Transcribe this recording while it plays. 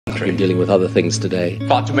country. We're dealing with other things today.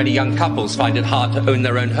 Far too many young couples find it hard to own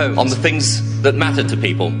their own homes on the things that matter to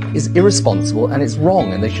people. It's irresponsible and it's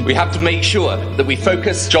wrong, and they should... We have to make sure that we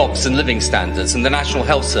focus jobs and living standards in the National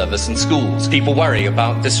Health Service and schools. People worry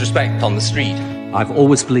about disrespect on the street. I've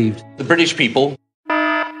always believed... The British people...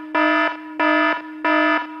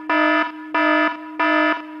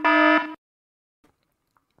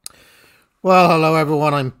 Well, hello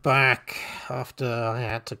everyone, I'm back. After I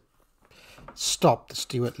had to stop the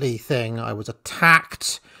Stuart Lee thing, I was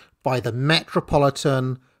attacked by the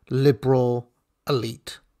metropolitan liberal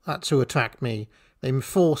elite. That's who attacked me. They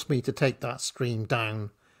forced me to take that stream down.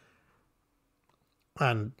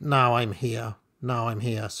 And now I'm here.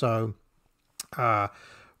 So we're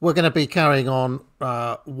going to be carrying on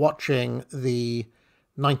watching the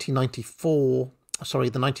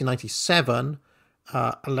 1997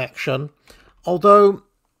 election. Although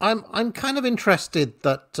I'm kind of interested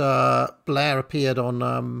that Blair appeared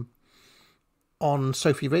on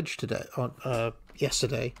Sophie Ridge today,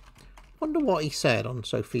 yesterday. Wonder what he said on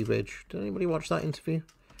Sophie Ridge. Did anybody watch that interview?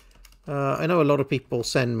 I know a lot of people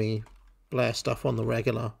send me Blair stuff on the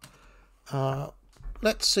regular.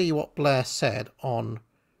 Let's see what Blair said on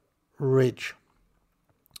Ridge.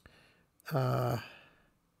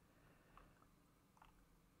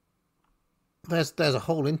 There's a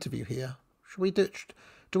whole interview here. Should we do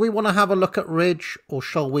we want to have a look at Ridge, or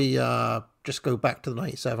shall we just go back to the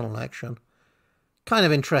 97 election? Kind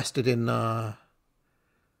of interested in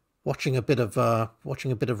watching a bit of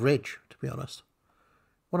Ridge, to be honest.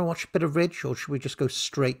 Want to watch a bit of Ridge, or should we just go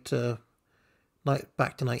straight to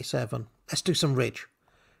back to 97? Let's do some Ridge.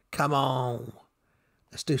 Come on.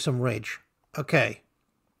 Let's do some Ridge. Okay.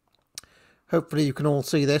 Hopefully you can all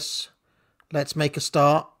see this. Let's make a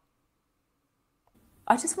start.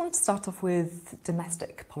 I just wanted to start off with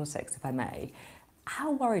domestic politics, if I may.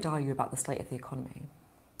 How worried are you about the state of the economy?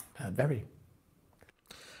 Very.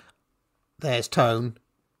 There's Tone.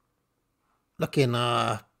 Looking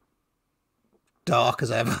dark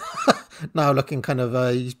as ever. Now looking kind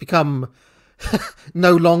of, he's become,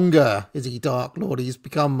 no longer is he Dark Lord, he's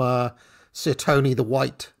become Sir Tony the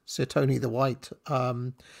White. Sir Tony the White.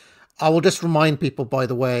 I will just remind people, by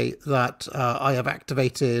the way, that I have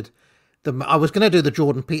activated... I was going to do the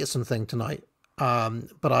Jordan Peterson thing tonight,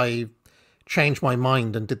 but I changed my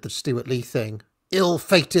mind and did the Stuart Lee thing.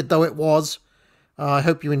 Ill-fated though it was. I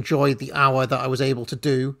hope you enjoyed the hour that I was able to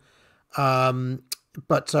do.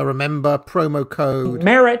 But remember, promo code...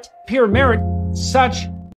 Merit, pure merit, such...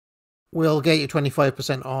 will get you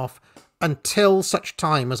 25% off until such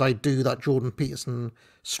time as I do that Jordan Peterson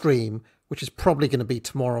stream, which is probably going to be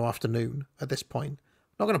tomorrow afternoon at this point.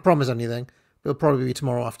 Not going to promise anything. It'll probably be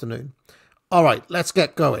tomorrow afternoon. All right, let's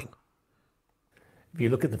get going. If you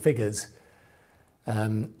look at the figures,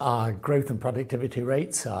 our growth and productivity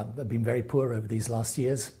rates have been very poor over these last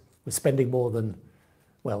years. We're spending more than,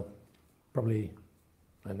 well, probably,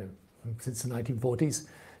 I don't know, since the 1940s,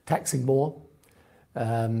 taxing more,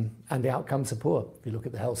 and the outcomes are poor. If you look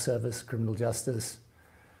at the health service, criminal justice,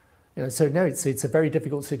 so no, it's a very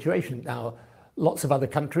difficult situation. Now, lots of other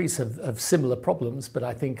countries have similar problems, but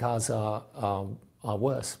I think ours are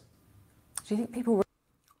worse. Do you think people...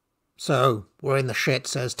 So, we're in the shit,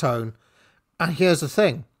 says Tone. And here's the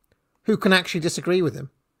thing. Who can actually disagree with him?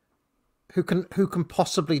 Who can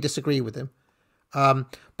possibly disagree with him?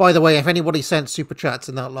 By the way, if anybody sent super chats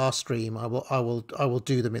in that last stream, I will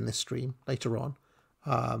do them in this stream later on.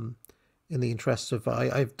 In the interest of...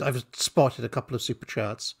 I've spotted a couple of super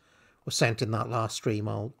chats were sent in that last stream.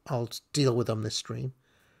 I'll deal with them this stream.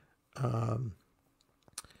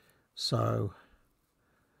 So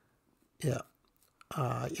yeah,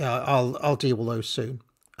 I'll deal with those soon.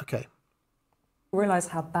 Okay. Realise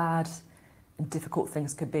how bad and difficult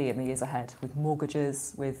things could be in the years ahead, with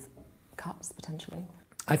mortgages, with cuts potentially.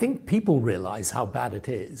 I think people realise how bad it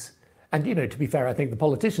is, and to be fair, I think the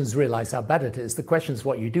politicians realise how bad it is. The question is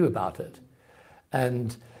what you do about it,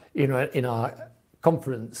 and in our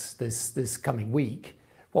conference this coming week,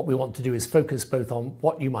 what we want to do is focus both on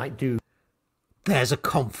what you might do. There's a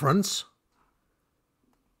conference.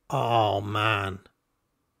 Oh man,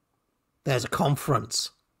 there's a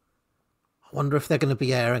conference. I wonder if they're going to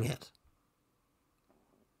be airing it.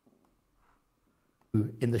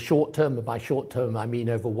 In the short term, and by short term I mean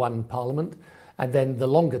over one parliament, and then the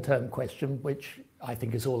longer term question, which I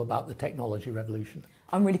think is all about the technology revolution.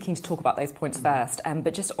 I'm really keen to talk about those points first,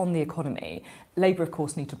 but just on the economy, Labour, of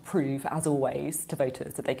course, need to prove, as always, to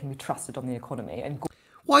voters that they can be trusted on the economy. And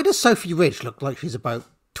why does Sophie Ridge look like she's about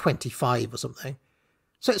 25 or something?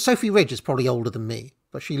 So Sophie Ridge is probably older than me,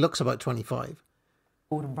 but she looks about 25.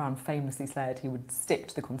 Gordon Brown famously said he would stick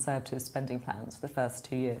to the Conservative spending plans for the first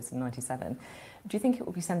 2 years in 97. Do you think it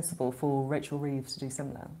would be sensible for Rachel Reeves to do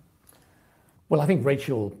similar? Well, I think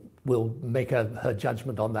Rachel will make her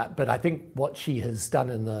judgment on that. But I think what she has done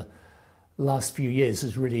in the last few years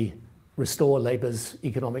is really restore Labour's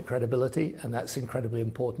economic credibility, and that's incredibly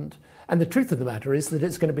important. And the truth of the matter is that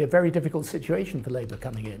it's going to be a very difficult situation for Labour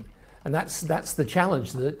coming in. And that's the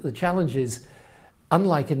challenge. The challenge is,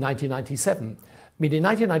 unlike in 1997, I mean, in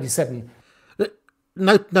 1997...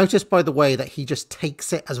 Notice, by the way, that he just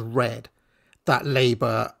takes it as read that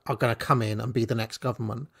Labour are going to come in and be the next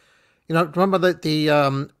government. You know, remember the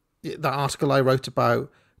article I wrote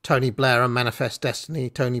about Tony Blair and Manifest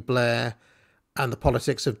Destiny, Tony Blair and the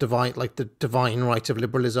politics of divine right of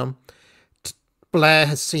liberalism? Blair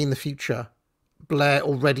has seen the future. Blair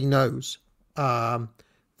already knows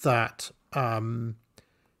that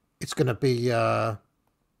it's going to be a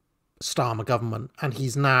Starmer government, and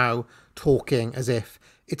he's now talking as if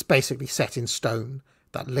it's basically set in stone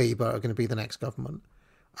that Labour are going to be the next government.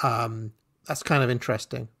 That's kind of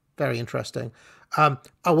interesting, very interesting. I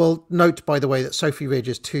will note, by the way, that Sophie Ridge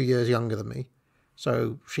is 2 years younger than me,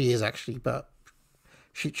 so she is actually, but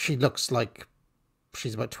she looks like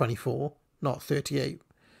she's about 24, not 38.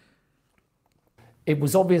 It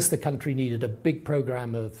was obvious the country needed a big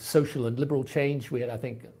programme of social and liberal change. We had, I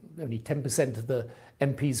think, only 10% of the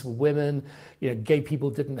MPs were women. You know, gay people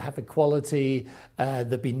didn't have equality.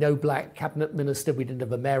 There'd be no black cabinet minister. We didn't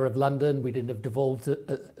have a mayor of London. We didn't have devolved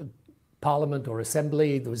Parliament or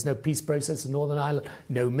Assembly. There was no peace process in Northern Ireland.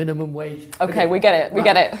 No minimum wage. Okay, we get it. We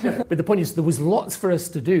get it. But the point is, there was lots for us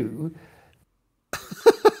to do.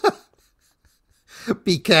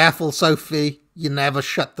 Be careful, Sophie. You never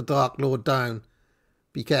shut the Dark Lord down.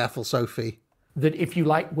 Be careful, Sophie. That, if you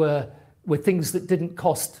like, were things that didn't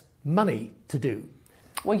cost money to do.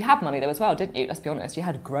 Well, you had money though as well, didn't you? Let's be honest. You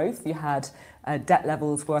had growth. You had debt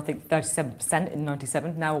levels were, I think, 37% in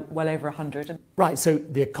 97, now well over 100. Right, so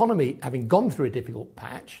the economy, having gone through a difficult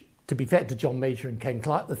patch, to be fair to John Major and Ken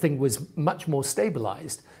Clarke, the thing was much more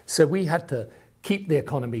stabilised. So we had to keep the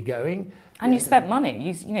economy going. And you spent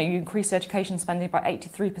money. You increased education spending by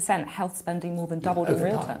 83%, health spending more than doubled in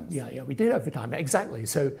real terms. Yeah, we did over time, exactly.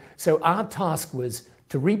 So our task was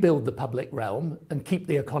to rebuild the public realm and keep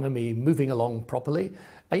the economy moving along properly.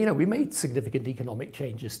 We made significant economic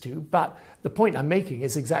changes too, but the point I'm making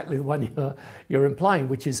is exactly the one you're implying,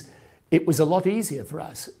 which is it was a lot easier for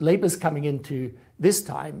us. Labour's coming into this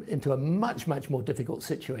time into a much, much more difficult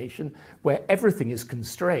situation where everything is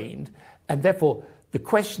constrained, and therefore the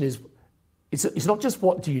question is, it's not just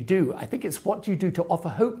what do you do, I think it's what do you do to offer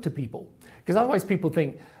hope to people? Because otherwise people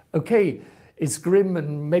think, okay, it's grim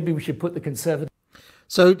and maybe we should put the Conservative...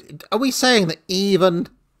 So are we saying that even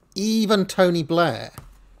Tony Blair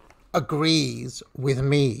agrees with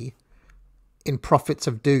me in Prophets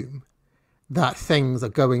of Doom that things are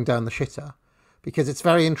going down the shitter? Because it's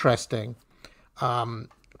very interesting.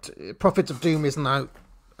 Prophets of Doom isn't out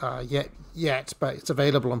yet, but it's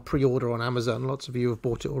available on pre-order on Amazon. Lots of you have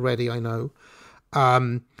bought it already, I know.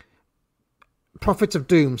 Prophets of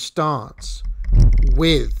Doom starts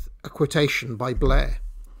with a quotation by Blair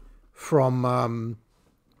from...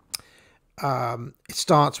 it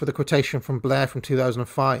starts with a quotation from Blair from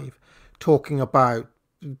 2005, talking about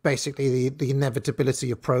basically the inevitability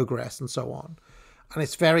of progress and so on. And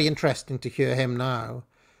it's very interesting to hear him now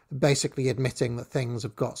basically admitting that things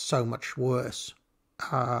have got so much worse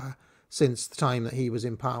since the time that he was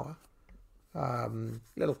in power.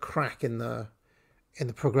 Little crack in the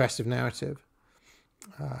progressive narrative.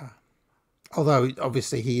 Although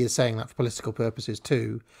obviously he is saying that for political purposes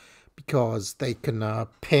too, because they can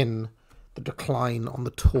pin the decline on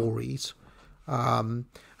the Tories. And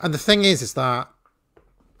the thing is that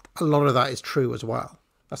a lot of that is true as well.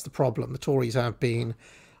 That's the problem. The Tories have been,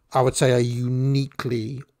 I would say, a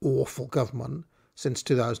uniquely awful government since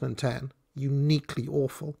 2010. Uniquely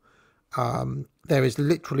awful. There is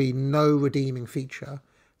literally no redeeming feature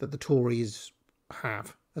that the Tories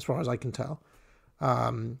have, as far as I can tell.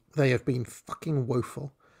 They have been fucking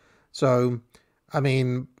woeful. So, I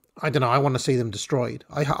mean, I don't know, I want to see them destroyed.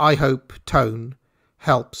 I hope Tone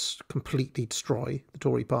helps completely destroy the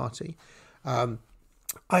Tory party. I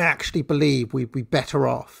actually believe we'd be better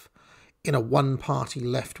off in a one-party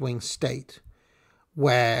left-wing state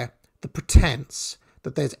where the pretense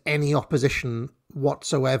that there's any opposition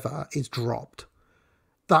whatsoever is dropped.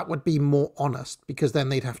 That would be more honest, because then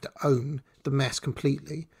they'd have to own the mess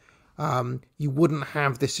completely. You wouldn't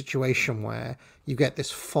have this situation where you get this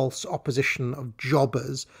false opposition of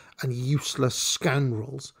jobbers and useless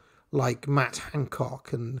scoundrels like Matt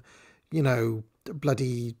Hancock and, you know,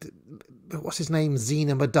 bloody, what's his name,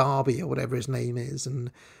 Zena Madabi or whatever his name is,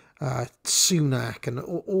 and Sunak, and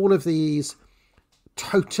all of these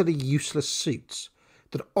totally useless suits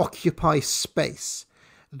that occupy space,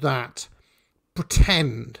 that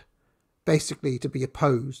pretend basically to be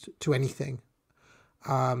opposed to anything.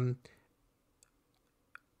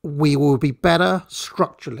 We will be better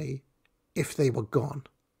structurally if they were gone.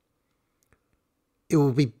 It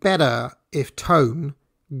would be better if Tone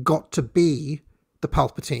got to be the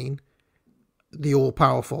Palpatine, the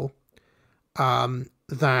all-powerful,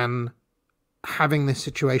 than having this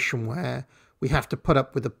situation where we have to put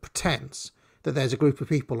up with the pretense that there's a group of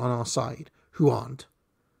people on our side who aren't.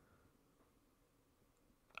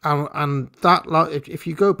 And that, if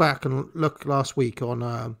you go back and look last week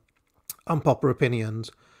on Unpopular Opinions,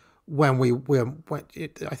 when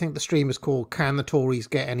I think the stream is called "Can the Tories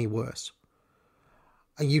Get Any Worse?"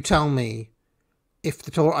 And you tell me if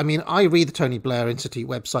the Tory, I mean, I read the Tony Blair Institute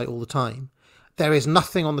website all the time. There is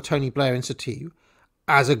nothing on the Tony Blair Institute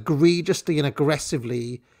as egregiously and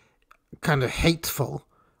aggressively kind of hateful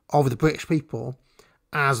of the British people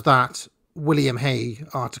as that William Hague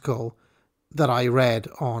article that I read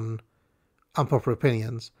on Unpopular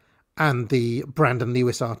Opinions and the Brandon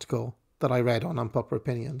Lewis article that I read on Unpopular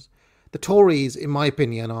Opinions. The Tories, in my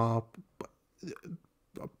opinion, are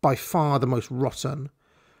by far the most rotten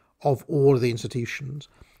of all of the institutions.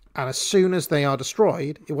 And as soon as they are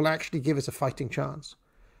destroyed, it will actually give us a fighting chance,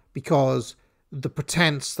 because the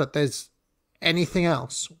pretense that there's anything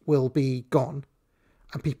else will be gone,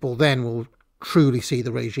 and people then will truly see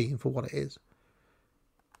the regime for what it is.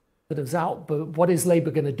 But it's out, but what is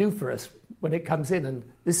Labour going to do for us when it comes in? And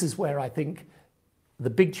this is where I think the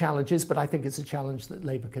big challenge is, but I think it's a challenge that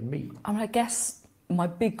Labour can meet. I mean, I guess my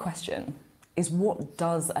big question is, what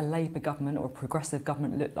does a Labour government or a progressive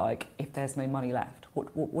government look like if there's no money left?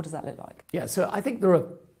 What does that look like? Yeah, so I think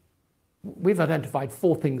we've identified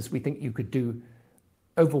 4 things we think you could do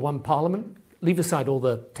over one Parliament. Leave aside all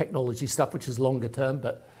the technology stuff, which is longer term,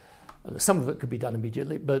 but some of it could be done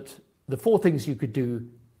immediately. But the 4 things you could do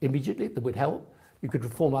immediately that would help: you could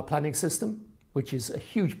reform our planning system, which is a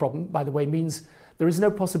huge problem, by the way, means there is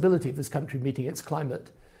no possibility of this country meeting its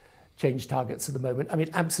climate change targets at the moment. I mean,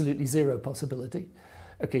 absolutely zero possibility.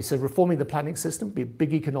 Okay, so reforming the planning system would be a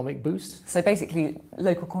big economic boost. So basically,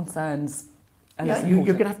 local concerns. Yeah, you're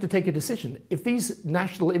going to have to take a decision. If these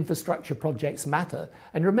national infrastructure projects matter,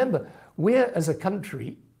 and remember, we're as a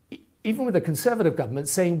country, even with a Conservative government,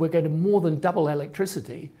 saying we're going to more than double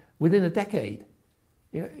electricity within a decade.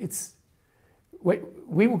 You know,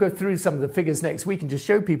 we will go through some of the figures next week and just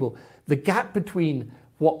show people the gap between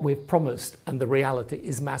what we've promised and the reality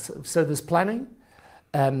is massive. So there's planning.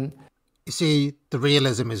 You see, the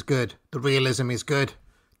realism is good. The realism is good.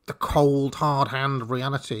 The cold, hard hand of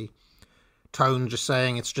reality. Tone just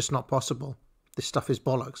saying it's just not possible. This stuff is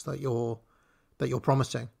bollocks that you're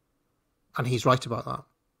promising, and he's right about that,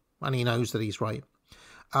 and he knows that he's right.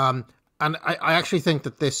 And I actually think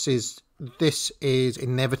that this is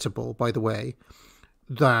inevitable. By the way,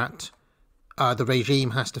 that the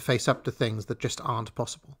regime has to face up to things that just aren't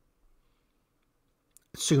possible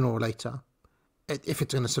sooner or later, if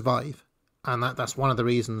it's going to survive. And that's one of the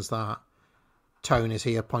reasons that Tone is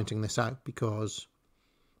here pointing this out, because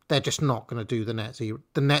they're just not going to do the net zero.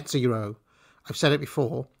 The net zero, I've said it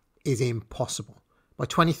before, is impossible. By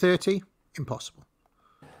 2030, impossible.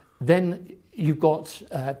 Then you've got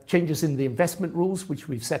changes in the investment rules, which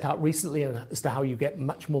we've set out recently, as to how you get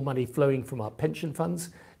much more money flowing from our pension funds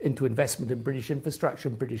into investment in British infrastructure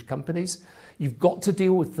and British companies. You've got to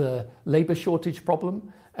deal with the labour shortage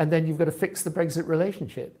problem, and then you've got to fix the Brexit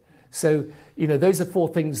relationship. So, you know, those are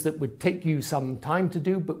 4 things that would take you some time to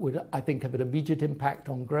do, but would, I think, have an immediate impact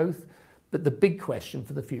on growth. But the big question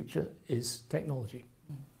for the future is technology.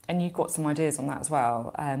 And you've got some ideas on that as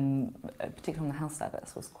well, particularly on the health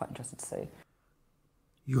service. I was quite interested to see.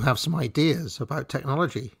 You have some ideas about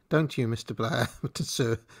technology, don't you, Mr. Blair, to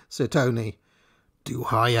Sir Tony? Do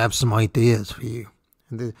I have some ideas for you?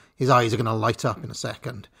 And his eyes are going to light up in a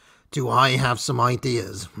second. Do I have some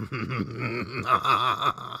ideas?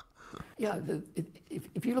 Yeah,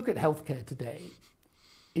 if you look at healthcare today,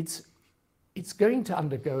 it's going to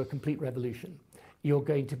undergo a complete revolution. You're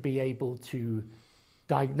going to be able to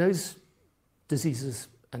diagnose diseases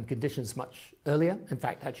and conditions much earlier. In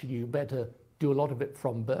fact, actually, you better do a lot of it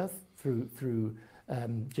from birth through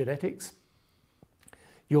genetics.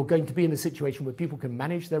 You're going to be in a situation where people can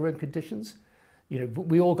manage their own conditions. You know,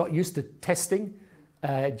 we all got used to testing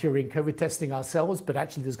during COVID, testing ourselves, but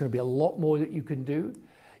actually there's going to be a lot more that you can do.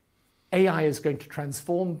 AI is going to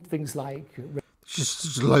transform things like...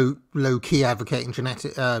 just low key advocating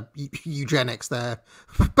eugenics there.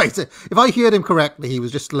 Basically, if I heard him correctly, he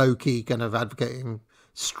was just low key kind of advocating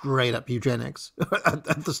straight up eugenics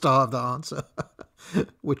at the start of the answer,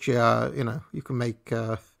 which you know, you can make.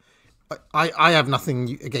 I have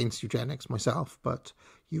nothing against eugenics myself, but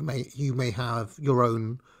you may have your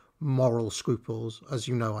own moral scruples. As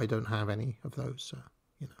you know, I don't have any of those. So,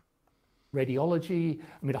 you know, radiology.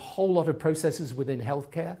 I mean, a whole lot of processes within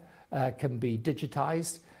healthcare can be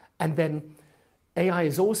digitized, and then AI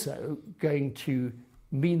is also going to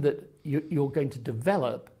mean that you're going to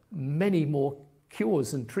develop many more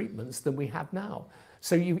cures and treatments than we have now.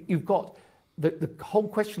 So you've got the whole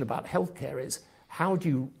question about healthcare is, how do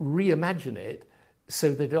you reimagine it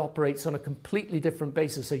so that it operates on a completely different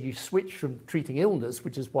basis? So you switch from treating illness,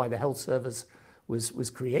 which is why the health service was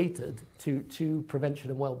created, to prevention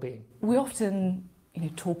and well-being. We often, you know,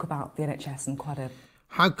 talk about the NHS in quite a...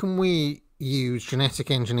 How can we use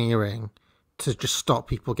genetic engineering to just stop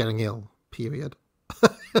people getting ill, period?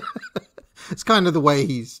 It's kind of where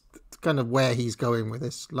he's going with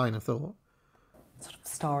this line of thought. Sort of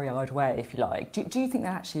starry-eyed way, if you like. Do you think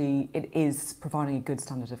that actually it is providing a good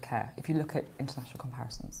standard of care, if you look at international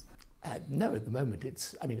comparisons? No, at the moment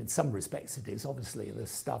I mean, in some respects it is. Obviously, the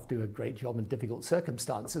staff do a great job in difficult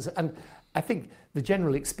circumstances. And I think the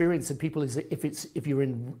general experience of people is that if you're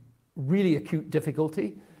in really acute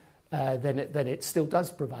difficulty, then it still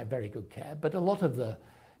does provide very good care. But a lot of the,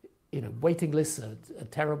 you know, waiting lists are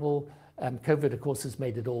terrible. COVID, of course, has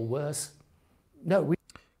made it all worse. No,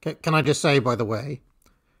 Can I just say, by the way,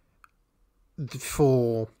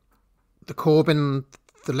 for the Corbyn,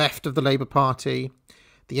 the left of the Labour Party,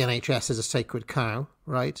 the NHS is a sacred cow,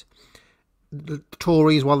 right? The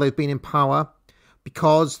Tories, while they've been in power,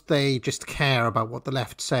 because they just care about what the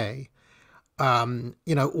left say,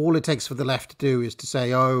 you know, all it takes for the left to do is to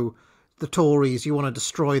say, oh, the Tories, you want to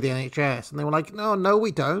destroy the NHS. And they were like, no,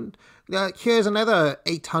 we don't. Here's another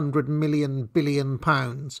 800 billion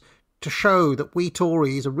pounds to show that we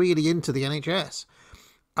Tories are really into the NHS.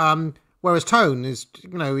 Whereas Tone is,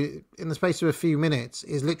 you know, in the space of a few minutes,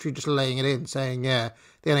 is literally just laying it in, saying, yeah,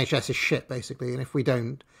 the NHS is shit, basically. And if we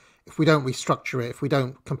don't restructure it, if we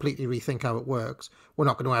don't completely rethink how it works, we're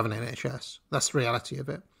not going to have an NHS. That's the reality of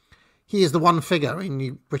it. He is the one figure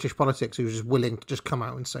in British politics who's just willing to just come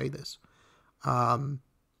out and say this.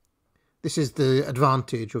 This is the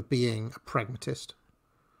advantage of being a pragmatist.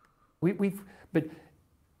 But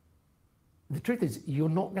the truth is, you're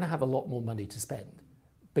not going to have a lot more money to spend.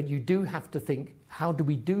 But you do have to think, how do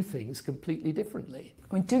we do things completely differently?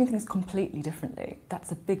 I mean, doing things completely differently,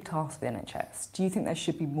 that's a big task for the NHS. Do you think there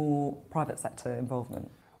should be more private sector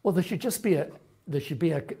involvement? Well, there should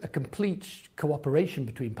be a complete cooperation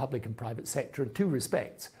between public and private sector in two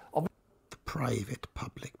respects. The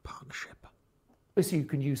private-public partnership. Obviously, you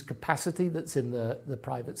can use capacity that's in the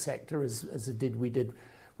private sector, as we did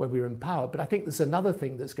when we were in power. But I think there's another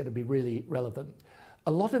thing that's going to be really relevant.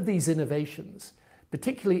 A lot of these innovations,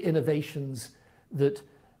 particularly innovations that,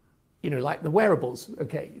 you know, like the wearables,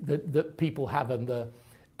 okay, that people have,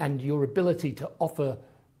 and your ability to offer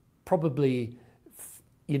probably,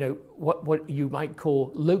 you know, what you might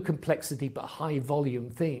call low complexity but high volume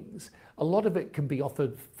things. A lot of it can be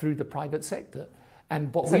offered through the private sector.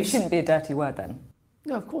 And so it shouldn't be a dirty word then?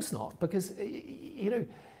 No, of course not, because, you know,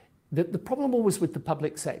 the problem always with the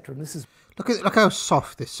public sector, and this is... Look how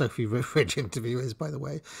soft this Sophie Ridge interview is, by the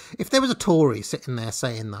way. If there was a Tory sitting there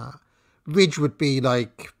saying that, Ridge would be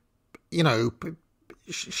like, you know,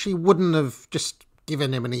 she wouldn't have just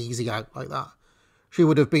given him an easy out like that. She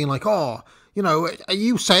would have been like, oh, you know, are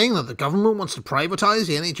you saying that the government wants to privatise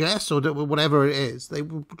the NHS or whatever it is? They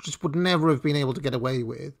just would never have been able to get away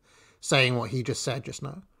with saying what he just said just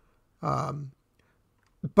now.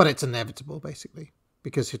 But it's inevitable, basically.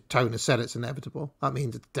 Because Tone has said it's inevitable. That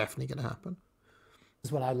means it's definitely going to happen.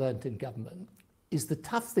 That's what I learned in government, is the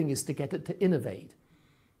tough thing is to get it to innovate.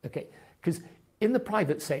 Okay, because in the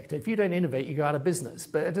private sector, if you don't innovate, you go out of business.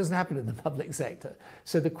 But it doesn't happen in the public sector.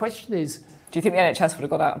 So the question is... Do you think the NHS would have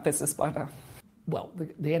got out of business by now? Well,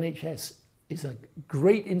 the NHS is a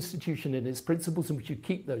great institution in its principles, and we should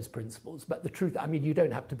keep those principles. But the truth, I mean, you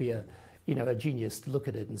don't have to be a genius to look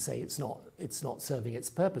at it and say it's not serving its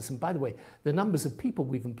purpose. And by the way, the numbers of people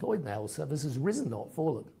we've employed in the health service has risen, not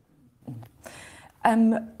fallen.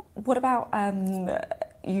 What about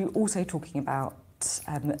you also talking about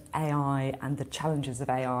AI and the challenges of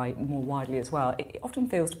AI more widely as well? It often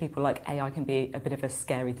feels to people like AI can be a bit of a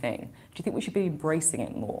scary thing. Do you think we should be embracing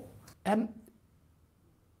it more?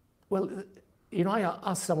 Well, you know, I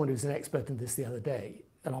asked someone who's an expert in this the other day,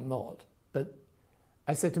 and I'm not, but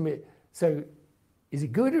I said to me, so is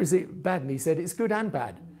it good or is it bad? And he said, it's good and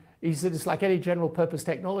bad. He said, it's like any general purpose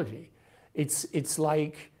technology. It's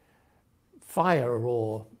like fire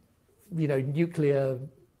or, nuclear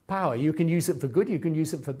power. You can use it for good, you can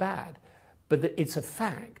use it for bad. But it's a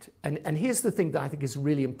fact. And here's the thing that I think is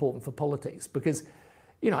really important for politics, because,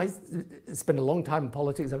 I spent a long time in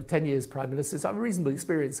politics. I was 10 years prime minister, so I have a reasonable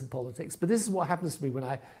experience in politics. But this is what happens to me when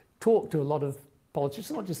I talk to a lot of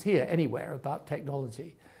politicians, not just here, anywhere, about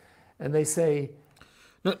technology. And they say...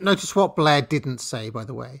 Notice what Blair didn't say, by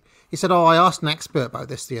the way. He said, I asked an expert about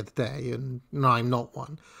this the other day, and no, I'm not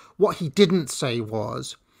one. What he didn't say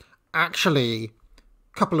was, actually,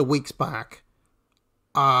 a couple of weeks back,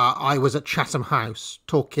 I was at Chatham House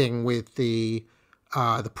talking with the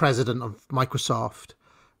president of Microsoft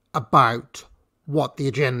about what the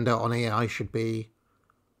agenda on AI should be,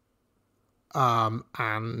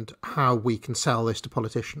 and how we can sell this to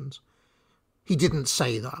politicians. He didn't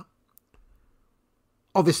say that.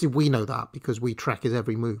 Obviously, we know that because we track his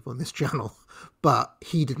every move on this channel, but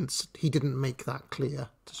he didn't make that clear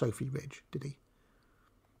to Sophie Ridge, did he?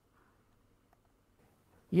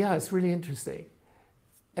 Yeah, it's really interesting.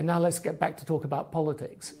 And now let's get back to talk about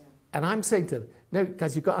politics. And I'm saying to them, no,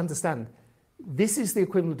 guys, you've got to understand, this is the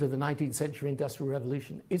equivalent of the 19th century Industrial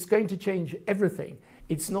Revolution. It's going to change everything.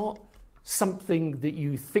 It's not something that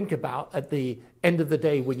you think about at the end of the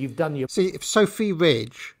day when you've done your... See, if Sophie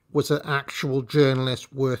Ridge was an actual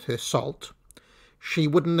journalist worth her salt, she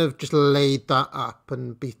wouldn't have just laid that up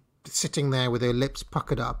and be sitting there with her lips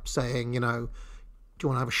puckered up saying, do you want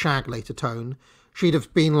to have a shag later, Tone? She'd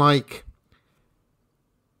have been like,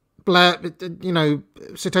 Blair,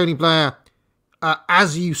 Sir Tony Blair,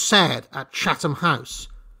 as you said at Chatham House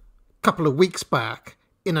a couple of weeks back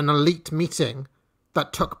in an elite meeting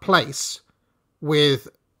that took place with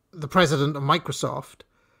the president of Microsoft,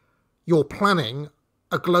 you're planning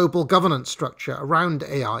a global governance structure around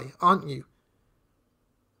AI, aren't you,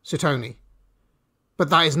 Sir Tony? But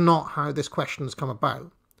that is not how this question has come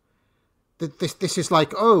about. This is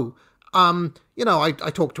like, I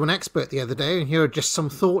talked to an expert the other day, and here are just some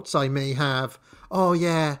thoughts I may have. Oh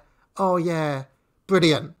yeah,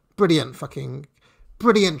 brilliant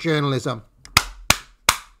journalism.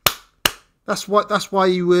 That's why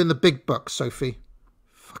you earn the big bucks, Sophie.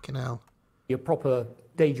 Fucking hell. Your proper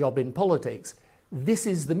day job in politics. This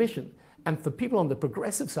is the mission. And for people on the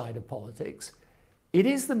progressive side of politics, it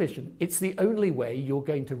is the mission. It's the only way you're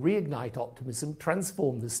going to reignite optimism,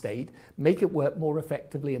 transform the state, make it work more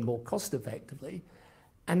effectively and more cost effectively.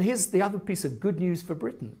 And here's the other piece of good news for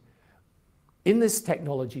Britain. In this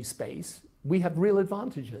technology space, we have real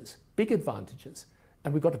advantages, big advantages,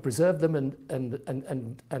 and we've got to preserve them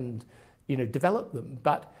and develop them.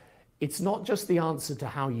 But it's not just the answer to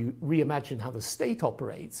how you reimagine how the state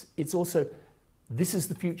operates. It's also, this is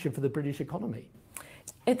the future for the British economy.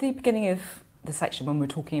 At the beginning of the section, when we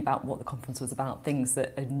were talking about what the conference was about, things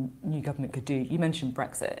that a new government could do, you mentioned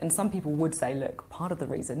Brexit. And some people would say, look, part of the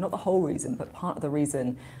reason, not the whole reason, but part of the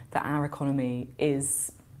reason that our economy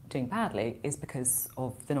is doing badly is because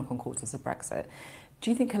of the knock-on causes of Brexit.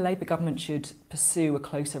 Do you think a Labour government should pursue a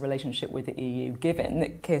closer relationship with the EU, given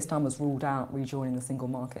that Keir Starmer's ruled out rejoining the single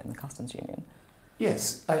market and the customs union?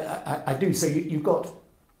 Yes, I do. So you've got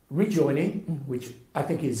rejoining, which I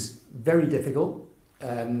think is very difficult.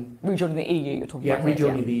 Rejoining the EU, you're talking about? Yeah,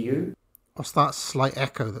 rejoining the EU. What's that slight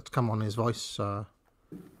echo that's come on his voice? And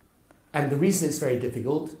the reason it's very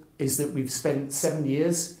difficult is that we've spent 7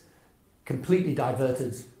 years completely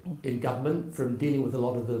diverted in government from dealing with a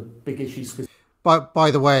lot of the big issues. By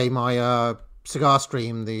the way, my cigar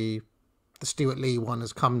stream, the Stuart Lee one,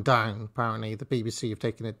 has come down. Apparently, the BBC have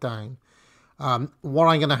taken it down. What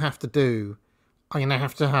I'm going to have to do, I'm going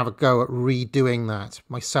to have a go at redoing that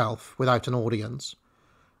myself without an audience.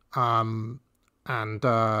 If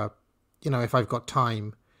I've got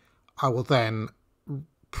time, I will then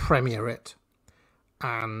premiere it,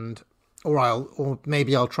 or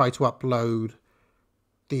maybe I'll try to upload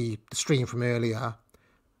the stream from earlier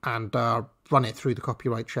and run it through the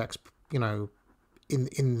copyright checks, in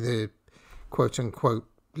the quote unquote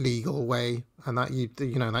legal way, and that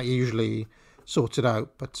that usually sorts it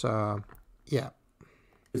out. But yeah,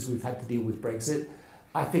 because we've had to deal with Brexit,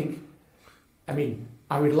 I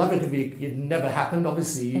would love it if it never happened.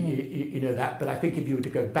 Obviously, you know that. But I think if you were to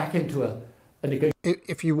go back into a negotiation,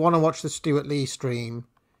 if you want to watch the Stuart Lee stream,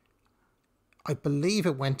 I believe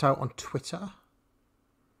it went out on Twitter.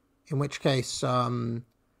 In which case,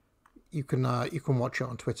 you can watch it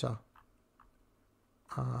on Twitter.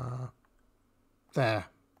 There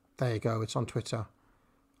you go. It's on Twitter.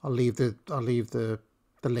 I'll leave the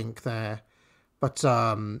link there. But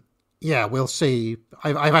yeah, we'll see.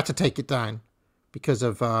 I've had to take it down because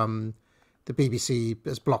of the BBC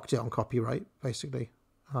has blocked it on copyright, basically.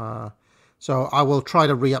 So I will try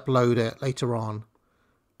to re-upload it later on,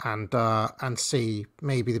 and see.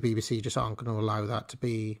 Maybe the BBC just aren't going to allow that to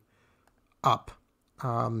be up.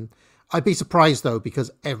 I'd be surprised though,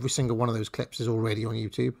 because every single one of those clips is already on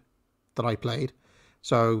YouTube that I played.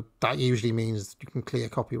 So that usually means you can clear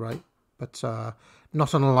copyright, but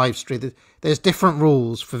not on a live stream. There's different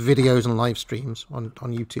rules for videos and live streams on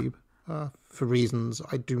YouTube for reasons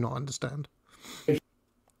I do not understand.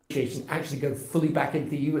 Actually go fully back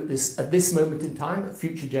into EU at this moment in time. A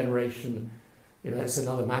future generation, that's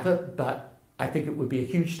another matter. But I think it would be a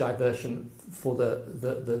huge diversion for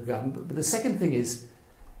the government. But the second thing is,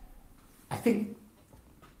 I think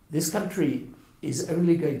this country is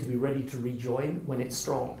only going to be ready to rejoin when it's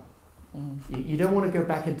strong. You don't want to go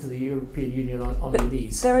back into the European Union on your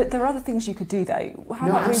knees. There are other things you could do, though. How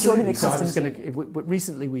about rejoining the customs?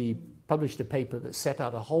 Recently we published a paper that set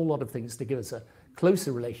out a whole lot of things to give us a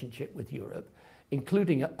closer relationship with Europe,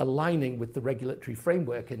 including aligning with the regulatory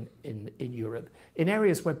framework in Europe in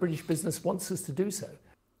areas where British business wants us to do so.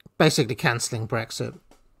 Basically cancelling Brexit.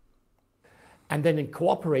 And then in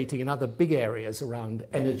cooperating in other big areas around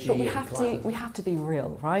energy but climate. We have to be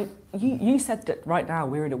real, right? You said that right now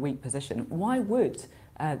we're in a weak position. Why would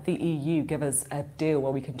the EU give us a deal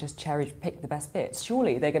where we can just cherry pick the best bits?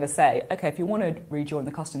 Surely they're going to say, okay, if you want to rejoin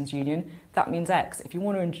the customs union, that means X. If you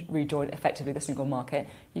want to rejoin effectively the single market,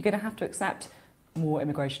 you're going to have to accept more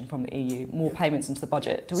immigration from the EU, more payments into the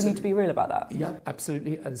budget. Do we need to be real about that? Yeah,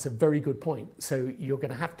 absolutely. And it's a very good point. So you're going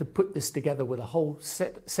to have to put this together with a whole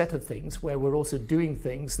set of things where we're also doing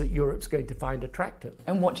things that Europe's going to find attractive.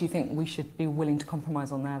 And what do you think we should be willing to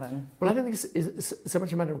compromise on there then? Well, I don't think it's so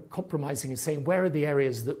much a matter of compromising as saying where are the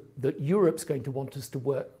areas that Europe's going to want us to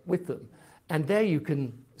work with them. And there you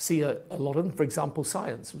can see a lot of them. For example,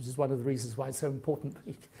 science, which is one of the reasons why it's so important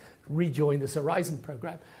to rejoin this Horizon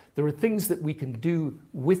programme. There are things that we can do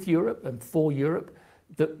with Europe and for Europe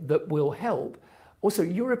that will help. Also,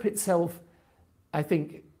 Europe itself, I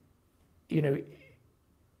think,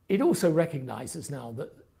 it also recognises now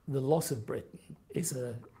that the loss of Britain is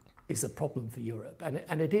a problem for Europe,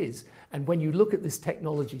 and it is. And when you look at this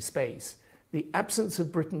technology space, the absence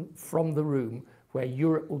of Britain from the room where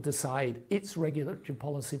Europe will decide its regulatory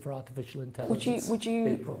policy for artificial intelligence. Would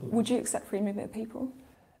you accept free movement of people?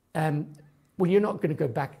 Well, you're not going to go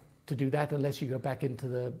back to do that unless you go back into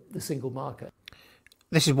the single market.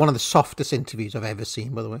 This is one of the softest interviews I've ever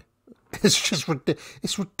seen, by the way. It's just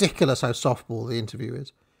it's ridiculous how softball the interview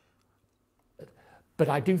is. But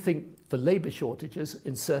I do think for labour shortages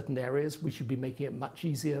in certain areas, we should be making it much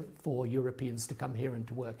easier for Europeans to come here and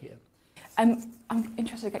to work here. I'm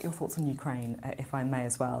interested to get your thoughts on Ukraine, if I may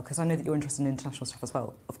as well, because I know that you're interested in international stuff as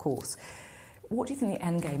well, of course. What do you think the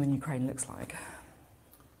end game in Ukraine looks like?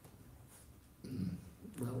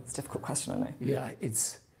 Well, it's a difficult question, I know. Yeah,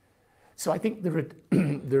 so I think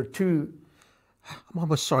there are two. I'm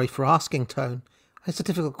almost sorry for asking, Tone. It's a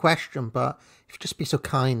difficult question, but if you'd just be so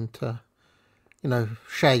kind to,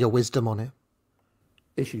 share your wisdom on it.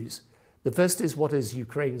 Issues. The first is, what is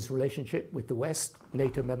Ukraine's relationship with the West,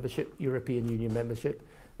 NATO membership, European Union membership?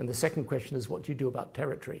 And the second question is, what do you do about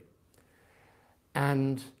territory?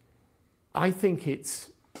 And I think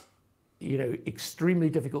it's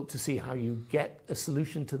extremely difficult to see how you get a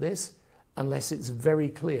solution to this unless it's very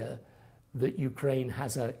clear that Ukraine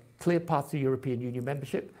has a clear path to European Union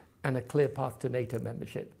membership and a clear path to NATO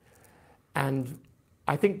membership. And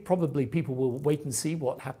I think probably people will wait and see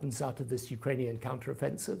what happens out of this Ukrainian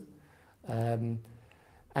counteroffensive. I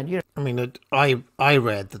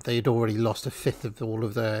read that they'd already lost a fifth of all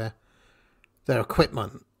of their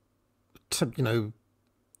equipment, to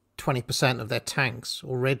 20% of their tanks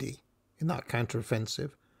already in that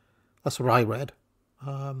counteroffensive. That's what I read.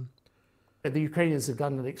 The Ukrainians have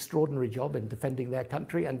done an extraordinary job in defending their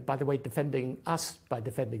country, and by the way, defending us by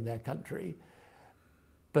defending their country.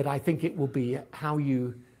 But I think it will be how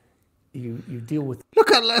you deal with.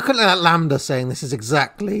 Look at that Lambda saying this is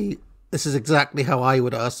exactly how I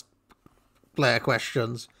would ask player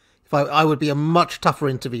questions. If I would be a much tougher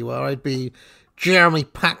interviewer. I'd be Jeremy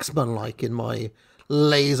Paxman-like in my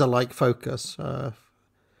laser-like focus.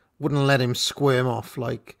 Wouldn't let him squirm off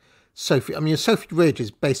like Sophie. I mean, Sophie Ridge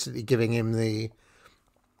is basically giving him the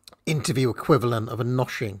interview equivalent of a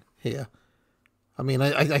noshing here. I mean,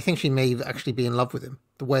 I think she may actually be in love with him.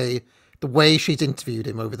 The way she's interviewed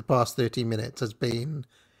him over the past 13 minutes has been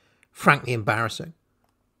frankly embarrassing.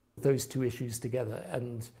 Those two issues together,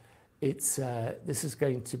 and this is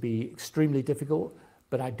going to be extremely difficult.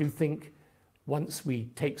 But I do think once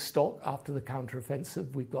we take stock after the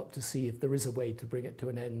counteroffensive, we've got to see if there is a way to bring it to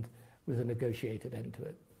an end with a negotiated end to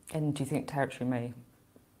it. And do you think territory may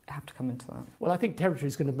have to come into that? Well, I think territory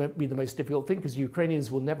is going to be the most difficult thing, because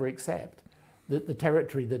Ukrainians will never accept that the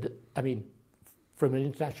territory that, I mean, from an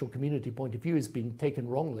international community point of view, has been taken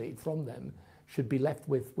wrongly from them, should be left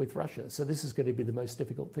with Russia. So this is going to be the most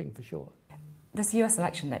difficult thing for sure. This US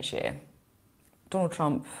election next year, Donald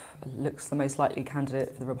Trump looks the most likely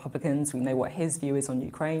candidate for the Republicans. We know what his view is on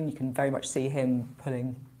Ukraine. You can very much see him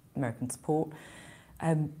pulling American support.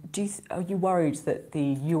 Are you worried that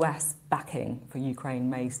the US backing for Ukraine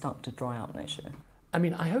may start to dry out next year? I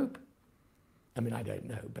mean, I don't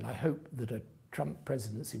know, but I hope that a Trump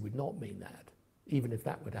presidency would not mean that, even if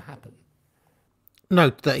that were to happen.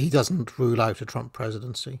 Note that he doesn't rule out a Trump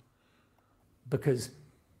presidency. Because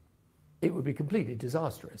it would be completely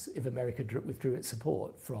disastrous if America withdrew its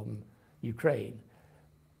support from Ukraine.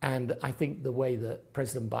 And I think the way that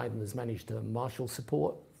President Biden has managed to marshal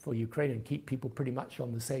support for Ukraine and keep people pretty much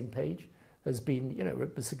on the same page has been,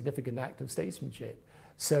 a significant act of statesmanship.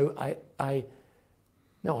 So I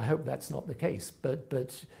hope that's not the case. But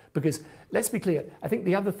because let's be clear, I think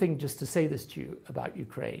the other thing, just to say this to you about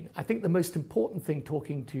Ukraine, I think the most important thing,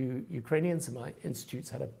 talking to Ukrainians, and my institute's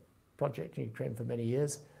had a project in Ukraine for many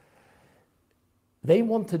years, they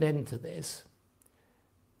want an end to this,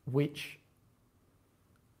 which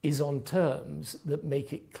is on terms that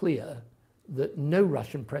make it clear that no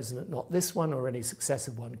Russian president, not this one or any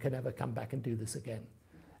successive one, can ever come back and do this again.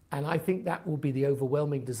 And I think that will be the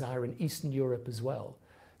overwhelming desire in Eastern Europe as well.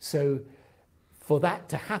 So for that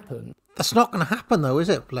to happen... That's not going to happen though, is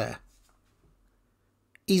it, Blair?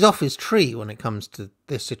 He's off his tree when it comes to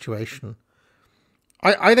this situation.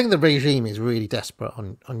 I think the regime is really desperate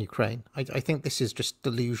on Ukraine. I think this is just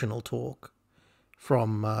delusional talk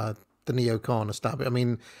from the neocon establishment. I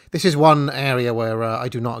mean, this is one area where I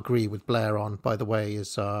do not agree with Blair on, by the way,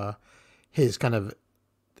 is his kind of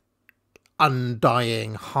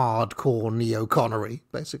undying, hardcore neoconnery,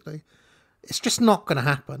 basically. It's just not going to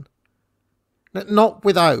happen. Not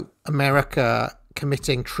without America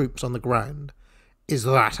committing troops on the ground is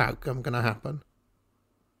that outcome going to happen.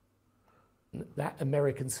 That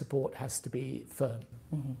American support has to be firm.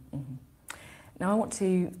 Mm-hmm, mm-hmm. Now I want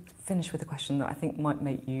to finish with a question that I think might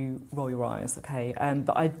make you roll your eyes, okay?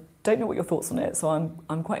 But I don't know what your thoughts on it, so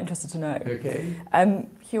I'm quite interested to know. Okay.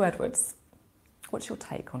 Hugh Edwards, what's your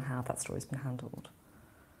take on how that story's been handled?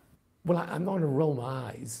 Well, I'm not going to roll my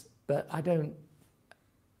eyes, but I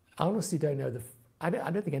honestly don't know I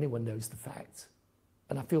don't think anyone knows the facts,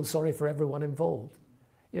 and I feel sorry for everyone involved.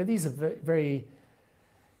 These are very, very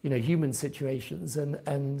human situations,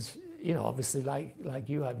 and obviously, like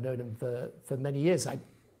you, I've known him for many years. I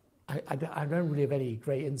don't really have any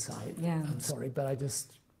great insight. Yeah. I'm sorry, but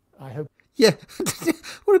I hope. Yeah,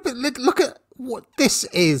 look at what this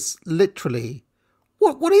is. Literally,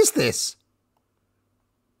 what is this?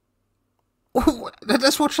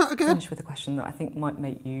 Let's watch that again. Finish with a question that I think might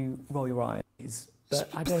make you roll your eyes. But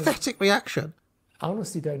I don't. Pathetic reaction. I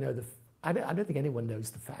honestly don't know I don't think anyone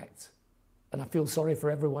knows the facts, and I feel sorry for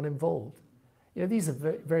everyone involved. These are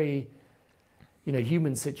very, very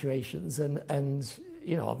human situations, and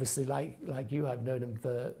obviously, like you, I've known him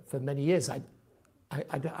for many years. I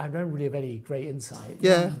don't really have any great insight.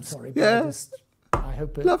 Yeah. I'm sorry, but I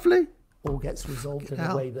hope it Lovely. all gets resolved in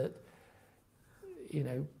a way that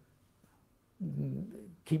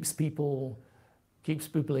keeps people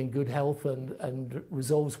in good health and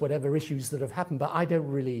resolves whatever issues that have happened. But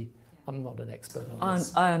I'm not an expert on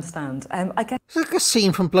this. I understand. I guess It's like a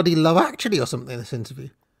scene from bloody Love Actually or something, this interview.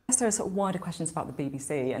 there are sort of wider questions about the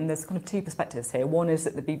BBC, and there's kind of two perspectives here. One is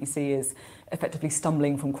that the BBC is effectively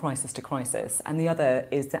stumbling from crisis to crisis, and the other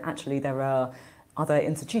is that actually there are other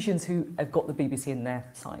institutions who have got the BBC in their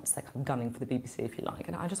sights. They're kind of gunning for the BBC, if you like.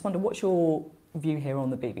 And I just wonder, what's your view here on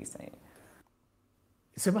the BBC?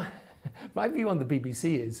 So my view on the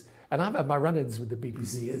BBC is, and I've had my run-ins with the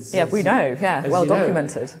BBC. We know. Yeah, well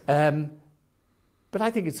documented. But I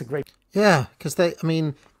think it's a great... Yeah, because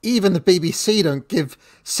even the BBC don't give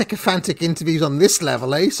sycophantic interviews on this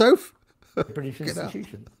level, eh, Soph? British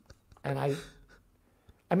institution. And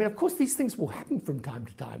I mean, of course, these things will happen from time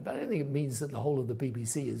to time, but I don't think it means that the whole of the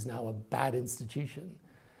BBC is now a bad institution.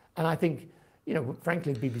 And I think,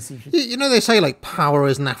 frankly, the BBC should... They say, power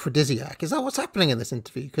is an aphrodisiac. Is that what's happening in this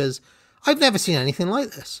interview? Because I've never seen anything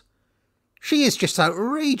like this. She is just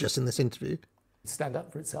outrageous in this interview. Stand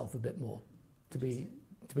up for itself a bit more, to be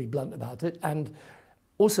blunt about it. And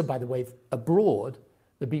also, by the way, abroad,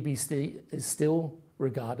 the BBC is still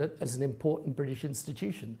regarded as an important British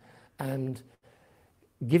institution. And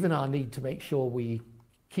given our need to make sure we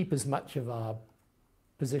keep as much of our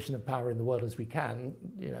position of power in the world as we can,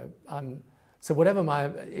 I'm So whatever my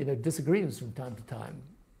disagreements from time to time,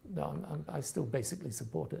 no, I still basically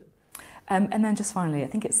support it. And then just finally, I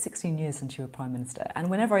think it's 16 years since you were Prime Minister, and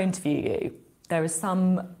whenever I interview you, there is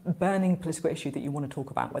some burning political issue that you want to talk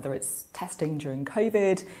about, whether it's testing during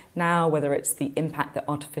COVID now, whether it's the impact that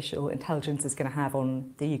artificial intelligence is going to have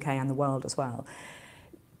on the UK and the world as well.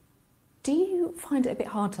 Do you find it a bit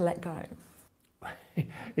hard to let go?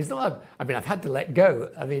 It's not, I mean, I've had to let go.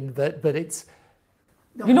 I mean, but it's...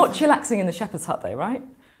 You're not chillaxing in the shepherd's hut though, right?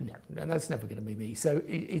 No, that's never going to be me. So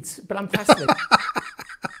but I'm fascinated.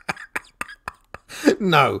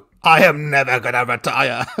 No, I am never going to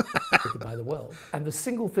retire. By the world. And the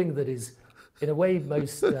single thing that is, in a way,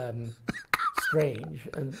 most strange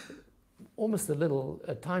and almost a little,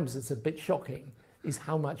 at times it's a bit shocking, is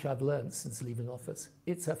how much I've learned since leaving office.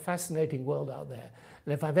 It's a fascinating world out there.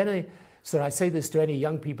 And if I've any, so I say this to any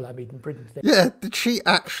young people I meet in Britain today. Yeah, did she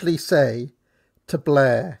actually say to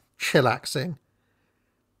Blair, chillaxing?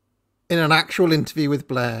 In an actual interview with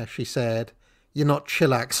Blair, she said, "You're not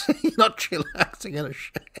chillaxing, you're not chillaxing in a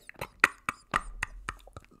shed."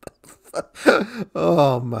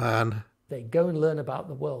 Oh, man. They go and learn about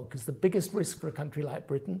the world, because the biggest risk for a country like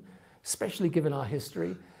Britain, especially given our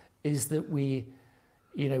history, is that we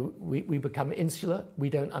become insular. We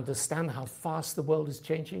don't understand how fast the world is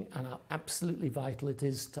changing and how absolutely vital it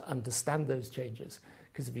is to understand those changes.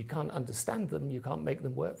 Because if you can't understand them, you can't make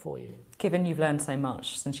them work for you. Given you've learned so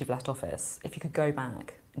much since you've left office, if you could go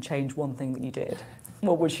back and change one thing that you did,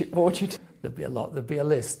 what would you do? There'd be a lot, there'd be a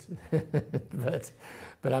list.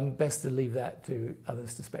 But I'm best to leave that to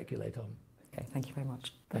others to speculate on. Okay, thank you very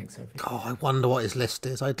much. Thanks, Sophie. Oh, I wonder what his list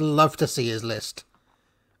is. I'd love to see his list.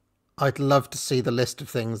 I'd love to see the list of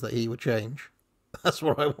things that he would change. That's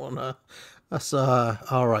what I want to... That's,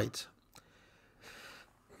 all right.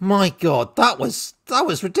 My God, that was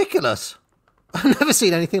ridiculous. I've never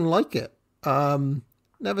seen anything like it.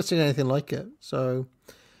 Never seen anything like it. So,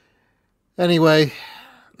 anyway,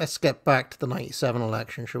 let's get back to the 97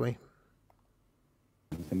 election, shall we?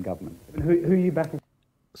 In government. Who are you backing?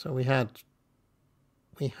 So we had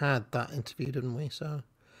that interview, didn't we? So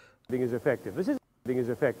is effective. This is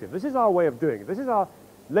effective. This is our way of doing it. This is our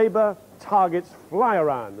Labour targets fly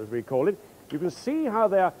around, as we call it. You can see how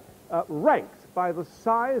they're ranked by the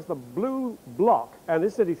size, the blue block, and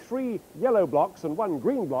this is 3 yellow blocks and 1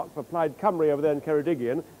 green block for Plaid Cymru over there in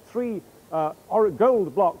Ceredigion, 3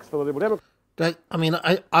 gold blocks for the Liberal Democrats. I mean,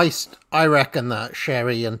 I reckon that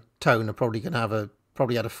Sherry and Tone are probably going to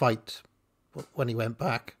probably had a fight when he went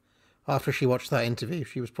back. After she watched that interview,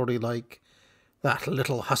 she was probably like, "That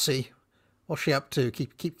little hussy, what's she up to?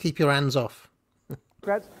 Keep your hands off."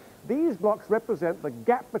 These blocks represent the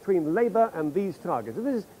gap between Labour and these targets. And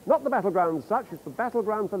this is not the battleground as such, it's the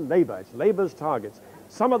battleground for Labour. It's Labour's targets.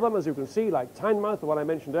 Some of them, as you can see, like Tynemouth, the one I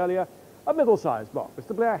mentioned earlier, a middle-sized block.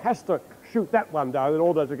 Mr Blair has to shoot that one down in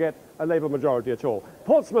order to get a Labour majority at all.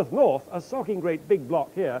 Portsmouth North, a socking great big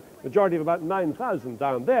block here, majority of about 9,000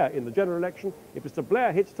 down there in the general election. If Mr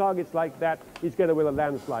Blair hits targets like that, he's going to win a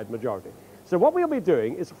landslide majority. So what we'll be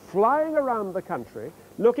doing is flying around the country,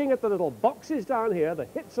 looking at the little boxes down here, the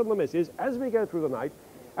hits and the misses, as we go through the night.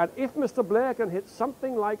 And if Mr Blair can hit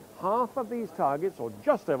something like half of these targets, or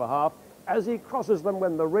just over half, as he crosses them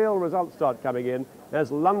when the real results start coming in,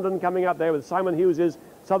 there's London coming up there with Simon Hughes's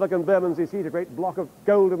Southwark and Bermondsey seat, a great block of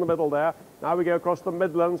gold in the middle there. Now we go across the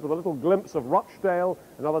Midlands with a little glimpse of Rochdale,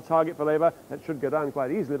 another target for Labour. That should go down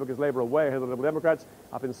quite easily because Labour are way ahead of the Liberal Democrats.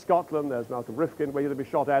 Up in Scotland, there's Malcolm Rifkin waiting to be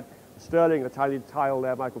shot at. Stirling, a tiny tile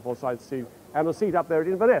there, Michael Forsyth's seat. And a seat up there at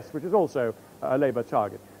Inverness, which is also a Labour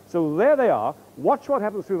target. So there they are. Watch what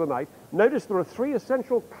happens through the night. Notice there are 3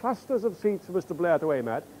 essential clusters of seats for Mr Blair to aim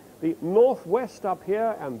at. The northwest up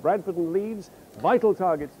here and Bradford and Leeds, vital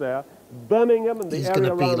targets there. Birmingham and the He's area going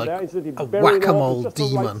to be around like there. Incidentally, a Bury North whack-a-mole is just the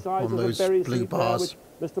demon right size on of the those Bury blue seat there, bars.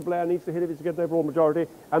 which Mr Blair needs to hit if he's to get the overall majority.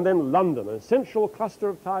 And then London, an essential cluster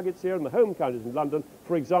of targets here in the home counties in London.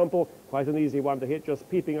 For example, quite an easy one to hit, just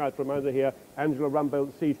peeping out from under here, Angela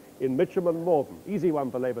Rumbold's seat in Mitcham and Morden. Easy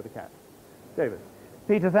one for Labour to catch. David.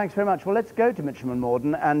 Peter, thanks very much. Well, let's go to Mitcham and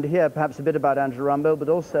Morden and hear perhaps a bit about Angela Rumbold, but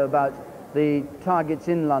also about the targets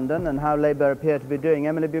in London and how Labour appear to be doing.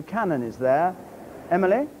 Emily Buchanan is there.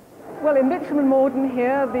 Emily? Well, in Mitcham and Morden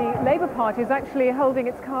here, the Labour Party is actually holding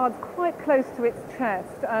its cards quite close to its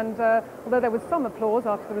chest. And although there was some applause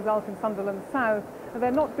after the result in Sunderland South,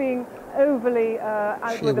 they're not being overly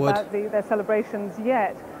outward about their celebrations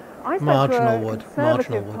yet. I spoke to a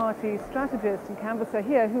Conservative Party strategist and canvasser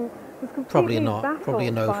here who was completely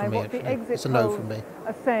baffled by what the exit polls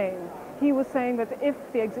are saying. he was saying that if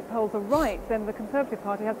the exit polls are right, then the Conservative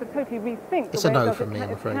Party has to totally rethink the way it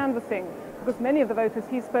does its canvassing, because many of the voters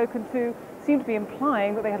he's spoken to seem to be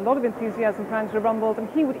implying that they had a lot of enthusiasm for Angela Rumbold, and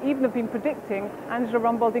he would even have been predicting Angela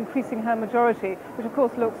Rumbold increasing her majority, which of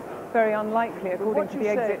course looks very unlikely according to the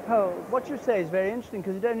exit polls. What you say is very interesting,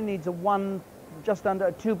 because it only needs just under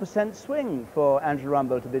a 2% swing for Angela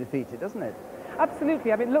Rumbold to be defeated, doesn't it?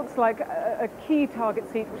 Absolutely. I mean, it looks like a key target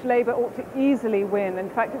seat which Labour ought to easily win. In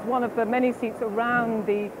fact, it's one of the many seats around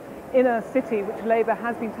the inner city which Labour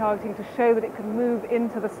has been targeting to show that it can move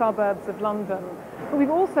into the suburbs of London. But we've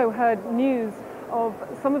also heard news of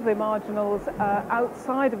some of the marginals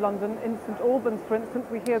outside of London. In St Albans, for instance,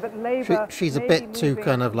 we hear that Labour... She's a bit too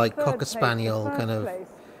kind of like Cocker Spaniel, kind of...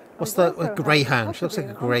 What's the greyhound? She looks like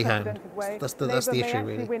a greyhound. That's the issue,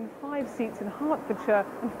 really. Labour may win 5 seats in Hertfordshire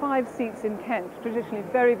and 5 seats in Kent, traditionally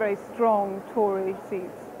very, very strong Tory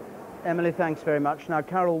seats. Emily, thanks very much. Now,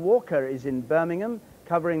 Carol Walker is in Birmingham,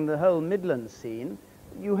 covering the whole Midlands scene.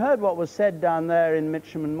 You heard what was said down there in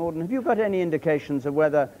Mitcham and Morden. Have you got any indications of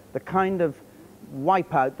whether the kind of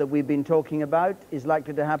wipeout that we've been talking about is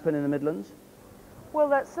likely to happen in the Midlands? Well,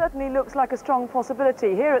 that certainly looks like a strong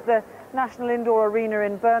possibility. Here at the National Indoor Arena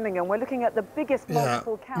in Birmingham, we're looking at the biggest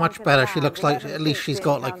multiple count. Much better. She looks like, at least she's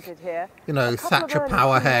got like, you know, Thatcher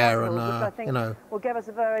power hair and, you know,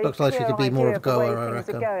 looks like she could be more of a goer, I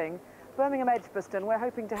reckon. Birmingham Edgbaston, we're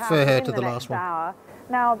hoping to have Fair hair in to the the next last one. hour.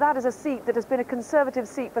 Now, that is a seat that has been a Conservative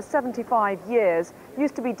seat for 75 years.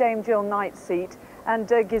 Used to be Dame Jill Knight's seat, and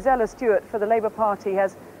Gisela Stewart for the Labour Party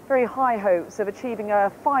has very high hopes of achieving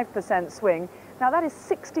a 5% swing. Now, that is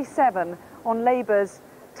 67 on Labour's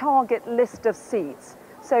target list of seats.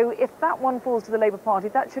 So if that one falls to the Labour Party,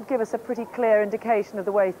 that should give us a pretty clear indication of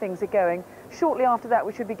the way things are going. Shortly after that,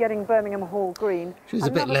 we should be getting Birmingham Hall Green. She's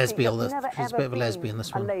a bit lesbian. She's a bit of a lesbian,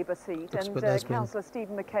 this one. A Labour seat. And Councillor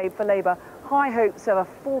Stephen McCabe for Labour, high hopes of a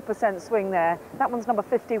 4% swing there. That one's number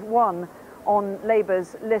 51 on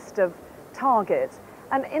Labour's list of targets.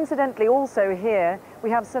 And incidentally, also here, we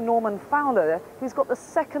have Sir Norman Fowler, who's got the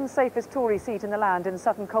second safest Tory seat in the land in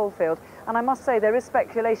Sutton Coldfield. And I must say, there is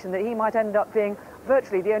speculation that he might end up being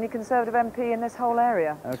virtually the only Conservative MP in this whole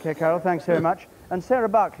area. OK, Carol, thanks very much. And Sarah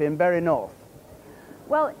Barkley in Bury North.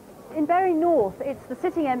 Well, in Bury North, it's the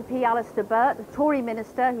sitting MP, Alistair Burt, the Tory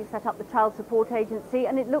minister who set up the Child Support Agency,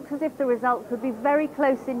 and it looks as if the result could be very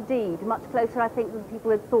close indeed, much closer, I think, than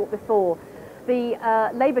people had thought before. The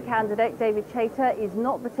Labour candidate, David Chater, is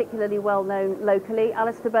not particularly well known locally.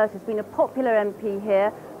 Alistair Burt has been a popular MP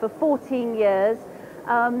here for 14 years,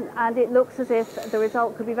 and it looks as if the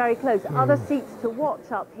result could be very close. Other seats to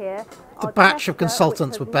watch up here. The batch of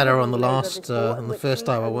consultants were better on the first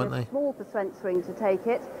hour, weren't they? Small percent swing to take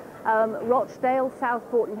it. Rochdale,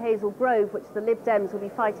 Southport and Hazel Grove, which the Lib Dems will be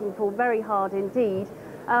fighting for very hard indeed.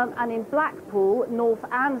 And in Blackpool, North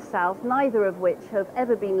and South, neither of which have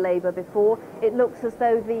ever been Labour before, it looks as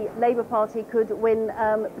though the Labour Party could win,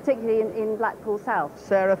 particularly in Blackpool South.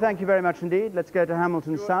 Sarah, thank you very much indeed. Let's go to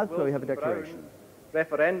Hamilton South, where we have a declaration. Brown,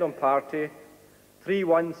 Referendum Party,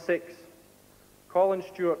 316. Colin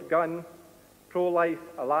Stewart Gunn, Pro-Life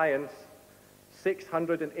Alliance,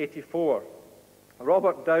 684.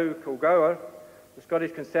 Robert Dow Kilgour, the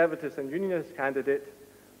Scottish Conservatives and Unionist candidate,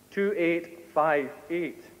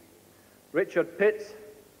 2858. Richard Pitts,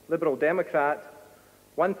 Liberal Democrat,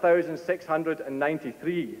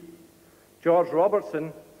 1,693. George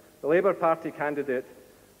Robertson, the Labour Party candidate,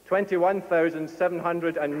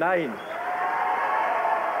 21,709.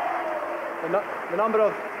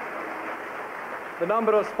 The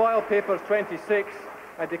number of spoil papers, 26.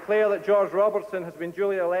 I declare that George Robertson has been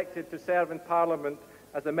duly elected to serve in Parliament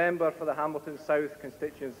as a member for the Hamilton South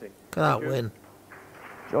constituency. Can't win.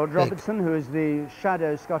 George Robertson, who is the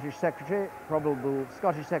shadow Scottish Secretary, probable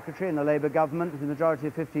Scottish Secretary in the Labour government, with a majority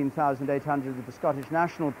of 15,800 with the Scottish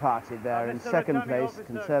National Party there in second place,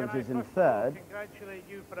 Conservatives in third.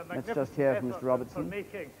 Let's just hear from Mr. Robertson.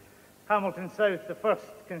 Making Hamilton South the first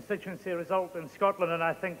constituency result in Scotland, and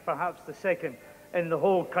I think perhaps the second in the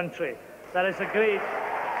whole country. That is a great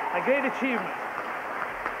achievement.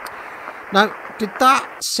 Now, did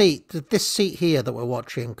this seat here that we're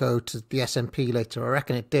watching go to the SNP later? I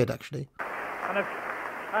reckon it did, actually.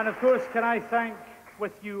 And of course, can I thank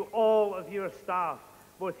with you all of your staff,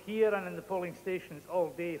 both here and in the polling stations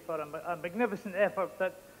all day, for a magnificent effort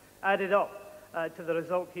that added up to the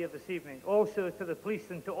result here this evening. Also to the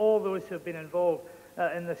police and to all those who have been involved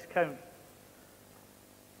in this count.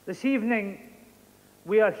 This evening,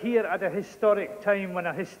 we are here at a historic time when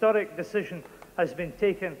a historic decision has been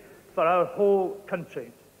taken for our whole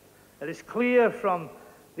country. It is clear from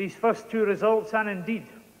these first two results, and indeed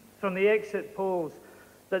from the exit polls,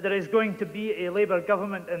 that there is going to be a Labour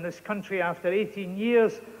government in this country after 18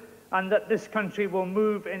 years, and that this country will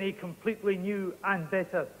move in a completely new and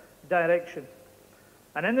better direction.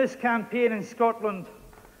 And in this campaign in Scotland,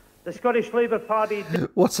 the Scottish Labour Party...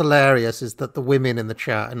 What's hilarious is that the women in the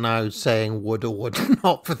chat are now saying would or would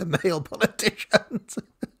not for the male politicians.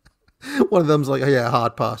 One of them's like, oh yeah,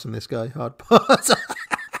 hard pass on this guy, hard pass.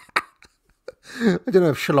 I don't know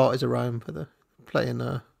if Charlotte is around for the playing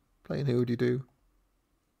Who Would You Do.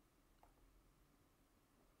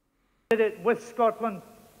 We did it with Scotland,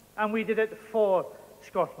 and we did it for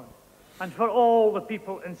Scotland, and for all the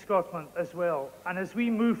people in Scotland as well. And as we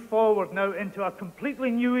move forward now into a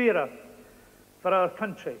completely new era for our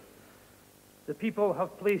country, the people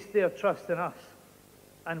have placed their trust in us,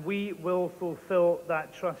 and we will fulfil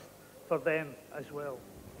that trust for them as well.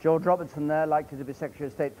 George Robertson there, likely to be Secretary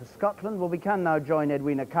of State for Scotland. Well, we can now join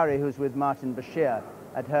Edwina Currie, who's with Martin Bashir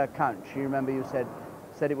at her count. You remember you said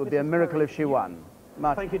it would be a miracle if she won.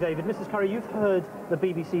 Martin. Thank you, David. Mrs. Currie, you've heard the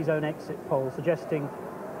BBC's own exit poll suggesting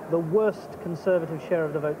the worst Conservative share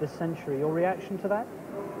of the vote this century. Your reaction to that?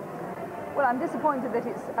 Well, I'm disappointed that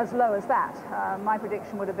it's as low as that. My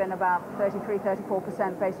prediction would have been about 33,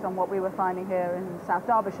 34% based on what we were finding here in South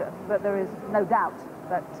Derbyshire. But there is no doubt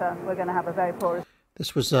that we're going to have a very poor...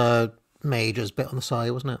 This was Major's bit on the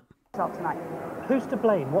side, wasn't it? ...result tonight. Who's to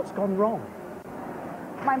blame? What's gone wrong?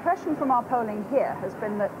 My impression from our polling here has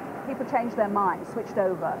been that people changed their minds, switched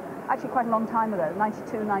over, actually quite a long time ago,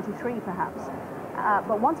 92, 93 perhaps.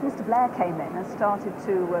 But once Mr. Blair came in and started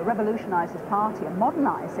to revolutionise his party and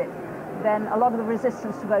modernise it, then a lot of the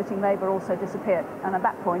resistance to voting Labour also disappeared. And at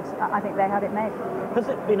that point, I think they had it made. Has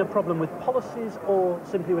it been a problem with policies or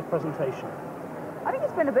simply with presentation? I think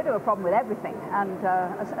it's been a bit of a problem with everything, and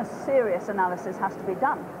a serious analysis has to be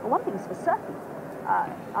done. But one thing's for certain,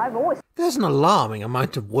 I've always... There's an alarming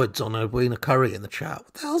amount of woods on Edwina Currie in the chat.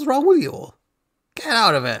 What the hell's wrong with you all? Get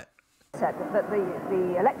out of it. ...said that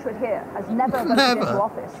the electorate here has never voted into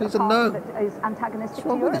office a party that is antagonistic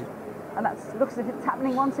to Europe. And that looks as if it's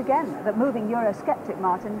happening once again, that moving Eurosceptic,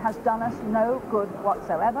 Martin, has done us no good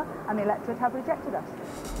whatsoever, and the electorate have rejected us.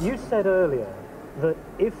 You said earlier that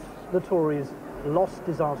if the Tories lost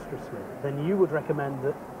disastrously, then you would recommend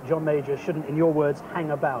that John Major shouldn't, in your words, hang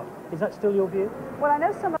about. Is that still your view? Well, I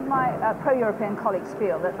know some of my pro-European colleagues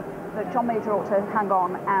feel that John Major ought to hang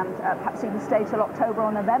on and perhaps even stay till October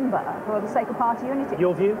or November for the sake of party unity.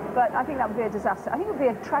 Your view? But I think that would be a disaster. I think it would be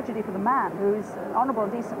a tragedy for the man, who's an honourable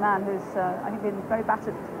and decent man, who's, I think, been very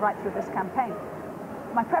battered right through this campaign.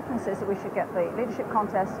 My preference is that we should get the leadership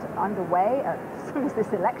contest underway as soon as this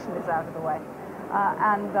election is out of the way.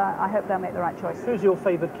 And I hope they'll make the right choice. Who's your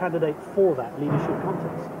favoured candidate for that leadership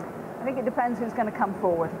contest? I think it depends who's going to come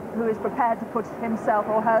forward, who is prepared to put himself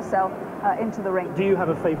or herself into the ring. Do you have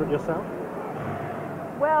a favourite yourself?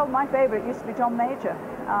 Well, my favourite used to be John Major.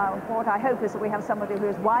 What I hope is that we have somebody who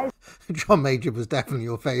is wise. John Major was definitely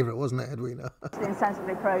your favourite, wasn't it, Edwina?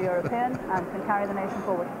 Insensibly pro-European and can carry the nation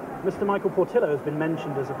forward. Mr. Michael Portillo has been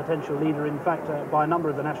mentioned as a potential leader. In fact, by a number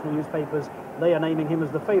of the national newspapers, they are naming him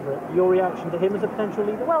as the favourite. Your reaction to him as a potential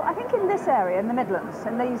leader? Well, I think in this area, in the Midlands,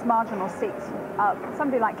 in these marginal seats,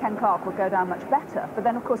 somebody like Ken Clarke would go down much better. But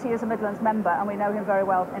then, of course, he is a Midlands member, and we know him very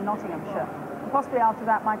well in Nottinghamshire. And possibly after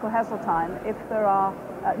that, Michael Heseltine, if there are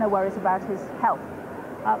no worries about his health.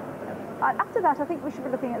 After that, I think we should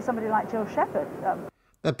be looking at somebody like Jill Shepherd.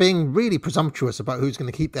 They're being really presumptuous about who's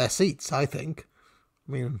going to keep their seats, I think.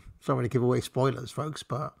 I mean, sorry to give away spoilers, folks,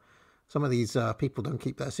 but some of these people don't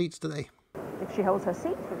keep their seats, do they? If she holds her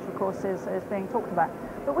seat, which of course is being talked about.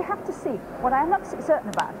 But we have to see. What I am absolutely certain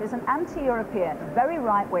about is an anti-European, very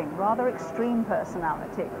right-wing, rather extreme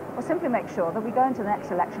personality will simply make sure that we go into the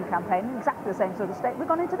next election campaign in exactly the same sort of state we've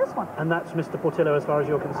gone into this one. And that's Mr. Portillo as far as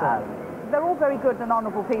you're concerned? They're all very good and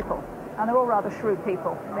honourable people, and they're all rather shrewd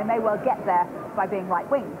people. They may well get there by being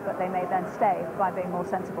right-wing, but they may then stay by being more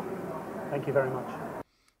sensible. Thank you very much.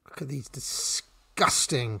 Look at these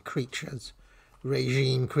disgusting creatures,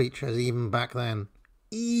 regime creatures, even back then.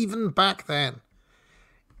 Even back then.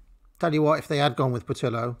 Tell you what, if they had gone with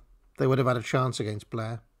Portillo, they would have had a chance against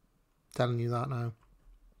Blair. I'm telling you that now.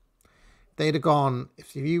 They'd have gone,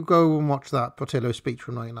 if you go and watch that Portillo speech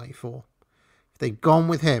from 1994, if they'd gone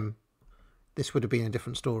with him, this would have been a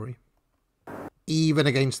different story. Even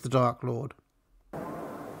against the Dark Lord.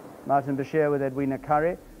 Martin Bashir with Edwina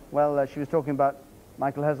Currie. Well, she was talking about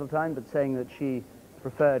Michael Heseltine, but saying that she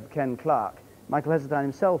preferred Ken Clarke. Michael Heseltine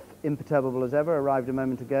himself, imperturbable as ever, arrived a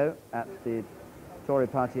moment ago at the Tory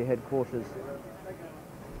party headquarters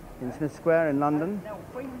in Smith Square in London.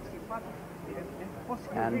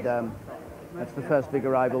 And that's the first big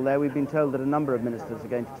arrival there. We've been told that a number of ministers are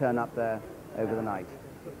going to turn up there over the night.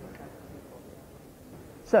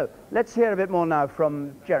 So let's hear a bit more now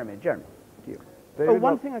from Jeremy. Jeremy, to you. David, Oh,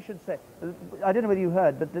 one thing I should say, I don't know whether you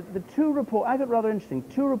heard, but the two report, I thought rather interesting,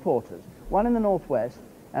 two reporters, one in the northwest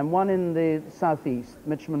and one in the southeast,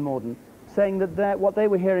 Mitcham and Morden, saying that what they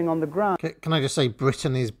were hearing on the ground. Can I just say,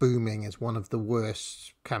 Britain is booming is one of the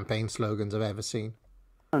worst campaign slogans I've ever seen.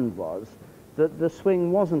 Was that the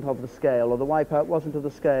swing wasn't of the scale, or the wipeout wasn't of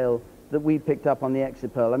the scale that we picked up on the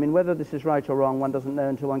exit poll. I mean, whether this is right or wrong, one doesn't know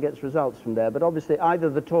until one gets results from there. But obviously, either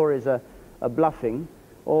the Tories are bluffing,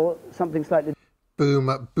 or something slightly. Boom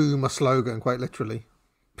a slogan, quite literally.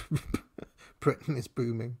 Britain is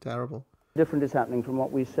booming. Terrible. Different is happening from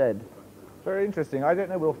what we said. Very interesting. I don't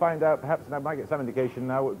know, we'll find out, perhaps, and I might get some indication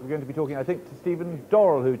now. We're going to be talking, I think, to Stephen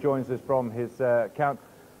Dorrell, who joins us from his account.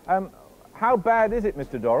 How bad is it,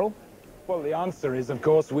 Mr. Dorrell? Well, the answer is, of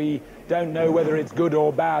course, we don't know whether it's good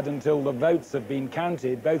or bad until the votes have been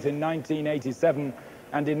counted. Both in 1987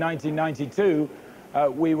 and in 1992,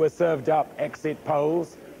 we were served up exit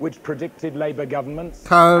polls which predicted Labour governments.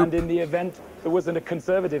 And in the event, there wasn't a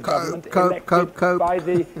Conservative government elected by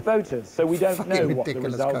the voters. So we don't know what the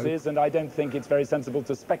result is, and I don't think it's very sensible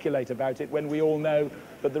to speculate about it when we all know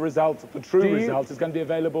that the result, the true result, is going to be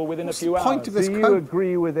available within a few hours. Do you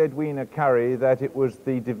agree with Edwina Curry that it was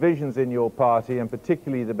the divisions in your party, and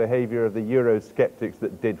particularly the behaviour of the Eurosceptics,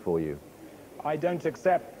 that did for you? I don't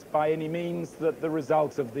accept by any means that the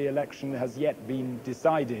result of the election has yet been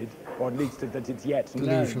decided, or at least that it's yet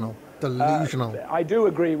known. Delusional. I do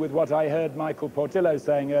agree with what I heard Michael Portillo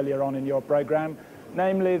saying earlier on in your programme,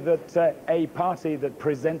 namely that a party that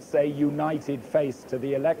presents a united face to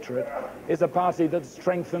the electorate is a party that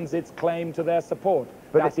strengthens its claim to their support.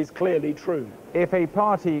 But that is clearly true. If a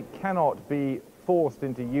party cannot be forced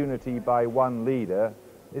into unity by one leader,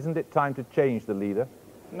 isn't it time to change the leader?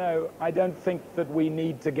 No, I don't think that we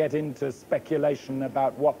need to get into speculation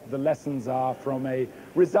about what the lessons are from a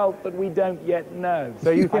result that we don't yet know.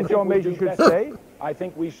 So you think John Major should stay? I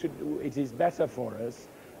think we should. It is better for us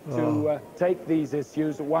to take these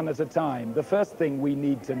issues one at a time. The first thing we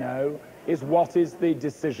need to know is what is the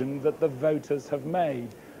decision that the voters have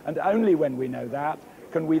made. And only when we know that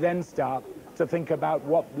can we then start to think about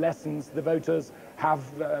what lessons the voters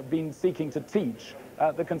have been seeking to teach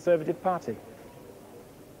the Conservative Party.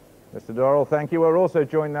 Mr. Dorrell, thank you. We're also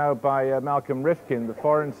joined now by Malcolm Rifkin, the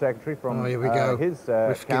Foreign Secretary from his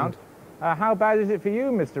account. How bad is it for you,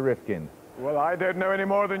 Mr. Rifkin? Well, I don't know any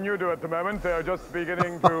more than you do at the moment. They're just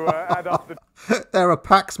beginning to add up the... There are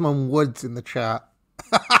Paxman Woods in the chat.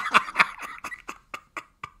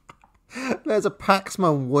 There's a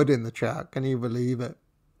Paxman Wood in the chat. Can you believe it?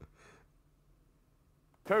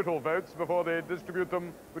 total votes before they distribute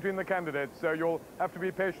them between the candidates, so you'll have to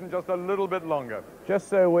be patient just a little bit longer. Just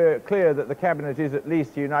so we're clear that the Cabinet is at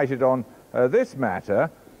least united on this matter,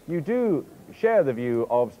 you do share the view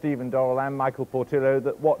of Stephen Dorrell and Michael Portillo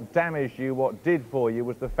that what damaged you, what did for you,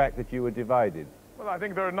 was the fact that you were divided. Well, I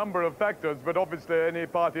think there are a number of factors, but obviously any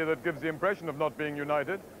party that gives the impression of not being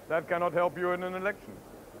united, that cannot help you in an election.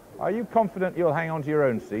 Are you confident you'll hang on to your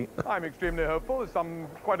own seat? I'm extremely hopeful. There's some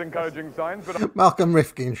quite encouraging signs, but... Malcolm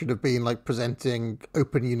Rifkin should have been, like, presenting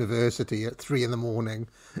Open University at 3 in the morning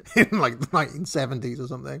in, like, the 1970s or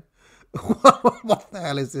something. What the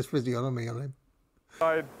hell is this physiognomy on him?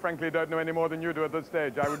 I frankly don't know any more than you do at this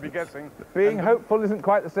stage. I would be guessing. Being hopeful isn't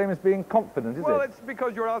quite the same as being confident, is it? Well, it's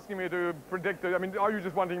because you're asking me to predict it. I mean, are you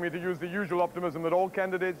just wanting me to use the usual optimism that all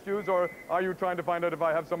candidates use, or are you trying to find out if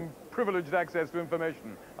I have some privileged access to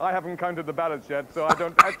information? I haven't counted the ballots yet, so I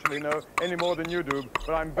don't actually know any more than you do,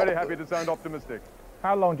 but I'm very happy to sound optimistic.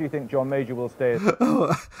 How long do you think John Major will stay?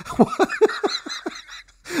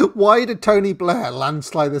 Why did Tony Blair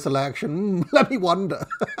landslide this election? Let me wonder.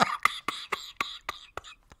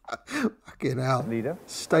 Fucking hell. Leader.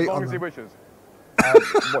 Stay as long on as he them. wishes.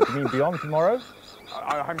 What, do you mean beyond tomorrow?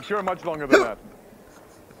 I'm sure much longer than that.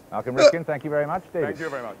 Malcolm Rifkin, thank you very much. David. Thank you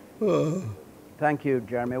very much. Thank you,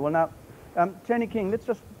 Jeremy. Well, now, Tony King, let's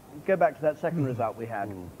just go back to that second result we had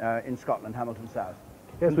in Scotland, Hamilton South.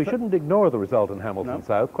 Yes, we shouldn't ignore the result in Hamilton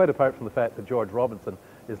South, quite apart from the fact that George Robinson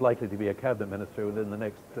is likely to be a cabinet minister within the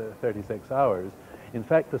next 36 hours. In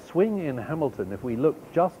fact, the swing in Hamilton, if we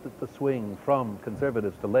look just at the swing from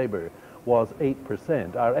Conservatives to Labour, was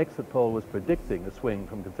 8%. Our exit poll was predicting a swing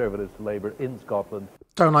from Conservatives to Labour in Scotland.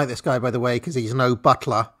 Don't like this guy, by the way, because he's no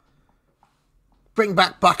Butler. Bring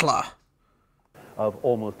back Butler! Of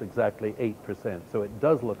almost exactly 8%. So it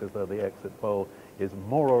does look as though the exit poll is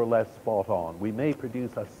more or less spot on. We may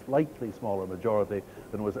produce a slightly smaller majority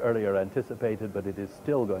than was earlier anticipated, but it is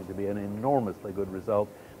still going to be an enormously good result.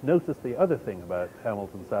 Notice the other thing about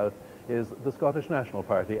Hamilton South is the Scottish National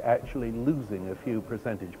Party actually losing a few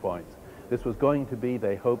percentage points. This was going to be,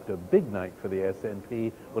 they hoped, a big night for the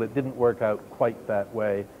SNP. Well, it didn't work out quite that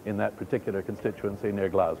way in that particular constituency near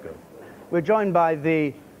Glasgow. We're joined by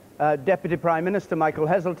the Deputy Prime Minister, Michael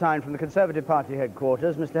Heseltine, from the Conservative Party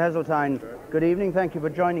headquarters. Mr. Heseltine, good evening. Thank you for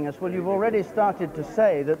joining us. Well, you've already started to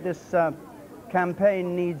say that this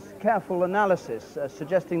campaign needs careful analysis,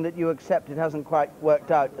 suggesting that you accept it hasn't quite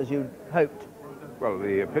worked out as you hoped. Well,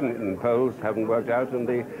 the opinion polls haven't worked out, and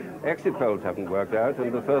the exit polls haven't worked out,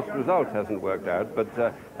 and the first result hasn't worked out.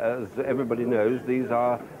 But as everybody knows, these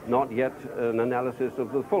are not yet an analysis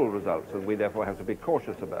of the full results, and we therefore have to be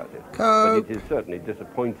cautious about it. But it is certainly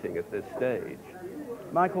disappointing at this stage.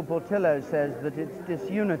 Michael Portillo says that it's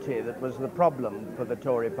disunity that was the problem for the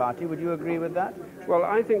Tory party. Would you agree with that? Well,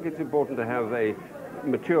 I think it's important to have a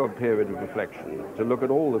mature period of reflection, to look at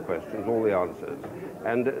all the questions, all the answers.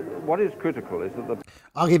 And what is critical is that the...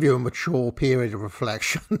 I'll give you a mature period of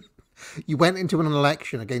reflection. You went into an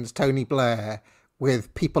election against Tony Blair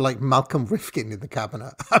with people like Malcolm Rifkin in the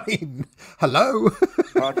cabinet. I mean, hello?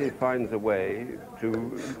 The party finds a way to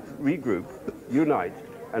regroup, unite,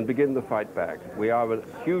 and begin the fight back. We are a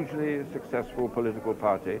hugely successful political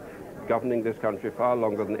party, governing this country far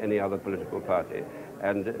longer than any other political party.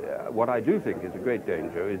 And what I do think is a great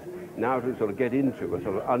danger is now to sort of get into a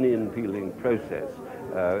sort of onion peeling process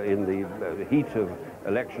in the heat of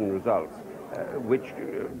election results, which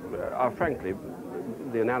are frankly,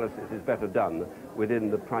 the analysis is better done within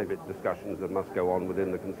the private discussions that must go on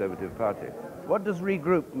within the Conservative Party. What does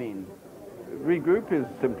regroup mean? Regroup is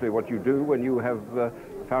simply what you do when you have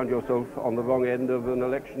found yourself on the wrong end of an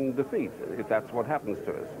election defeat, if that's what happens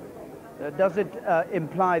to us. Does it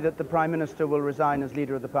imply that the Prime Minister will resign as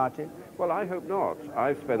leader of the party? Well, I hope not.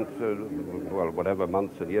 I've spent, well, whatever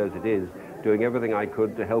months and years it is, doing everything I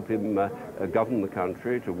could to help him govern the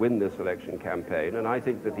country, to win this election campaign, and I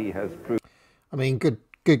think that he has proved... I mean,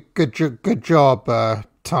 good job,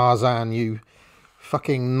 Tarzan. You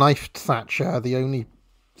fucking knifed Thatcher, the only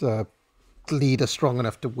leader strong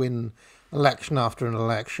enough to win election after an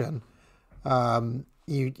election.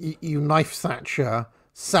 You knifed Thatcher,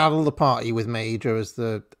 saddle the party with Major as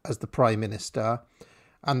the Prime Minister,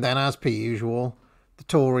 and then, as per usual, the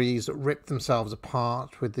Tories ripped themselves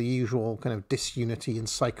apart with the usual kind of disunity and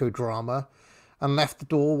psychodrama, and left the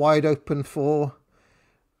door wide open for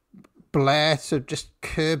Blair to just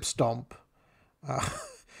curb stomp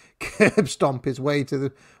his way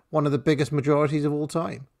to one of the biggest majorities of all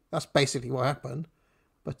time. That's basically what happened.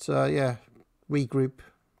 But yeah, regroup.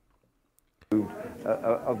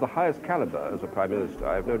 Of the highest caliber as a Prime Minister,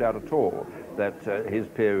 I have no doubt at all that his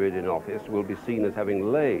period in office will be seen as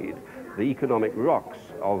having laid the economic rocks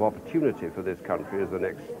of opportunity for this country as the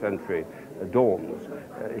next century dawns.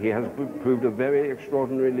 He has proved a very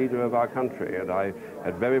extraordinary leader of our country, and I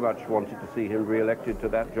had very much wanted to see him re-elected to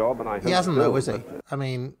that job, and I hope he hasn't, so, though, is he? I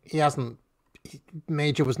mean, he hasn't.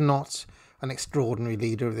 Major was not an extraordinary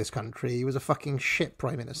leader of this country. He was a fucking shit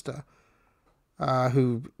Prime Minister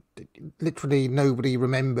who literally nobody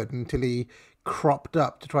remembered until he cropped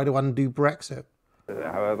up to try to undo Brexit.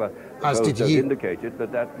 However, as did you, indicated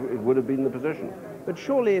that it would have been the position. But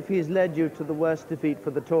surely if he's led you to the worst defeat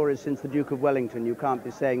for the Tories since the Duke of Wellington, you can't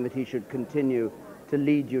be saying that he should continue to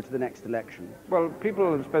lead you to the next election. Well,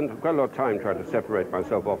 people have spent quite a lot of time trying to separate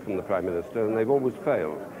myself off from the Prime Minister, and they've always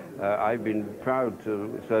failed. I've been proud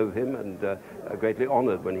to serve him and greatly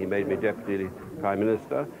honoured when he made me Deputy Prime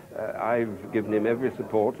Minister. I've given him every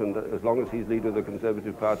support, and as long as he's leader of the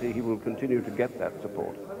Conservative Party, he will continue to get that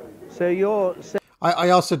support. So you're...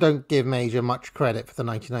 I also don't give Major much credit for the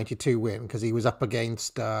 1992 win, because he was up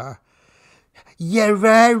against... You're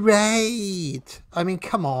right! I mean,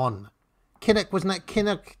 come on.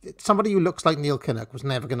 Kinnock, somebody who looks like Neil Kinnock was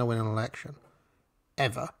never going to win an election.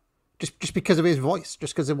 Ever. Just because of his voice,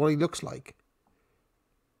 just because of what he looks like.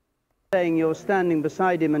 Saying you're standing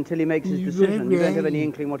beside him until he makes his decision. You don't have any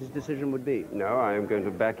inkling what his decision would be. No, I am going to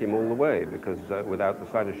back him all the way, because without the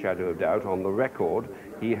slightest shadow of doubt, on the record,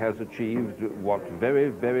 he has achieved what very,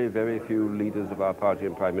 very, very few leaders of our party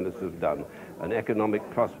and Prime Ministers have done, an economic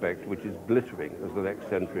prospect which is glittering as the next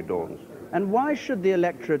century dawns. And why should the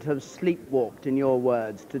electorate have sleepwalked, in your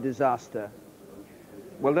words, to disaster?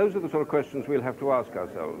 Well, those are the sort of questions we'll have to ask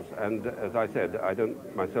ourselves. And as I said, I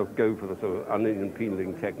don't myself go for the sort of onion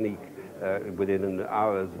peeling technique within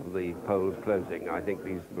hours of the polls closing. I think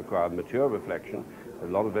these require mature reflection. A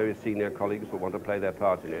lot of very senior colleagues will want to play their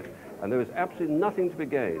part in it. And there is absolutely nothing to be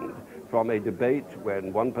gained from a debate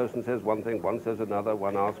when one person says one thing, one says another,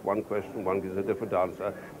 one asks one question, one gives a different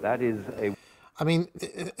answer. That is a... I mean,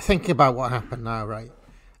 thinking about what happened now, right?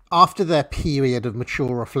 After their period of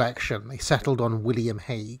mature reflection, they settled on William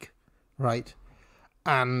Hague, right?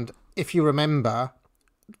 And if you remember,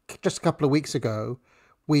 just a couple of weeks ago,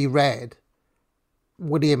 we read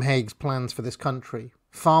William Hague's plans for this country,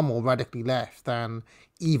 far more radically left than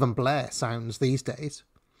even Blair sounds these days.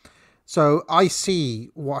 So I see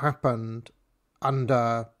what happened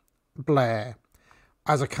under Blair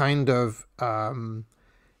as a kind of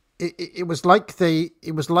it was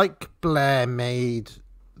like Blair made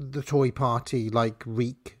the Tory party like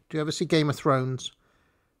Reek. Do you ever see Game of Thrones?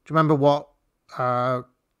 Do you remember what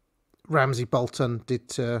Ramsay Bolton did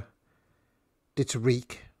to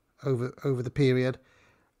Reek over the period?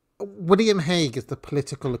 William Hague is the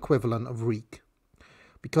political equivalent of Reek.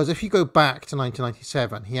 Because if you go back to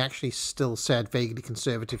 1997, he actually still said vaguely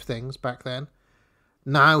conservative things back then.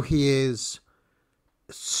 Now he is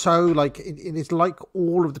so like, it is like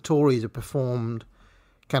all of the Tories have performed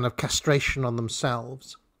kind of castration on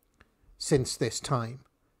themselves since this time.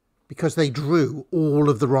 Because they drew all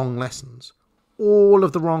of the wrong lessons. All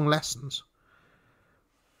of the wrong lessons.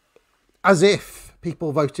 As if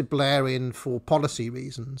people voted Blair in for policy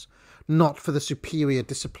reasons, not for the superior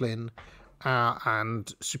discipline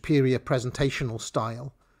and superior presentational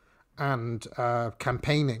style and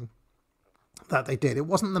campaigning that they did. It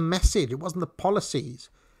wasn't the message, it wasn't the policies.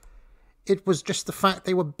 It was just the fact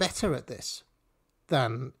they were better at this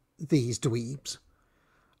than these dweebs.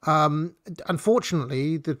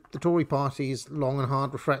 Unfortunately, the Tory party's long and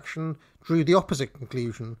hard reflection drew the opposite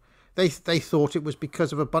conclusion. They thought it was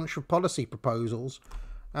because of a bunch of policy proposals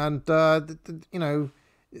and,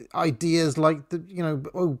 ideas like,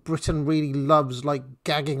 Britain really loves, like,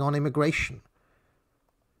 gagging on immigration.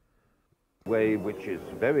 Way which is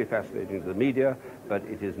very fascinating to the media, but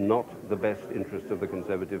it is not the best interest of the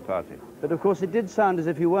Conservative Party. But of course it did sound as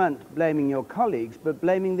if you weren't blaming your colleagues, but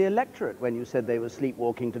blaming the electorate when you said they were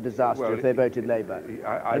sleepwalking to disaster if they voted Labour.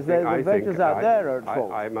 The voters out there are at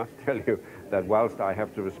fault. I must tell you that whilst I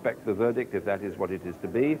have to respect the verdict, if that is what it is to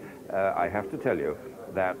be, I have to tell you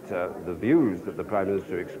that the views that the Prime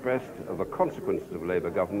Minister expressed of the consequences of Labour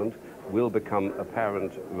government will become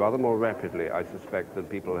apparent rather more rapidly, I suspect, than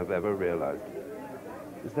people have ever realised.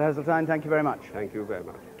 Mr. Heseltine, thank you very much. Thank you very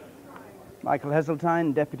much. Michael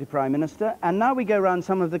Heseltine, Deputy Prime Minister. And now we go around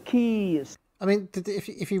some of the key... I mean,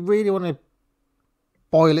 if you really want to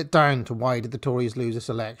boil it down to why did the Tories lose this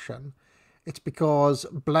election, it's because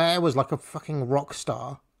Blair was like a fucking rock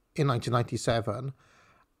star in 1997,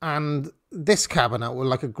 and this cabinet were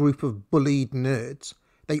like a group of bullied nerds.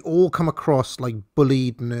 They all come across like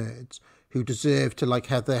bullied nerds who deserve to like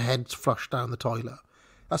have their heads flushed down the toilet.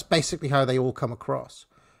 That's basically how they all come across.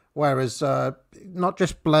 Whereas not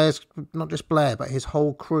just Blair, but his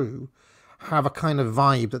whole crew have a kind of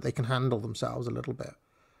vibe that they can handle themselves a little bit.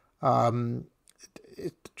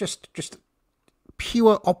 Just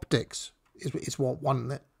pure optics is what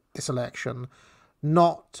won this election,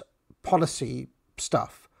 not policy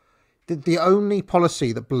stuff. The only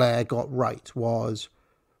policy that Blair got right was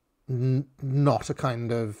not a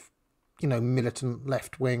kind of, militant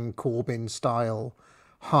left-wing Corbyn style,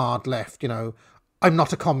 hard left, I'm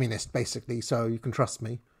not a communist, basically, so you can trust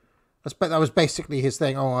me. That was basically his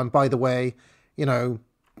thing. Oh, and by the way, we're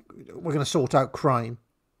going to sort out crime.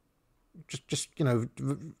 Just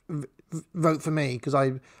vote for me because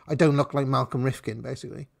I don't look like Malcolm Rifkin,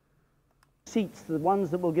 basically. Seats, the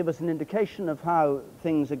ones that will give us an indication of how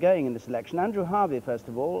things are going in this election. Andrew Harvey, first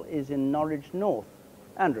of all, is in Norwich North.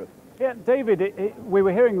 Andrew. Yeah, David, we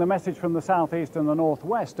were hearing the message from the southeast and the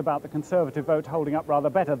northwest about the Conservative vote holding up rather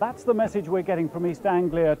better. That's the message we're getting from East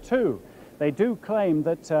Anglia too. They do claim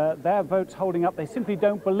that their vote's holding up. They simply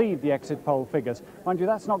don't believe the exit poll figures. Mind you,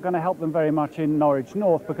 that's not going to help them very much in Norwich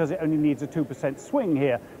North because it only needs a 2% swing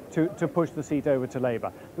here to push the seat over to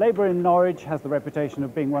Labour. Labour in Norwich has the reputation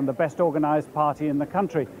of being one of the best organised party in the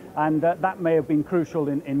country, and that may have been crucial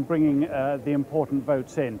in bringing the important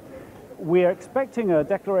votes in. We're expecting a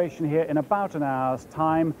declaration here in about an hour's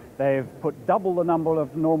time. They've put double the number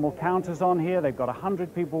of normal counters on here. They've got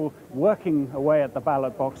 100 people working away at the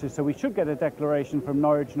ballot boxes, so we should get a declaration from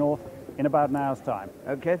Norwich North in about an hour's time.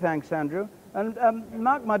 OK, thanks, Andrew. And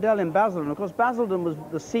Mark Mardell in Basildon. Of course, Basildon was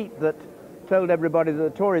the seat that told everybody that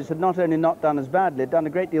the Tories had not only not done as badly, had done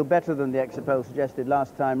a great deal better than the exit poll suggested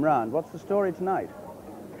last time round. What's the story tonight?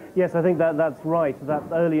 Yes, I think that's right. That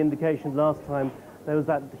early indication last time, there was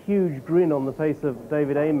that huge grin on the face of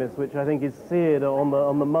David Amess, which I think is seared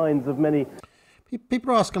on the minds of many.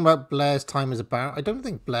 People are asking about Blair's time as a barrister. I don't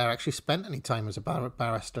think Blair actually spent any time as a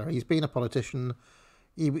barrister. He's been a politician.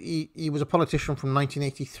 He was a politician from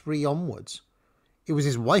 1983 onwards. It was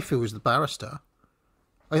his wife who was the barrister.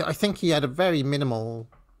 I think he had a very minimal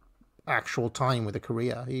actual time with a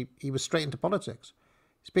career. He was straight into politics.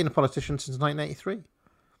 He's been a politician since 1983.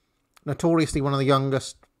 notoriously one of the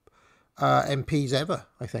youngest MPs ever,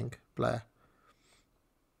 I think, Blair.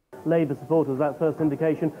 Labour supporters, that first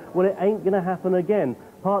indication, well, it ain't going to happen again,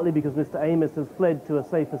 partly because Mr Amos has fled to a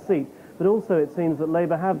safer seat, but also it seems that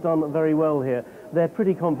Labour have done very well here. They're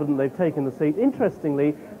pretty confident they've taken the seat.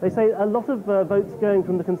 Interestingly, they say a lot of votes going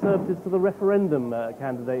from the Conservatives to the referendum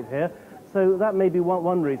candidate here, so that may be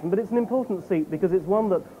one reason. But it's an important seat because it's one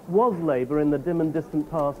that was Labour in the dim and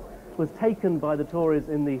distant past, was taken by the Tories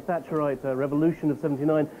in the Thatcherite revolution of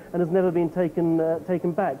 '79 and has never been taken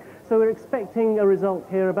back. So we're expecting a result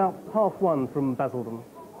here about 1/2 from Basildon.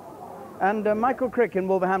 And Michael Crick in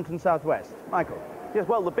Wolverhampton South West. Michael. Yes,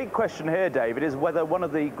 well, the big question here, David, is whether one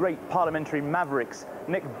of the great parliamentary mavericks,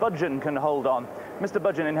 Nick Budgeon, can hold on. Mr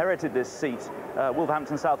Budgeon inherited this seat,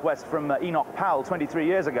 Wolverhampton South West, from Enoch Powell 23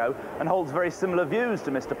 years ago, and holds very similar views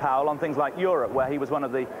to Mr Powell on things like Europe, where he was one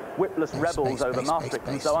of the whipless rebels over Maastricht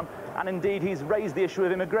and so on. And indeed, he's raised the issue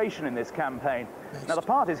of immigration in this campaign. Now, the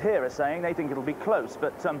parties here are saying they think it'll be close,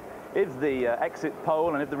 but if the exit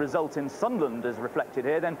poll and if the result in Sunderland is reflected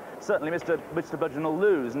here, then certainly Mr Budgeon will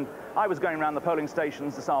lose. And I was going around the polling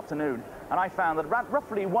stations this afternoon, and I found that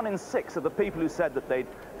roughly 1 in 6 of the people who said that they'd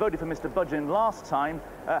voted for Mr Budgeon last time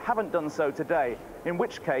haven't done so today, in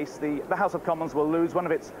which case the House of Commons will lose one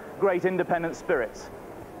of its great independent spirits.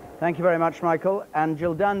 Thank you very much, Michael. And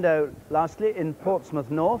Jill Dando, lastly, in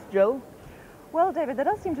Portsmouth North. Jill? Well, David, there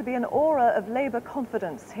does seem to be an aura of Labour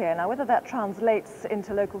confidence here. Now, whether that translates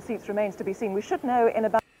into local seats remains to be seen. We should know in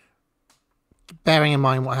about... Bearing in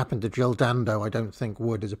mind what happened to Jill Dando, I don't think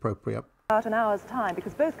would is appropriate. About an hour's time,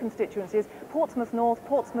 because both constituencies, Portsmouth North,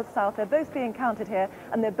 Portsmouth South, they're both being counted here,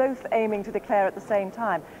 and they're both aiming to declare at the same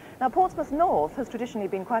time. Now, Portsmouth North has traditionally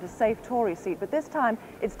been quite a safe Tory seat, but this time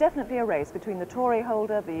it's definitely a race between the Tory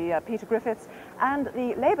holder, the Peter Griffiths, and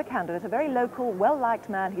the Labour candidate, a very local, well-liked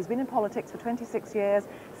man. He's been in politics for 26 years,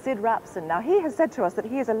 Sid Rapson. Now, he has said to us that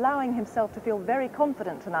he is allowing himself to feel very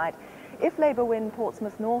confident tonight. If Labour win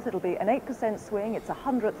Portsmouth North, it'll be an 8% swing. It's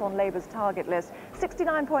 100th on Labour's target list.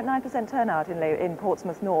 69.9% turnout in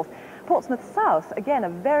Portsmouth North. Portsmouth South, again, a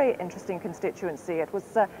very interesting constituency. It was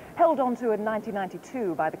held on to in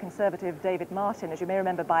 1992 by the Conservative David Martin, as you may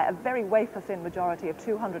remember, by a very wafer-thin majority of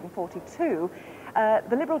 242.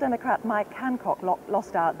 The Liberal Democrat Mike Hancock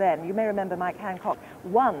lost out then. You may remember Mike Hancock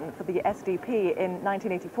won for the SDP in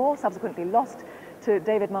 1984, subsequently lost to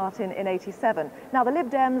David Martin in '87. Now, the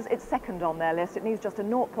Lib Dems, it's second on their list. It needs just a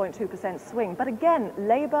 0.2% swing. But again,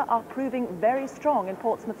 Labour are proving very strong in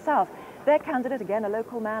Portsmouth South. Their candidate, again, a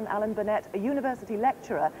local man, Alan Burnett, a university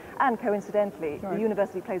lecturer, and coincidentally, the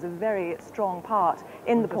university plays a very strong part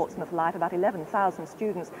in the Portsmouth life, about 11,000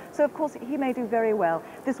 students. So, of course, he may do very well.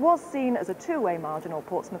 This was seen as a two-way margin on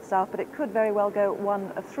Portsmouth South, but it could very well go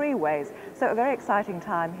one of 3 ways. So a very exciting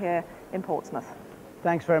time here in Portsmouth.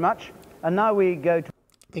 Thanks very much. And now we go to...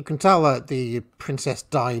 You can tell that the Princess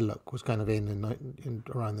Di look was kind of in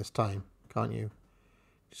around this time, can't you?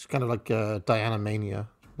 It's kind of like Diana Mania,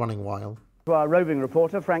 running wild. To our roving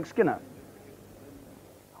reporter, Frank Skinner.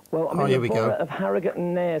 Well, I'm in the borough of Harrogate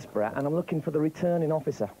and Knaresborough, and I'm looking for the returning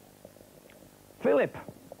officer. Philip,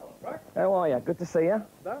 how are you? Good to see you.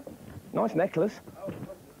 Nice necklace.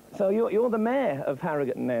 So you're the mayor of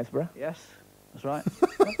Harrogate and Knaresborough? Yes, that's right.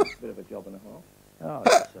 That's a bit of a job and a half. Oh,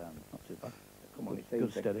 it's not too bad. Come on, it's Good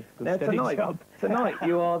easy. steady. Good Now, steady job. tonight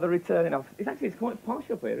you are the returning officer. It's quite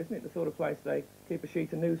posh up here, isn't it? The sort of place they keep a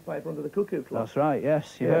sheet of newspaper under the cuckoo clock. That's right,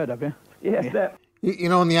 yes. You heard, have you? Yes, yeah. You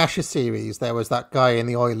know, in the Ashes series, there was that guy in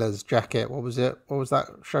the Oilers jacket. What was it? What was that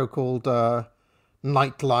show called?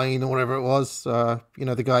 Nightline or whatever it was. You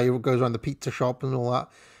know, the guy who goes around the pizza shop and all that.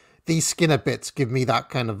 These Skinner bits give me that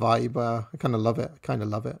kind of vibe. I kind of love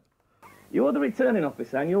it. You're the returning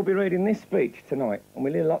officer, and you'll be reading this speech tonight, and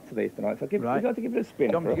we'll hear lots of these tonight, so we've got to give it a spin.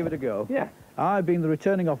 Do you want me to give it a go? Yeah. I, being the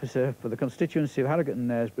returning officer for the constituency of Harrogate and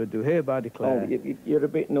Knaresborough, do hereby declare... Oh, you're a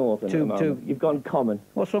bit northern at the moment. You've gone common.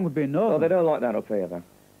 What's wrong with being northern? Oh, they don't like that up here, though. Do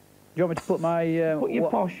you want me to put my... put your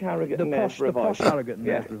posh Harrogate and Knaresborough voice. The posh Harrogate and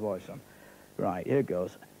Knaresborough voice on. Right, here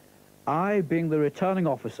goes. I, being the returning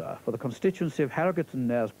officer for the constituency of Harrogate and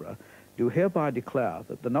Knaresborough, do hereby declare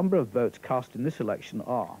that the number of votes cast in this election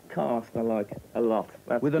are... Cast, I like a lot.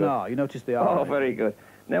 That's with good. an R, you notice the R. Oh, very good.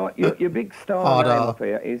 Now, your big star name up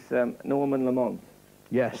here is Norman Lamont.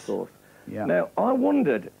 Yes. Of course. Yeah. Now, I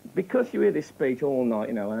wondered, because you hear this speech all night,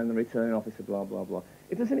 you know, and the returning officer, blah, blah, blah,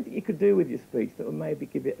 if there's anything you could do with your speech that would maybe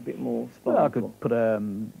give it a bit more sparkle. Well, I could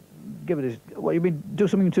put give it his... What, you mean, do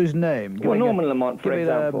something to his name? Well, Norman Lamont, for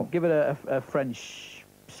example. Give it a French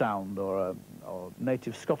sound or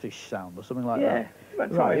native Scottish sound or something like that. Yeah,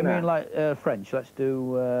 Right, you mean like French? Let's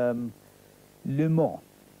do Le Mans.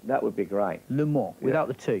 That would be great. Le Mans, without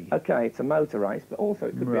the T. Okay, it's a motor race, but also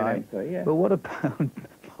it could be an MP, yeah. But what about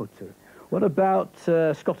motor? What about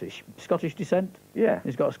Scottish descent? Yeah.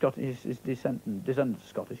 He's got a Scottish, his descendant's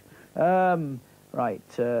Scottish.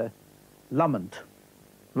 Right, Lamont.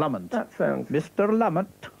 That sounds... Mr. Lamont.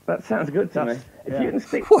 That sounds good to me. If you can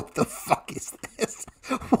stick... What the fuck is this?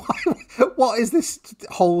 What is this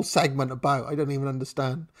whole segment about? I don't even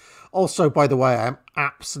understand. Also, by the way, I'm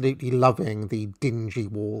absolutely loving the dingy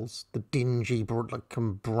walls. The dingy,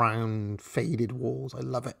 brown, faded walls. I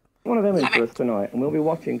love it. One of them in for us tonight, and we'll be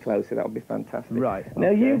watching closely. That would be fantastic. Right.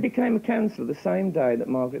 Now, you became a councillor the same day that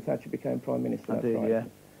Margaret Thatcher became Prime Minister. I did, right? yeah.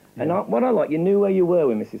 And what I like, you knew where you were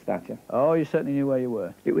with Mrs Thatcher. Oh, you certainly knew where you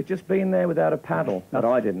were. It was just being there without a paddle that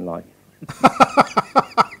I didn't like.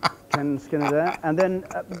 Ken Skinner there. And then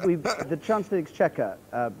the Chancellor of the Exchequer,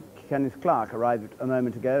 Kenneth Clarke, arrived a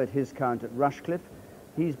moment ago at his count at Rushcliffe.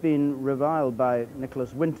 He's been reviled by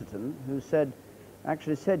Nicholas Winterton, who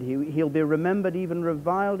actually said he'll be remembered, even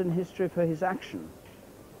reviled in history for his action,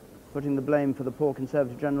 putting the blame for the poor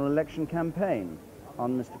Conservative general election campaign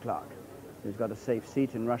on Mr. Clarke, who's got a safe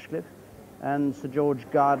seat in Rushcliffe. And Sir George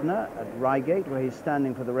Gardner at Reigate, where he's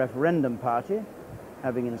standing for the referendum party,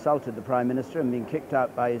 having insulted the Prime Minister and been kicked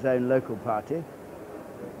out by his own local party.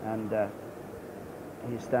 And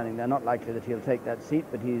he's standing there. Not likely that he'll take that seat,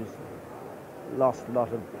 but he's lost a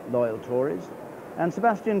lot of loyal Tories. And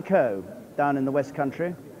Sebastian Coe, down in the West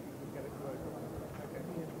Country.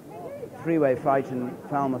 Three-way fight in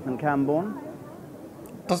Falmouth and Camborne.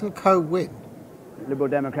 Doesn't Coe win? Liberal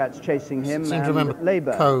Democrats chasing him, Seem to and remember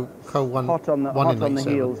Labour Coe won, hot on the won in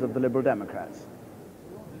heels of the Liberal Democrats.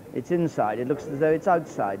 It's inside. It looks as though it's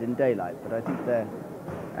outside in daylight, but I think they're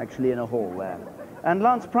actually in a hall there. And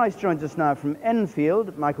Lance Price joins us now from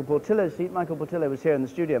Enfield, Michael Portillo's seat. Michael Portillo was here in the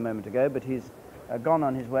studio a moment ago, but he's gone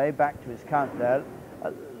on his way back to his count there.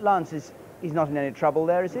 Lance, he's not in any trouble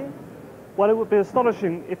there, is he? Well, it would be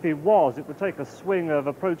astonishing if he was. It would take a swing of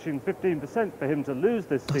approaching 15% for him to lose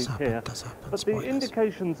this seat here. But the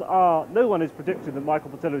indications are, no one is predicting that Michael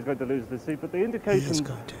Portillo is going to lose this seat, but the indications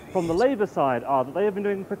from the Labour side are that they have been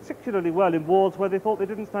doing particularly well in wards where they thought they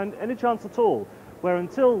didn't stand any chance at all, where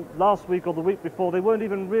until last week or the week before they weren't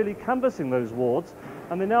even really canvassing those wards,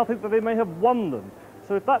 and they now think that they may have won them.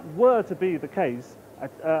 So if that were to be the case,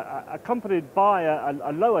 accompanied by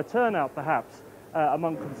a lower turnout perhaps,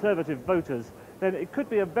 among Conservative voters, then it could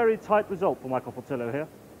be a very tight result for Michael Portillo here.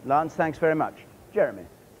 Lance, thanks very much. Jeremy.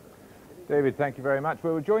 David, thank you very much.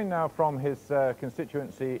 We're joined now from his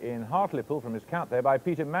constituency in Hartlepool, from his count there, by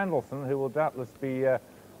Peter Mandelson, who will doubtless be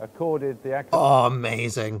accorded the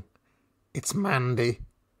amazing. It's Mandy.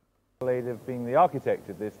 accolade of being the architect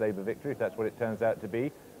of this Labour victory, if that's what it turns out to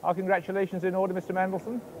be. Our congratulations in order, Mr.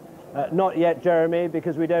 Mandelson? Not yet, Jeremy,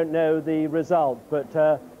 because we don't know the result,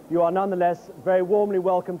 but you are nonetheless very warmly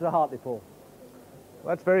welcome to Hartlepool.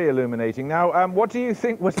 Well, that's very illuminating. Now, what do you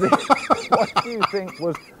think was the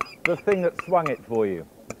thing that swung it for you?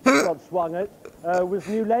 What swung it was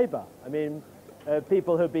New Labour. I mean,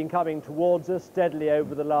 people have been coming towards us steadily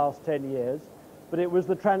over the last 10 years, but it was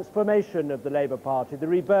the transformation of the Labour Party, the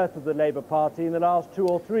rebirth of the Labour Party in the last 2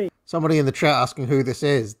 or 3. Somebody in the chat asking who this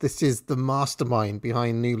is. This is the mastermind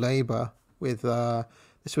behind New Labour. With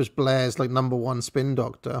this was Blair's #1 spin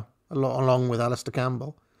doctor, along with Alistair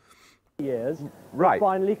Campbell. Years, right.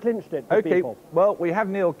 Finally clinched it for people. Well, we have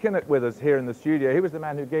Neil Kinnock with us here in the studio. He was the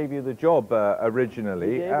man who gave you the job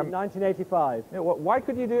originally. He did, in 1985. Why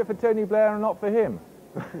could you do it for Tony Blair and not for him?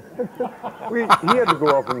 He had to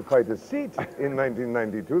go off and fight a seat in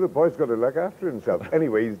 1992. The boy's got to look after himself.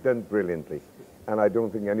 Anyway, he's done brilliantly. And I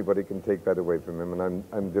don't think anybody can take that away from him, and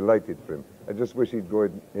I'm delighted for him. I just wish he'd grow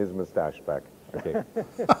his moustache back. Okay.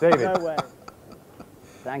 David. No way.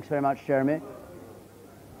 Thanks very much, Jeremy.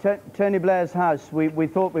 Tony Blair's house, we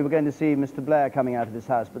thought we were going to see Mr. Blair coming out of his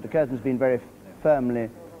house, but the curtain's been very firmly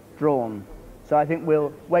drawn. So I think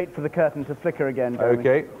we'll wait for the curtain to flicker again, Jeremy.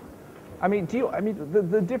 Okay. I mean,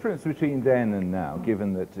 the difference between then and now,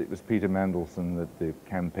 given that it was Peter Mandelson, that the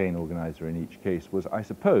campaign organiser in each case, was, I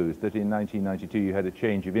suppose, that in 1992 you had a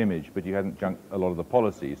change of image, but you hadn't junked a lot of the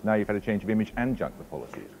policies. Now you've had a change of image and junked the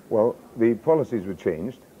policies. Well, the policies were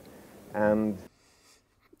changed, and...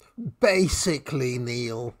 Basically,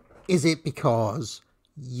 Neil, is it because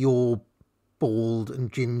you're bald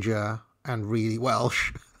and ginger and really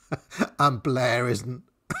Welsh, and Blair isn't?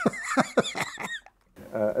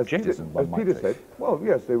 As Peter said, well,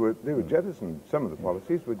 yes, they were jettisoned. Some of the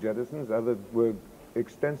policies were jettisoned, others were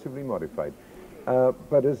extensively modified.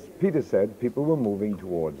 But as Peter said, people were moving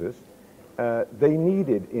towards us. They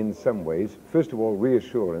needed, in some ways, first of all,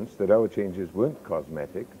 reassurance that our changes weren't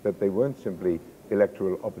cosmetic, that they weren't simply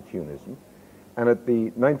electoral opportunism. And at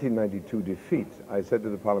the 1992 defeat, I said to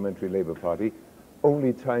the Parliamentary Labour Party,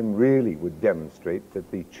 only time really would demonstrate that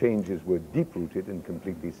the changes were deep-rooted and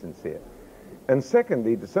completely sincere. And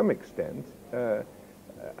secondly, to some extent,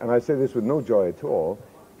 and I say this with no joy at all,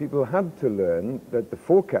 people had to learn that the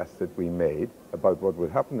forecasts that we made about what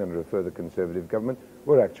would happen under a further Conservative government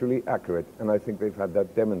were actually accurate, and I think they've had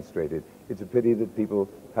that demonstrated. It's a pity that people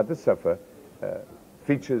had to suffer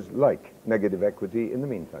features like negative equity in the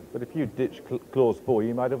meantime. But if you ditched Clause 4,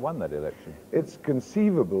 you might have won that election. It's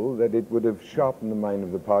conceivable that it would have sharpened the mind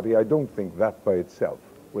of the party. I don't think that by itself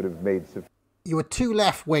would have made sufficient. You were too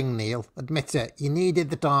left-wing, Neil. Admit it. You needed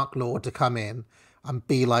the Dark Lord to come in and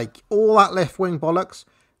be like, all that left-wing bollocks,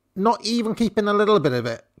 not even keeping a little bit of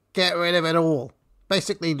it. Get rid of it all.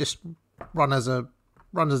 Basically, just run as a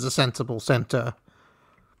sensible centrist.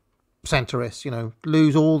 You know,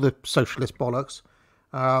 lose all the socialist bollocks,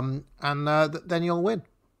 and then you'll win.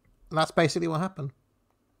 And that's basically what happened.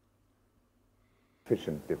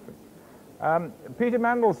 Efficient difference. Peter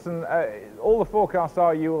Mandelson, all the forecasts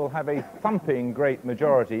are you will have a thumping great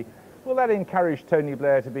majority. Will that encourage Tony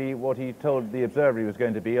Blair to be what he told the Observer he was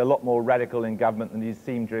going to be, a lot more radical in government than he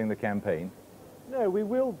seemed during the campaign? No, we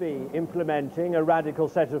will be implementing a radical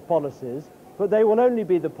set of policies, but they will only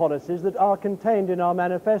be the policies that are contained in our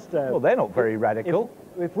manifesto. Well, they're not very radical.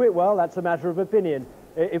 Well, that's a matter of opinion.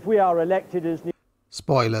 If we are elected as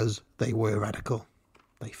Spoilers, they were radical.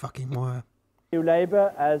 They fucking were. New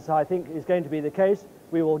Labour, as I think is going to be the case,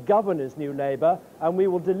 we will govern as New Labour, and we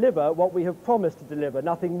will deliver what we have promised to deliver,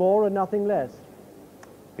 nothing more and nothing less.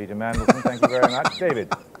 Peter Mandelson, thank you very much.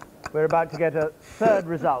 David. We're about to get a third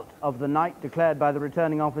result of the night declared by the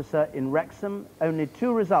returning officer in Wrexham. Only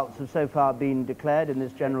 2 results have so far been declared in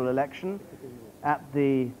this general election at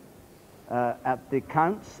the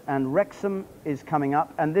counts, and Wrexham is coming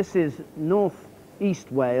up, and this is North East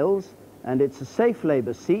Wales, and it's a safe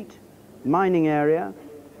Labour seat, mining area,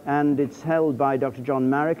 and it's held by Dr. John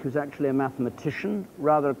Marrick, who's actually a mathematician,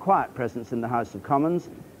 rather a quiet presence in the House of Commons.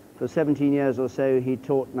 For 17 years or so, he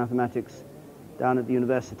taught mathematics down at the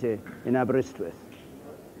university in Aberystwyth.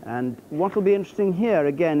 And what will be interesting here,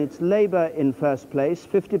 again, it's Labour in first place,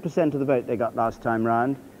 50% of the vote they got last time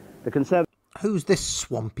round. The Conservatives... Who's this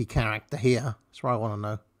swampy character here? That's what I want to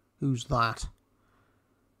know. Who's that?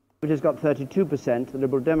 It has got 32%, the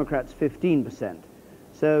Liberal Democrats 15%.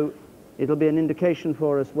 So it'll be an indication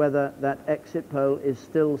for us whether that exit poll is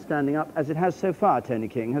still standing up, as it has so far, Tony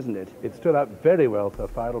King, hasn't it? It stood up very well so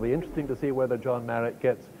far. It'll be interesting to see whether John Marrick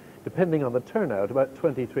gets, depending on the turnout, about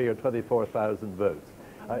 23 or 24,000 votes.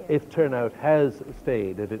 If turnout has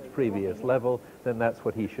stayed at its previous level, then that's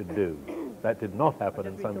what he should do. That did not happen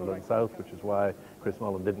in Sunderland South, which is why Chris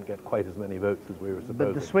Mullen didn't get quite as many votes as we were supposed to.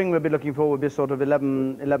 But the swing we'll be looking for would be sort of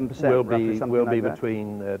 11%, will be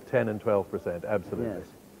between 10 and 12%, absolutely. Yes.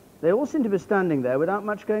 They all seem to be standing there without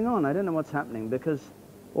much going on. I don't know what's happening, because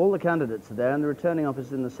all the candidates are there and the returning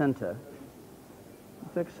officer in the centre.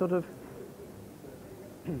 It's like a sort of...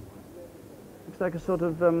 It's like a sort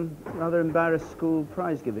of rather embarrassed school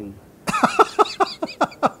prize giving.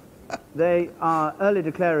 They are early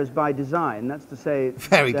declarers by design. That's to say,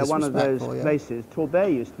 they're one of those places.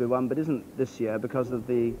 Torbay used to be one, but isn't this year because of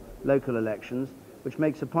the local elections, which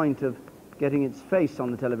makes a point of getting its face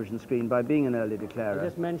on the television screen by being an early declarer. I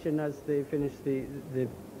just mentioned as they finish the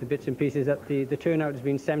bits and pieces that the turnout has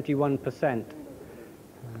been 71%.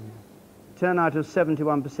 Turnout of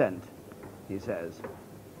 71%, he says.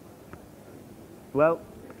 Well,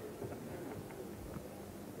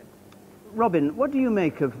 Robin, what do you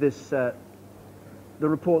make of this, the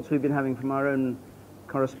reports we've been having from our own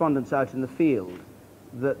correspondents out in the field,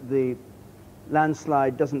 that the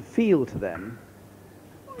landslide doesn't feel to them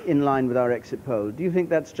in line with our exit poll? Do you think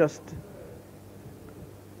that's just...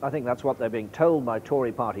 I think that's what they're being told by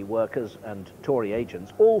Tory party workers and Tory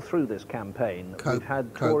agents all through this campaign. We've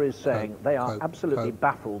had Tories saying they are absolutely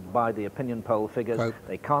baffled by the opinion poll figures.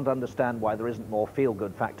 They can't understand why there isn't more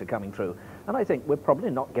feel-good factor coming through. And I think we're probably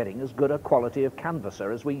not getting as good a quality of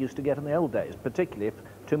canvasser as we used to get in the old days, particularly if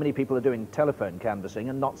too many people are doing telephone canvassing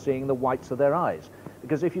and not seeing the whites of their eyes.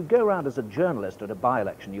 Because if you go around as a journalist at a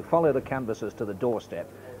by-election, you follow the canvassers to the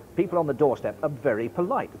doorstep, people on the doorstep are very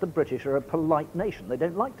polite. The British are a polite nation. They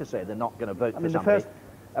don't like to say they're not going to vote for somebody.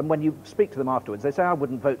 And when you speak to them afterwards, they say, I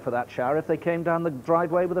wouldn't vote for that shower if they came down the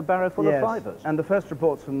driveway with a barrow full of fivers. And the first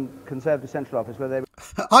reports from Conservative Central Office where they...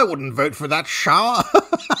 I wouldn't vote for that shower.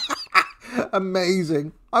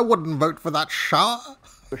 Amazing. I wouldn't vote for that shower.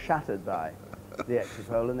 Were shattered by the exit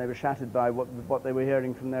poll, and they were shattered by what they were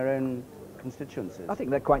hearing from their own constituencies. I think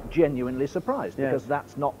they're quite genuinely surprised, because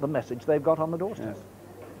that's not the message they've got on the doorstep.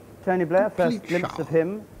 Tony Blair, first glimpse of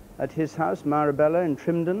him at his house, Marabella in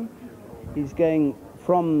Trimdon. He's going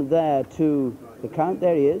from there to the Count.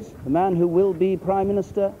 There he is, the man who will be Prime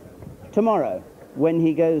Minister tomorrow when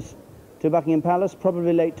he goes to Buckingham Palace,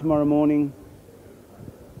 probably late tomorrow morning.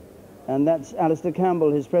 And that's Alistair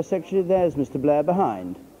Campbell, his press secretary. There's Mr. Blair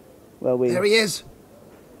behind. Well, there he is.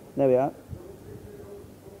 There we are.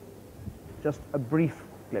 Just a brief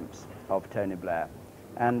glimpse of Tony Blair.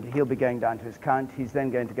 And he'll be going down to his Count. He's then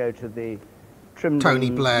going to go to the Trimdon Tony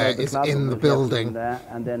Blair Labour is Club, in the building. There,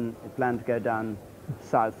 and then he planned to go down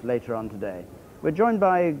south later on today. We're joined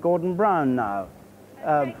by Gordon Brown now.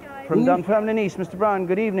 From Dunfermline East. Mr. Brown,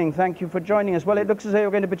 good evening. Thank you for joining us. Well, it looks as though you're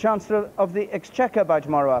going to be Chancellor of the Exchequer by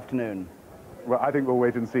tomorrow afternoon. Well, I think we'll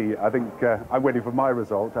wait and see. I think I'm waiting for my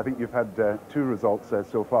result. I think you've had 2 results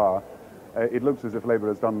so far. It looks as if Labour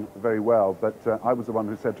has done very well, but I was the one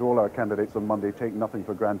who said to all our candidates on Monday, take nothing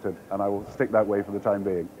for granted, and I will stick that way for the time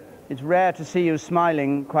being. It's rare to see you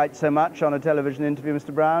smiling quite so much on a television interview,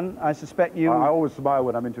 Mr. Brown. I suspect you... I always smile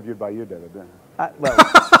when I'm interviewed by you, David. Well,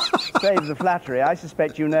 save the flattery. I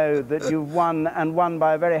suspect you know that you've won, and won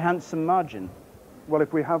by a very handsome margin. Well,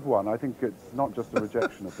 if we have won, I think it's not just a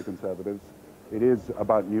rejection of the Conservatives. It is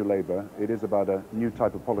about new Labour. It is about a new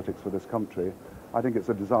type of politics for this country. I think it's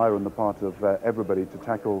a desire on the part of everybody to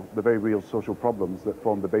tackle the very real social problems that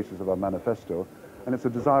form the basis of our manifesto. And it's a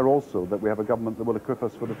desire also that we have a government that will equip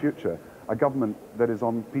us for the future, a government that is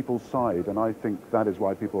on people's side, and I think that is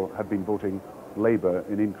why people have been voting Labour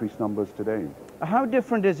in increased numbers today. How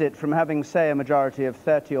different is it from having, say, a majority of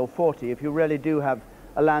 30 or 40, if you really do have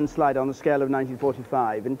a landslide on the scale of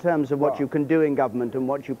 1945, in terms of what you can do in government and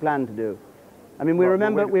what you plan to do? I mean, we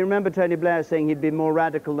remember Tony Blair saying he'd be more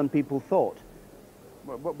radical than people thought.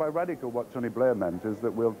 Well, by radical, what Tony Blair meant is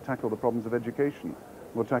that we'll tackle the problems of education.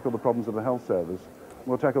 We'll tackle the problems of the health service.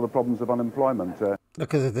 We'll tackle the problems of unemployment.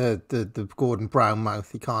 Look at the Gordon Brown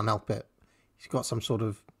mouth. He can't help it. He's got some sort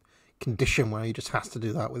of condition where he just has to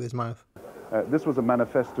do that with his mouth. This was a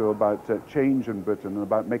manifesto about change in Britain and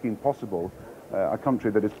about making possible a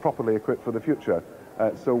country that is properly equipped for the future.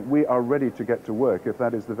 So we are ready to get to work if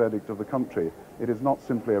that is the verdict of the country. It is not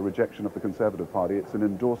simply a rejection of the Conservative Party. It's an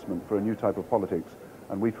endorsement for a new type of politics,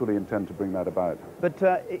 and we fully intend to bring that about. But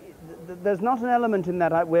there's not an element in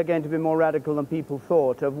that we're going to be more radical than people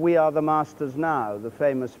thought, of we are the masters now, the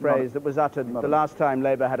famous phrase that was uttered the last time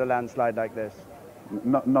Labour had a landslide like this.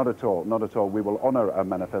 Not at all, not at all. We will honour our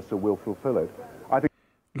manifesto, we'll fulfil it. I think.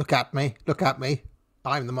 Look at me,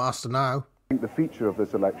 I'm the master now. I think the feature of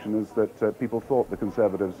this election is that people thought the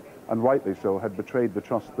Conservatives, and rightly so, had betrayed the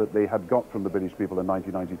trust that they had got from the British people in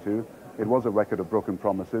 1992. It was a record of broken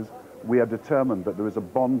promises. We are determined that there is a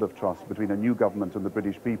bond of trust between a new government and the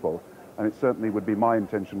British people, and it certainly would be my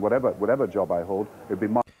intention, whatever job I hold, it would be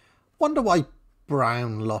my... Wonder why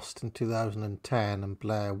Brown lost in 2010 and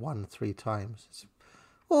Blair won 3 times. It's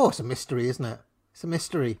a mystery, isn't it? It's a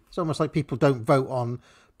mystery. It's almost like people don't vote on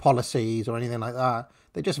policies or anything like that.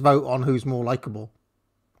 They just vote on who's more likeable.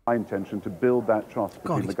 My intention to build that trust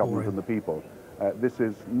between the government and the people. This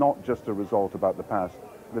is not just a result about the past.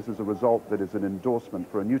 This is a result that is an endorsement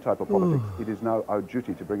for a new type of politics. It is now our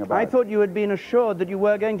duty to bring about. I thought you had been assured that you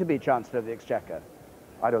were going to be Chancellor of the Exchequer.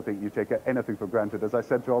 I don't think you take anything for granted. As I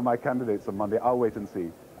said to all my candidates on Monday, I'll wait and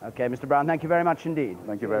see. Okay, Mr. Brown, thank you very much indeed.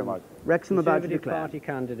 Thank you very much. Wrexham about to declare. Party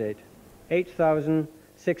candidate,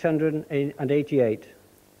 8,688.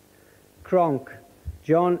 Cronk,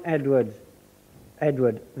 John Edward,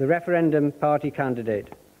 the referendum party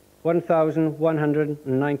candidate,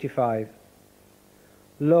 1,195.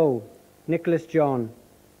 Lowe, Nicholas John,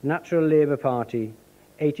 Natural Labour Party,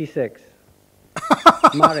 86.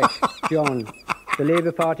 Marrick, John, the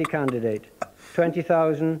Labour Party candidate,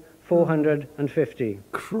 20,450.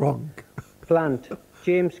 Cronk. Plant,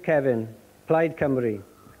 James Kevin, Plaid Cymru,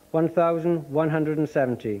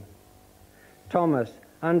 1,170. Thomas,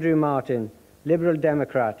 Andrew Martin, Liberal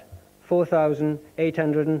Democrat,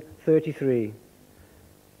 4,833.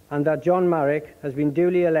 And that John Marrick has been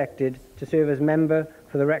duly elected to serve as member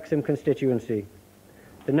for the Wrexham constituency.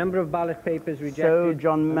 The number of ballot papers rejected... So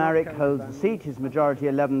John Marrick holds the seat, his majority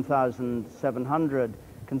 11,700.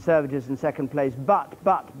 Conservatives in second place, but,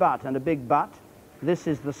 and a big but, this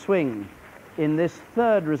is the swing in this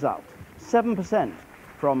third result. 7%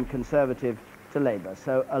 from Conservative to Labour,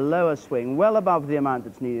 so a lower swing, well above the amount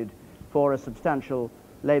that's needed for a substantial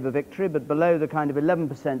Labour victory, but below the kind of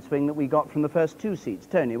 11% swing that we got from the first 2 seats.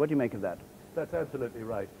 Tony, what do you make of that? That's absolutely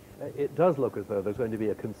right. It does look as though there's going to be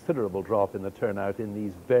a considerable drop in the turnout in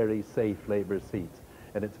these very safe Labour seats.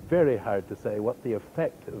 And it's very hard to say what the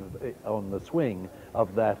effect on the swing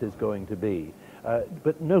of that is going to be.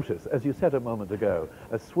 But notice, as you said a moment ago,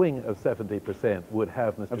 a swing of 70% would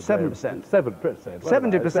have Mr. Of 7%. 7%.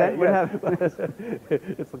 70% would have.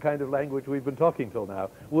 It's the kind of language we've been talking till now.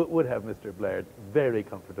 Would have Mr. Blair very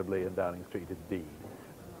comfortably in Downing Street indeed.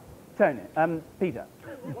 Tony, Peter.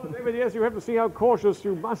 Well, David, yes, you have to see how cautious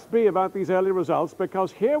you must be about these early results,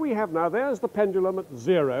 because here we have now, there's the pendulum at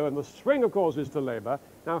 0, and the swing, of course, is to Labour.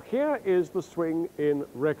 Now, here is the swing in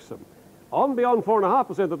Wrexham. On beyond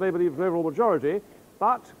 4.5% that they believe is an overall majority,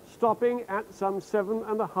 but stopping at some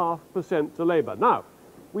 7.5% to Labour. Now,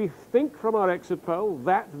 we think from our exit poll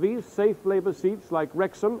that these safe Labour seats like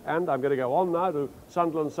Wrexham, and I'm going to go on now to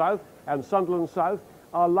Sunderland South, and Sunderland South,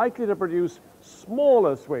 are likely to produce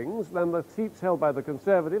smaller swings than the seats held by the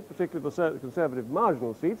Conservative, particularly the Conservative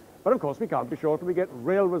marginal seats. But of course we can't be sure till we get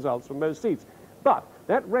real results from those seats. But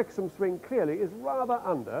that Wrexham swing clearly is rather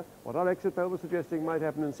under what our exit poll was suggesting might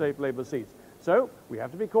happen in safe Labour seats. So we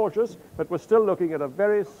have to be cautious, but we're still looking at a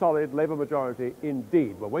very solid Labour majority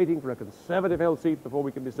indeed. We're waiting for a Conservative held seat before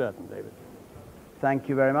we can be certain, David. Thank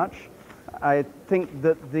you very much. I think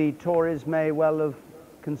that the Tories may well have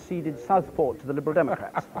conceded Southport to the Liberal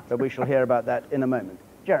Democrats, but we shall hear about that in a moment.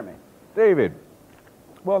 Jeremy. David.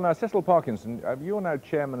 Well, now, Cecil Parkinson, you're now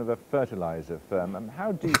chairman of a fertiliser firm.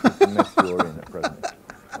 How deep is the mess you're in at present?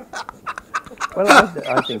 Well,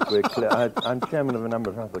 I think we're clear. I'm chairman of a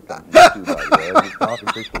number of other companies too, by the way. It's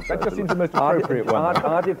artificial fertiliser. That just seems the most appropriate one.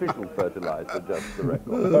 Artificial fertiliser, just the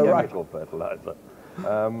record. Oh, right. Chemical fertiliser.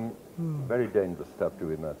 Very dangerous stuff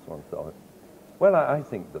to immerse oneself in. Well, I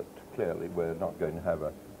think that clearly we're not going to have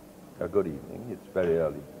a good evening. It's very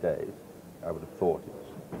early days. I would have thought it's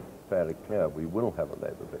fairly clear we will have a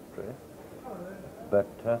Labour victory. But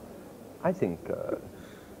I think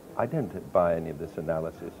I don't buy any of this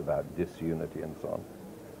analysis about disunity and so on.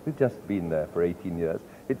 We've just been there for 18 years.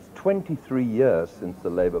 It's 23 years since the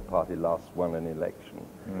Labour Party last won an election.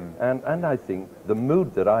 And I think the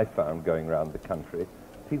mood that I found going around the country,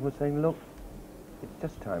 people were saying, look, it's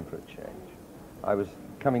just time for a change. I was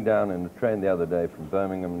coming down in a train the other day from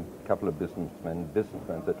Birmingham, a couple of businessmen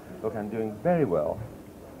said, look, I'm doing very well,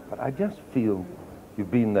 but I just feel you've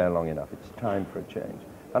been there long enough. It's time for a change.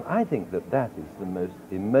 And I think that that is the most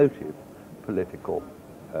emotive political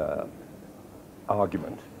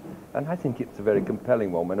argument. And I think it's a very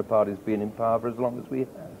compelling one when a party's been in power for as long as we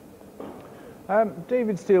have.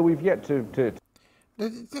 David Steele, we've yet to...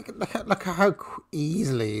 Look how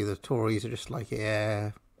easily the Tories are just like,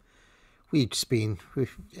 yeah, we've just been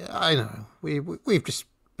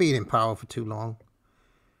in power for too long.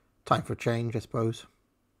 Time for a change, I suppose.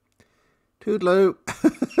 Toodaloo.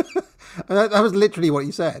 That was literally what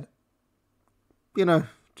you said. You know,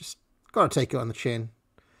 just got to take it on the chin.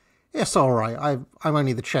 It's all right. I'm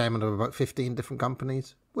only the chairman of about 15 different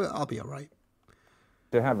companies. Well, I'll be all right.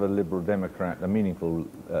 To have a Liberal Democrat, a meaningful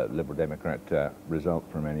Liberal Democrat result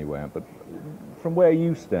from anywhere, but from where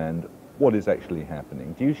you stand, what is actually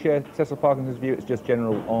happening? Do you share Cecil Parkinson's view? It's just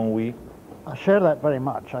general ennui? I share that very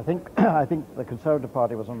much. I think the Conservative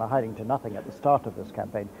Party was on a hiding to nothing at the start of this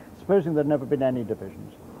campaign. Supposing there'd never been any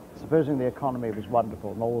divisions, supposing the economy was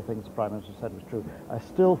wonderful and all the things the Prime Minister said was true, I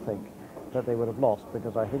still think that they would have lost,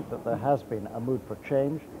 because I think that there has been a mood for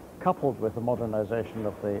change, coupled with the modernisation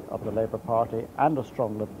of the Labour Party and a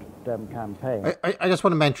strong Lib Dem campaign. I just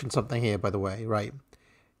want to mention something here, by the way, right?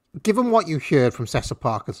 Given what you heard from Cecil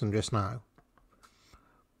Parkinson just now,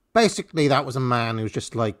 basically that was a man who was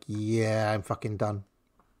just like, yeah, I'm fucking done.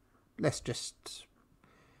 Let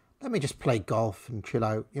me just play golf and chill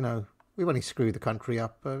out, you know. We've only screwed the country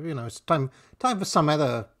up, you know, it's time for some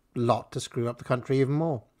other lot to screw up the country even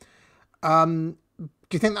more. Do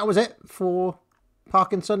you think that was it for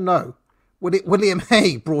Parkinson? No. William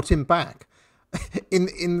Hague brought him back.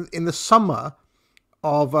 in the summer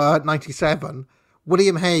of 97,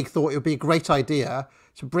 William Hague thought it would be a great idea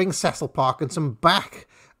to bring Cecil Parkinson back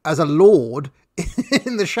as a lord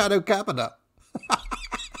in the shadow cabinet.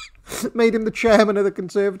 Made him the chairman of the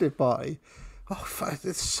Conservative Party. Oh,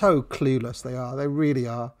 it's so clueless they are. They really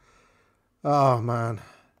are. Oh, man.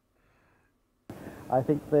 I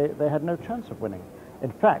think they had no chance of winning.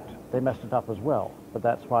 In fact, they messed it up as well, but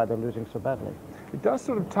that's why they're losing so badly. It does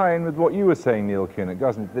sort of tie in with what you were saying, Neil Kinnock,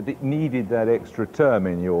 doesn't it? That it needed that extra term,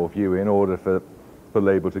 in your view, in order for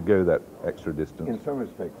Labour to go that extra distance. In some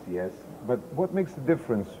respects, yes. But what makes the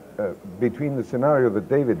difference between the scenario that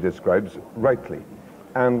David describes rightly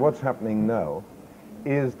and what's happening now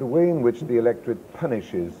is the way in which the electorate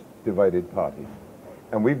punishes divided parties.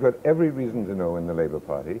 And we've got every reason to know in the Labour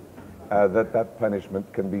Party that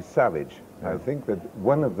punishment can be savage. I think that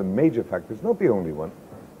one of the major factors, not the only one,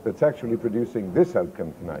 that's actually producing this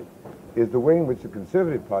outcome tonight is the way in which the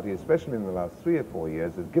Conservative Party, especially in the last 3 or 4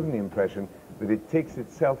 years, has given the impression that it takes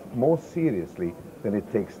itself more seriously than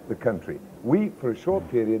it takes the country. We, for a short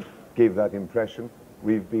period, gave that impression.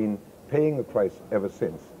 We've been paying the price ever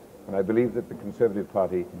since. And I believe that the Conservative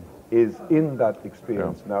Party is in that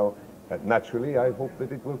experience now. Naturally, I hope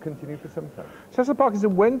that it will continue for some time. Cecil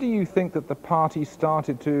Parkinson, when do you think that the party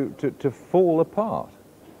started to fall apart?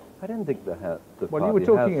 I don't think the well, you were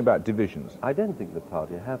talking about divisions. I don't think the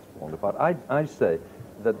party has fallen apart. I say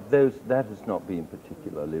that that has not been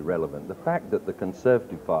particularly relevant. The fact that the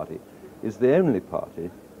Conservative Party is the only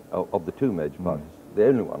party of the two major parties, the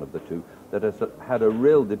only one of the two, that has had a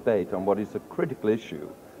real debate on what is a critical issue.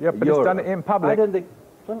 Yeah, but it's done it in public. I don't think...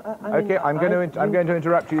 Well, okay, I'm going to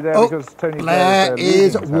interrupt you there because Tony Blair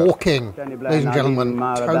is walking, Tony Blair, ladies and gentlemen.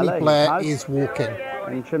 Tony Blair is walking.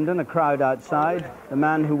 In Trimden, a crowd outside. The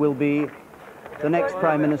man who will be the next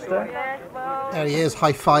Prime Minister. There he is,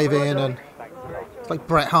 high-fiving, and it's like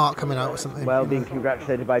Bret Hart coming out or something. Well, being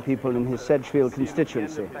congratulated by people in his Sedgefield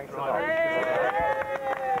constituency.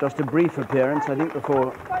 Just a brief appearance, I think,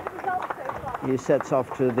 before he sets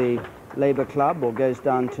off to the Labour Club or goes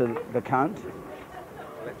down to the Count.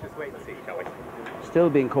 Let's just wait and see, shall we? Still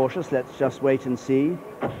being cautious, let's just wait and see.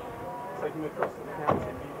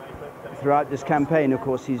 Throughout this campaign, of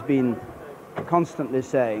course, he's been constantly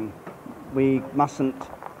saying we mustn't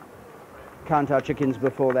count our chickens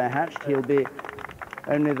before they're hatched. He'll be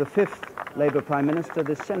only the 5th Labour Prime Minister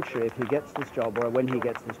this century if he gets this job, or when he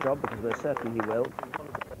gets this job, because we're certain he will.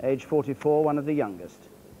 Age 44, one of the youngest.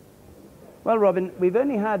 Well, Robin, we've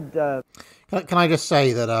only had... Can I just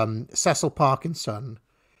say that Cecil Parkinson,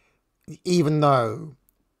 even though,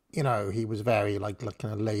 you know, he was very like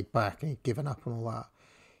kind of laid back and he'd given up and all that,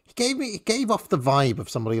 he gave off the vibe of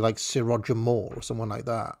somebody like Sir Roger Moore or someone like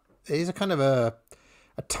that. He's a kind of a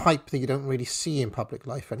type that you don't really see in public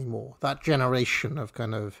life anymore. That generation of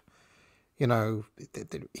kind of, you know,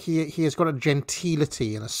 he has got a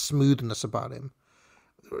gentility and a smoothness about him.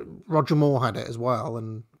 Roger Moore had it as well,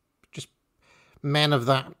 and just men of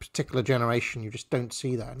that particular generation, you just don't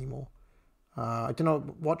see that anymore. I don't know,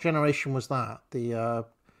 what generation was that?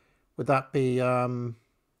 Would that be, when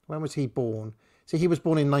was he born? See, he was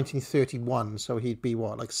born in 1931, so he'd be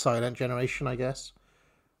what, like silent generation, I guess?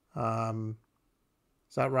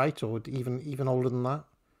 Is that right? Or even older than that?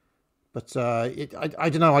 But I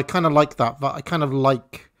don't know, I kind of like that. I kind of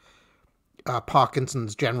like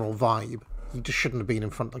Parkinson's general vibe. He just shouldn't have been in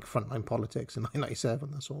frontline politics in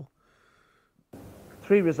 1997, that's all.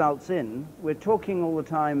 3 results in, we're talking all the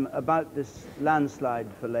time about this landslide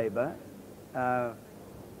for Labour. 7%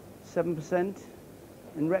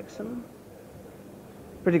 in Wrexham.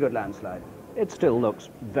 Pretty good landslide. It still looks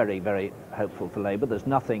very, very hopeful for Labour. There's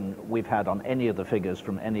nothing we've had on any of the figures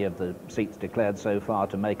from any of the seats declared so far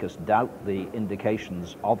to make us doubt the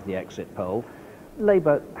indications of the exit poll.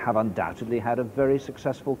 Labour have undoubtedly had a very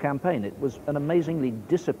successful campaign. It was an amazingly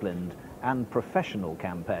disciplined and professional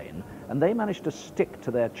campaign, and they managed to stick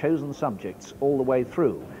to their chosen subjects all the way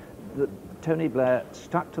through. Tony Blair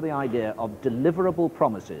stuck to the idea of deliverable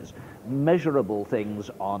promises, measurable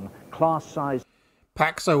things on class size.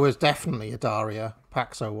 Paxo was definitely a Daria.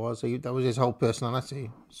 Paxo was. That was his whole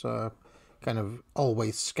personality. So kind of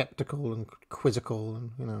always sceptical and quizzical, and,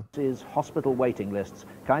 you know. Is hospital waiting lists,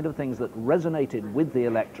 kind of things that resonated with the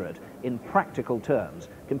electorate in practical terms,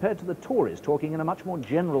 compared to the Tories talking in a much more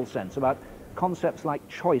general sense about concepts like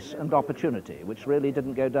choice and opportunity, which really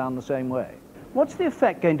didn't go down the same way. What's the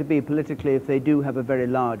effect going to be politically if they do have a very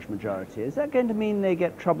large majority? Is that going to mean they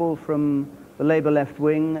get trouble from the Labour left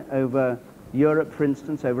wing over Europe, for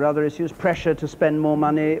instance, over other issues? Pressure to spend more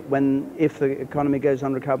money if the economy goes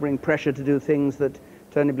on recovering? Pressure to do things that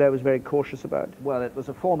Tony Blair was very cautious about? Well, it was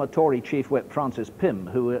a former Tory Chief Whip, Francis Pym,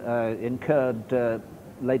 who incurred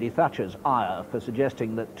Lady Thatcher's ire for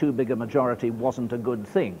suggesting that too big a majority wasn't a good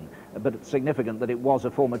thing. But it's significant that it was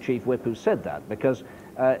a former Chief Whip who said that, because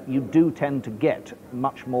you do tend to get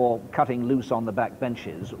much more cutting loose on the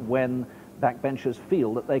backbenches when backbenchers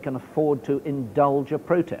feel that they can afford to indulge a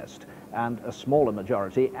protest, and a smaller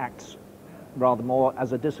majority acts rather more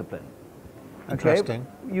as a discipline. Okay,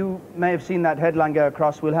 you may have seen that headline go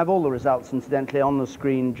across. We'll have all the results, incidentally, on the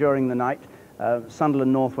screen during the night.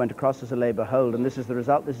 Sunderland North went across as a Labour hold, and this is the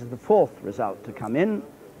result. This is the 4th result to come in.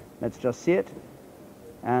 Let's just see it.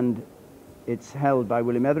 And it's held by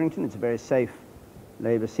William Etherington. It's a very safe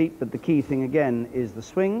Labour seat, but the key thing again is the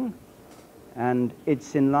swing, and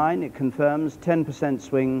it's in line. It confirms 10%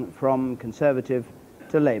 swing from Conservative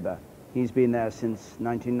to Labour. He's been there since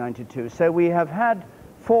 1992. So we have had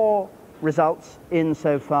 4 results in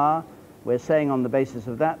so far. We're saying on the basis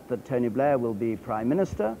of that Tony Blair will be Prime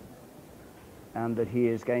Minister. and that he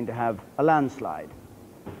is going to have a landslide.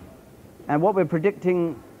 And what we're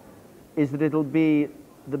predicting is that it'll be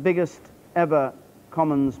the biggest ever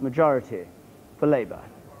Commons majority for Labour,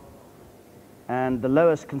 and the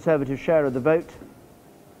lowest Conservative share of the vote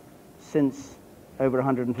since over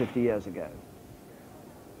 150 years ago.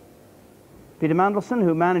 Peter Mandelson,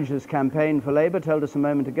 who managed this campaign for Labour, told us a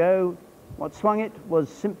moment ago what swung it was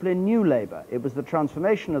simply New Labour. It was the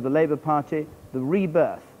transformation of the Labour Party, the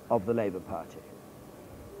rebirth of the Labour Party.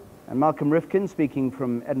 And Malcolm Rifkin, speaking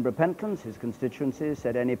from Edinburgh Pentlands, his constituency,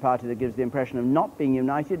 said any party that gives the impression of not being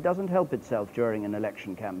united doesn't help itself during an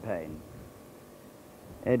election campaign.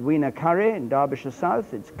 Edwina Curry in Derbyshire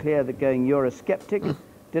South, it's clear that going Eurosceptic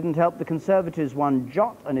didn't help the Conservatives one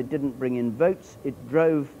jot, and it didn't bring in votes, it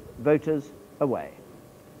drove voters away.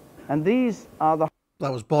 And these are the...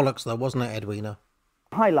 That was bollocks though, wasn't it, Edwina?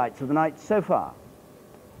 ...highlights of the night so far.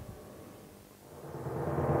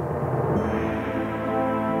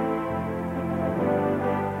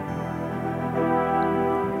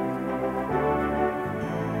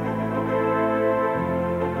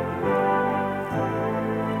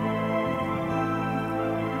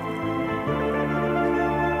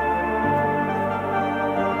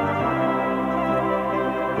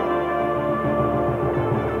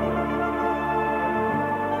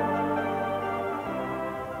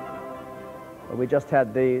 We just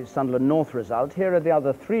had the Sunderland North result. Here are the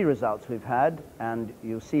other three results we've had, and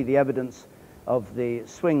you'll see the evidence of the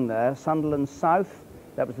swing there. Sunderland South,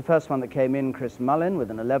 that was the first one that came in, Chris Mullin, with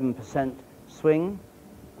an 11% swing.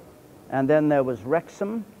 And then there was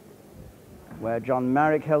Wrexham, where John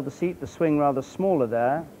Marrick held the seat, the swing rather smaller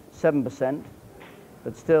there, 7%,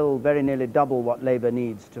 but still very nearly double what Labour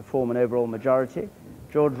needs to form an overall majority.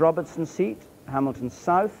 George Robertson's seat, Hamilton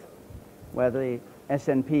South, where the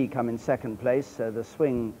SNP come in second place, so the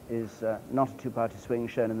swing is not a two-party swing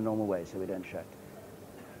shown in the normal way, so we don't show it.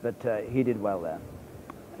 But he did well there.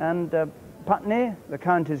 And Putney, the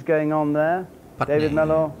count is going on there. Putney. David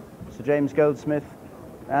Mellor, Sir James Goldsmith,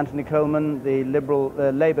 Anthony Coleman, the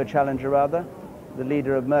Labour challenger rather, the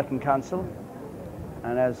leader of Merton Council.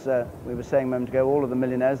 And as we were saying a moment ago, all of the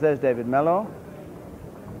millionaires. There's David Mellor,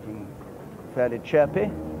 looking fairly chirpy.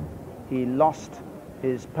 He lost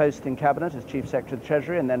his post in Cabinet as Chief Secretary of the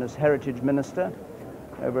Treasury and then as Heritage Minister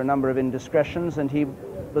over a number of indiscretions, and he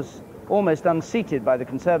was almost unseated by the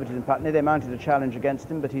Conservatives in Putney. They mounted a challenge against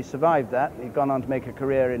him, but he survived that. He'd gone on to make a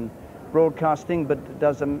career in broadcasting, but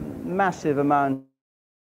does a massive amount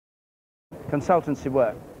of consultancy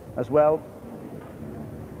work as well,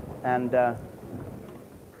 and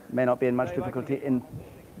may not be in much difficulty in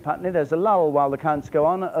Putney. There's a lull while the counts go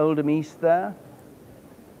on. Oldham East there.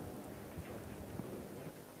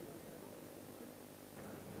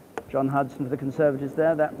 John Hudson for the Conservatives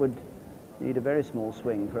there. That would need a very small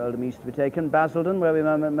swing for Oldham East to be taken. Basildon, where we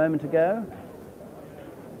were a moment ago.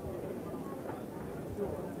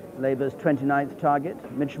 Labour's 29th target.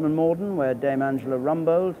 Mitcham and Morden, where Dame Angela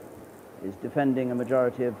Rumbold is defending a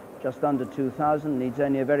majority of just under 2,000, needs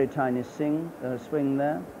only a very tiny swing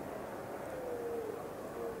there.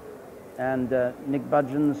 And Nick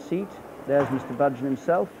Budgeon's seat. There's Mr. Budgeon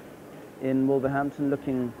himself in Wolverhampton,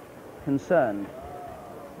 looking concerned.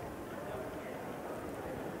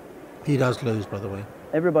 He does lose, by the way.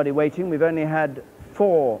 Everybody waiting. We've only had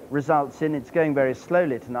 4 results in. It's going very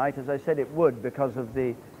slowly tonight, as I said it would, because of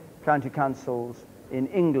the county councils in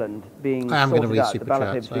England being sorted out. The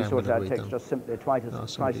ballot papers being sorted out takes just simply twice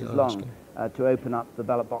as long to open up the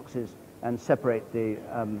ballot boxes and separate the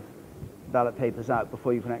ballot papers out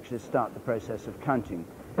before you can actually start the process of counting.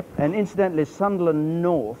 And incidentally,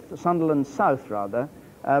 Sunderland South rather,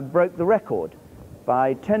 broke the record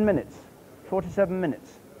by 10 minutes, 47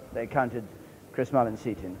 minutes. They counted Chris Mullin's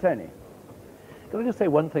seat in. Tony. Can I just say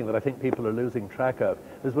one thing that I think people are losing track of?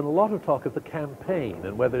 There's been a lot of talk of the campaign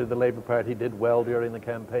and whether the Labour Party did well during the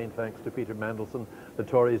campaign thanks to Peter Mandelson. The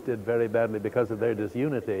Tories did very badly because of their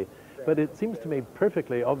disunity. But it seems to me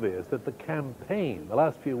perfectly obvious that the campaign, the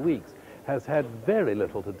last few weeks, has had very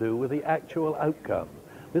little to do with the actual outcome.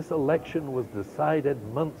 This election was decided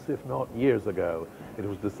months, if not years ago. It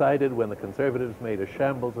was decided when the Conservatives made a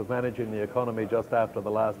shambles of managing the economy just after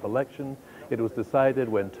the last election. It was decided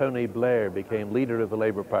when Tony Blair became leader of the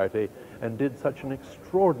Labour Party and did such an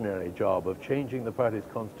extraordinary job of changing the party's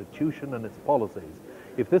constitution and its policies.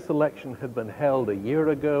 If this election had been held a year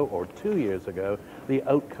ago or 2 years ago, the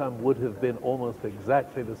outcome would have been almost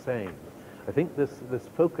exactly the same. I think this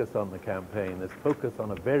focus on the campaign, this focus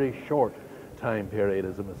on a very short time period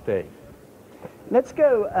is a mistake. Let's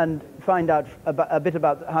go and find out a bit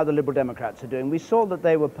about how the Liberal Democrats are doing. We saw that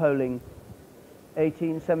they were polling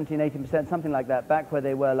 17, 18%, something like that, back where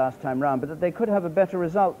they were last time round, but that they could have a better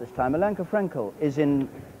result this time. Alenka Frenkel is in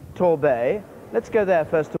Torbay. Let's go there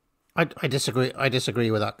first. I disagree. I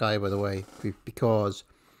disagree with that guy, by the way, because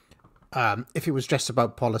if it was just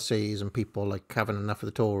about policies and people like having enough of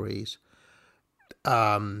the Tories,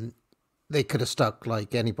 they could have stuck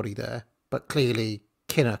like anybody there. But clearly,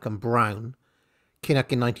 Kinnock and Brown,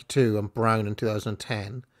 Kinnock in '92 and Brown in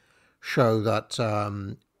 2010, show that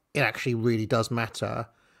it actually really does matter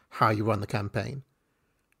how you run the campaign.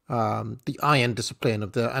 The iron discipline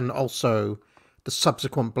of and also the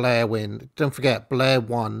subsequent Blair win. Don't forget, Blair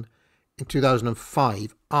won in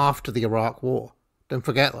 2005 after the Iraq War. Don't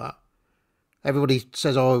forget that. Everybody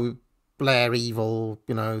says, oh, Blair evil,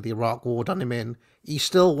 you know, the Iraq War done him in. He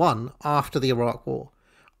still won after the Iraq War.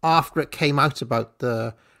 After it came out about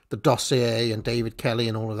the dossier and David Kelly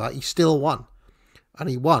and all of that, he still won. And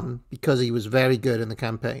he won because he was very good in the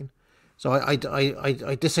campaign. So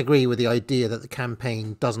I disagree with the idea that the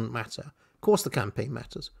campaign doesn't matter. Of course the campaign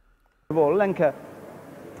matters. Of all, Lenka,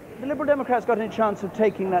 the Liberal Democrats got any chance of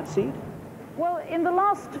taking that seat? Well, in the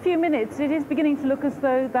last few minutes, it is beginning to look as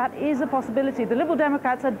though that is a possibility. The Liberal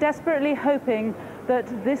Democrats are desperately hoping that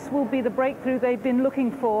this will be the breakthrough they've been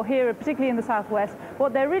looking for here, particularly in the southwest.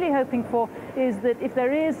 What they're really hoping for is that if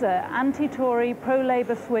there is an anti-Tory,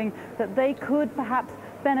 pro-Labour swing, that they could perhaps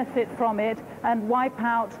benefit from it and wipe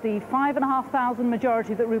out the 5,500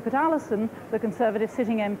 majority that Rupert Allison, the Conservative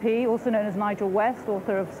sitting MP, also known as Nigel West,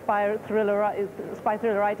 author of spy thriller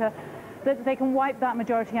writer, that they can wipe that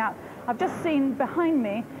majority out. I've just seen behind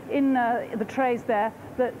me in the trays there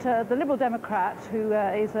that the Liberal Democrat, who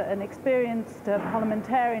is an experienced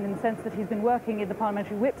parliamentarian in the sense that he's been working in the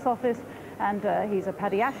Parliamentary Whip's office and he's a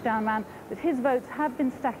Paddy Ashdown man, that his votes have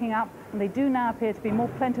been stacking up and they do now appear to be more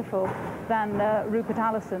plentiful than Rupert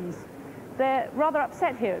Allison's. They're rather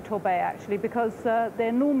upset here at Torbay actually because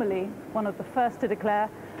they're normally one of the first to declare,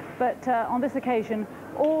 but on this occasion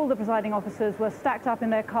all the presiding officers were stacked up in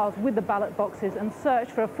their cars with the ballot boxes and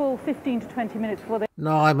searched for a full 15 to 20 minutes before they...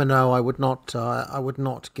 No, I'm a no. I would not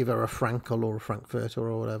give her a Frankel or a Frankfurter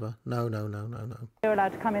or whatever. No. They're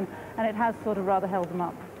allowed to come in, and it has sort of rather held them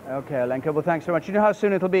up. Okay, Alenka, well, thanks very much. You know how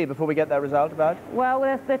soon it'll be before we get that result about? Well,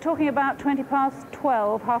 they're talking about 20 past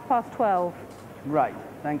 12, half past 12. Right,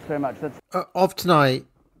 thanks very much. That's... Of tonight,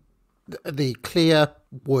 the clear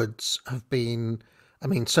woods have been... I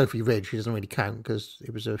mean, Sophie Ridge, she doesn't really count because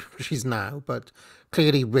she's now, but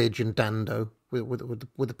clearly Ridge and Dando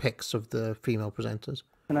with the picks of the female presenters.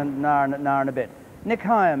 In an hour and a bit. Nick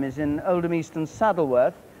Hyam is in Oldham East and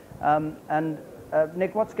Saddleworth.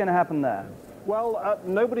 Nick, what's going to happen there? Well,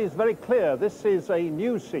 nobody is very clear. This is a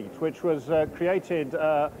new seat which was created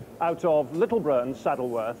out of Littleborough and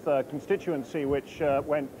Saddleworth, a constituency which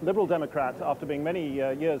went Liberal Democrat after being many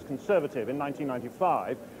years Conservative in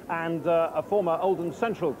 1995, and a former Oldham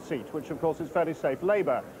Central seat, which of course is fairly safe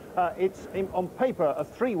Labour. It's on paper a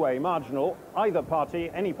three-way marginal. Either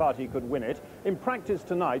party, any party could win it. In practice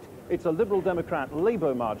tonight, it's a Liberal Democrat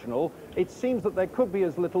Labour marginal. It seems that there could be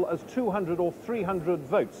as little as 200 or 300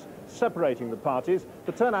 votes separating the parties.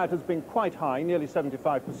 The turnout has been quite high, nearly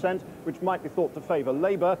 75%, which might be thought to favour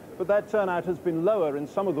Labour, but their turnout has been lower in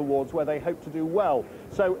some of the wards where they hope to do well.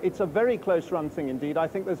 So it's a very close-run thing indeed. I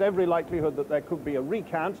think there's every likelihood that there could be a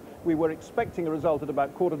recount. We were expecting a result at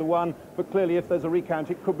about 1:45, but clearly if there's a recount,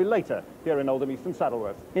 it could be later here in Oldham East and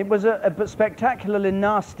Saddleworth. It was a spectacularly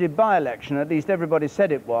nasty by-election, at least everybody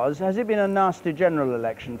said it was. Has it been a nasty general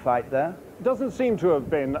election fight there? Doesn't seem to have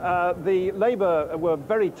been. The Labour were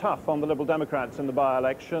very tough on the Liberal Democrats in the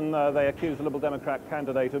by-election. They accused the Liberal Democrat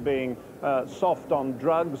candidate of being soft on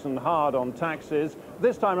drugs and hard on taxes.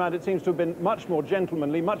 This time around it seems to have been much more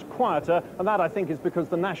gentlemanly, much quieter, and that I think is because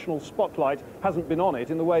the national spotlight hasn't been on it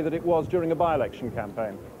in the way that it was during a by-election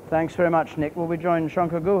campaign. Thanks very much, Nick. Well, we join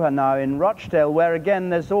Shankar Guha now in Rochdale, where again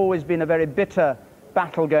there's always been a very bitter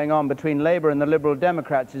battle going on between Labour and the Liberal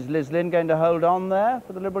Democrats. Is Liz Lynn going to hold on there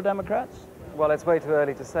for the Liberal Democrats? Well, it's way too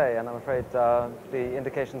early to say, and I'm afraid the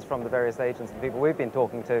indications from the various agents, the people we've been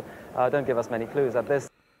talking to, don't give us many clues at this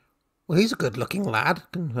Well, he's a good-looking lad,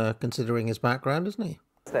 considering his background, isn't he?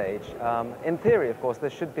 Stage. In theory, of course,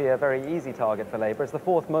 this should be a very easy target for Labour. It's the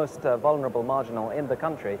fourth most vulnerable marginal in the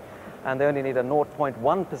country, and they only need a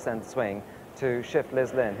 0.1% swing to shift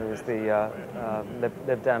Liz Lynn, who is the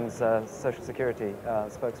Lib Dems Social Security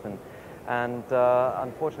spokesman. And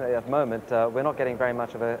unfortunately, at the moment, we're not getting very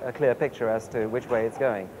much of a clear picture as to which way it's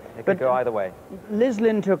going. It could go either way. Liz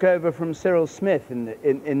Lynn took over from Cyril Smith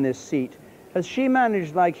in this seat. Has she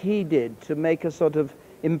managed, like he did, to make a sort of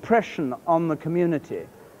impression on the community,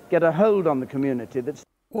 get a hold on the community? That's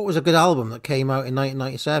What was a good album that came out in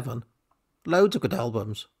 1997? Loads of good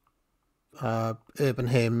albums. Urban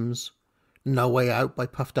Hymns, No Way Out by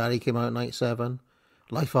Puff Daddy came out in 97.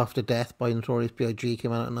 Life After Death by Notorious B.I.G.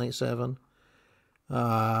 came out in 97.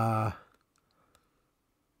 Trying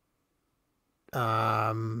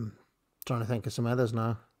to think of some others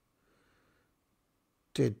now.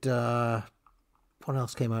 What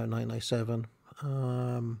else came out in 1997?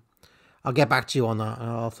 I'll get back to you on that.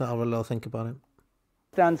 I'll have a little think about it.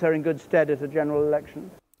 Stands her in good stead at a general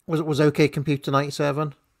election. Was OK Computer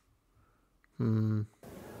 97?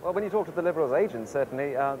 Well, when you talk to the Liberals' agents,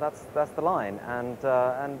 certainly that's the line. And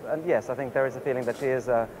yes, I think there is a feeling that she is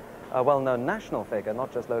a well-known national figure,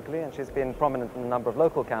 not just locally, and she's been prominent in a number of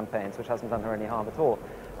local campaigns, which hasn't done her any harm at all.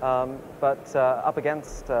 But up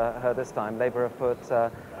against her this time, Labour have put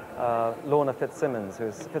Lorna Fitzsimons,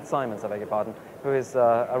 Fitzsimons, I beg your pardon, who is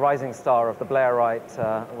a rising star of the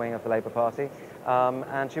Blairite wing of the Labour Party.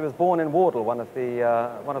 And she was born in Wardle, one of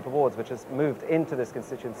the wards which has moved into this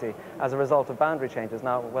constituency as a result of boundary changes.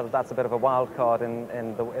 Now, whether that's a bit of a wild card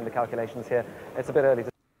in the calculations here, it's a bit early to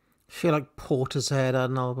I feel like Portishead had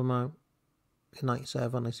an album out in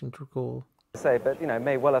 97, I seem to recall. say, but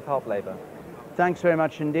may well have helped Labour. Thanks very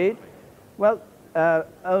much indeed. Well,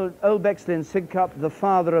 old Bexlin Sidcup, the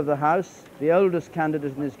father of the House, the oldest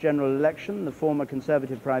candidate in this general election, the former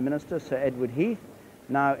Conservative Prime Minister, Sir Edward Heath,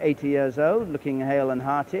 now 80 years old, looking hale and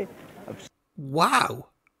hearty. Wow!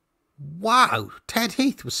 Ted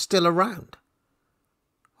Heath was still around.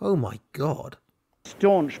 Oh my God.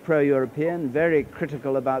 Staunch pro-European, very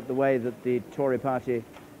critical about the way that the Tory party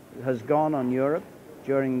has gone on Europe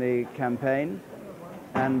during the campaign,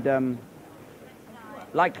 and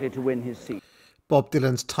likely to win his seat. Bob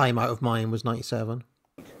Dylan's Time Out of Mind was 97.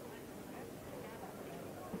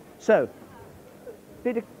 So,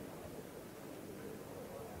 Peter...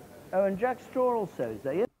 Oh, and Jack Straw also is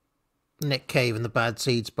there, yes? Nick Cave and the Bad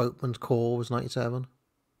Seeds Boatman's Call was 97.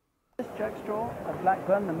 Yes, Jack Straw of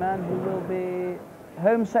Blackburn, the man who will be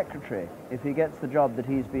Home Secretary if he gets the job that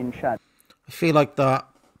he's been shadowed. I feel like that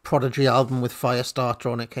Prodigy album with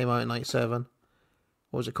Firestarter on it came out in 97.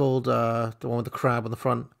 What was it called? The one with the crab on the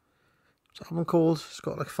front. What's that album called? It's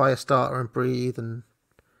got like Firestarter and Breathe and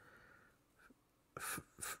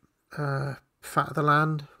Fat of the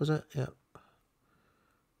Land, was it? Yeah.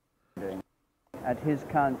 At his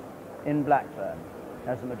count in Blackburn.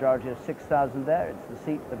 Has a majority of 6,000 there. It's the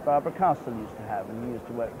seat that Barbara Castle used to have, and he used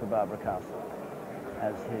to work for Barbara Castle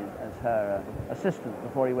as her assistant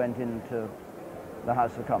before he went into the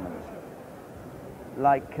House of Commons.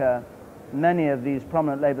 Like many of these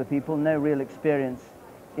prominent Labour people, no real experience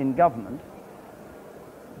in government.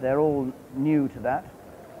 They're all new to that.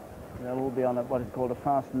 They'll all be on what is called a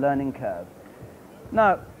fast learning curve.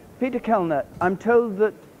 Now, Peter Kellner, I'm told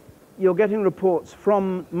that you're getting reports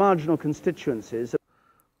from marginal constituencies.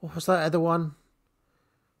 What was that other one?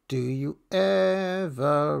 Do you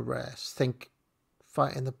ever rest? Think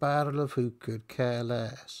fighting the battle of who could care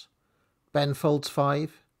less. Ben Folds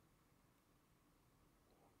 5.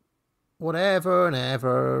 Whatever and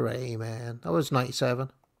ever, amen. That was 97.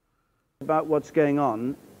 About what's going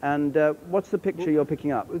on, and what's the picture you're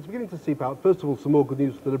picking up? It's beginning to seep out. First of all, some more good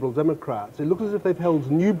news for the Liberal Democrats. It looks as if they've held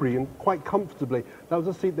Newbury and quite comfortably. That was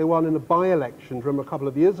a seat they won in a by-election from a couple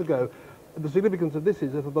of years ago. The significance of this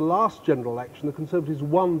is that at the last general election, the Conservatives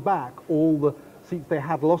won back all the seats they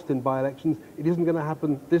had lost in by-elections. It isn't going to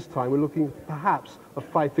happen this time. We're looking perhaps a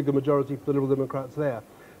 5-figure majority for the Liberal Democrats there.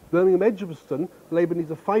 Birmingham Edgbaston, Labour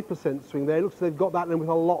needs a 5% swing there. It looks as they've got that and with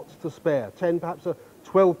a lot to spare. 10, perhaps a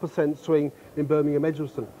 12% swing in Birmingham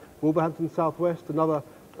Edgbaston. Wolverhampton South West, another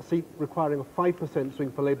seat requiring a 5%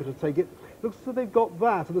 swing for Labour to take it. It looks as though they've got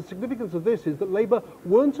that. And the significance of this is that Labour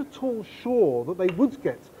weren't at all sure that they would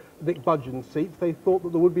get Nick Budgen's seat. They thought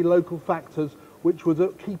that there would be local factors which would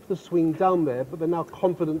keep the swing down there, but they're now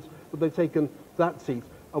confident that they've taken that seat.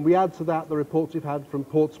 And we add to that the reports we've had from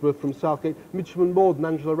Portsmouth, from Southgate, Mitcham and Morden,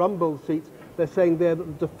 Angela Rumble's seat. They're saying there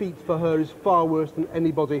that the defeat for her is far worse than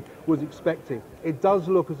anybody was expecting. It does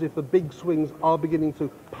look as if the big swings are beginning to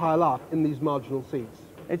pile up in these marginal seats.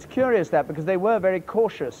 It's curious that, because they were very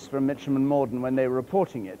cautious from Mitcham and Morden when they were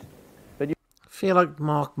reporting it. But I feel like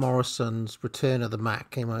Mark Morrison's Return of the Mac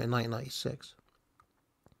came out in 1996.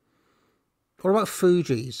 What about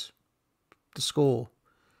Fugees? The Score?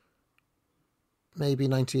 Maybe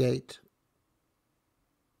 98.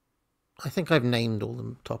 I think I've named all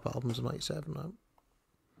the top albums of 97 now.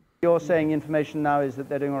 You're saying information now is that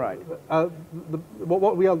they're doing all right?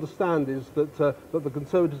 What we understand is that, that the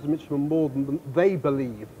Conservatives in Mitcham and Morden, they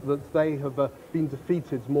believe that they have been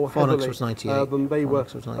defeated more heavily than they were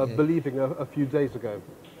believing a few days ago.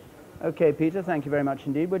 OK, Peter, thank you very much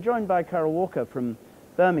indeed. We're joined by Carol Walker from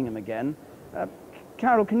Birmingham again.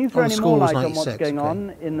 Carol, can you throw any more light on what's going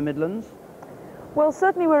on in the Midlands? Well,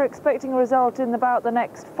 certainly we're expecting a result in about the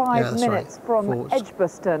next 5 minutes from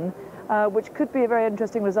Edgbaston, which could be a very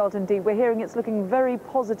interesting result indeed. We're hearing it's looking very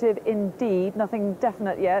positive indeed, nothing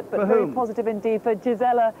definite yet, but very positive indeed for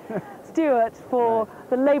Gisela Stewart for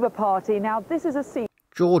the Labour Party. Now, this is a seat...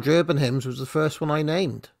 George Urbanhams was the first one I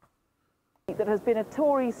named. ...that has been a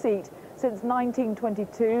Tory seat since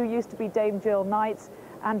 1922, used to be Dame Jill Knight's.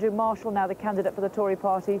 Andrew Marshall now the candidate for the Tory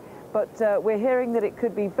party, but we're hearing that it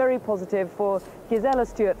could be very positive for Gisela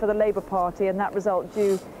Stewart for the Labour Party, and that result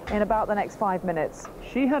due in about the next 5 minutes.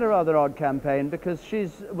 She had a rather odd campaign because she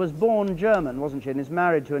was born German, wasn't she, and is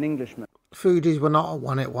married to an Englishman. Fugees were not a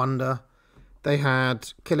one-hit wonder. They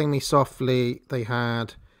had Killing Me Softly, they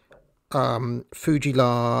had Fuji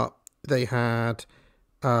La, they had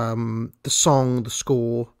the song, the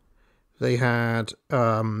score, they had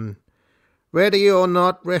Ready or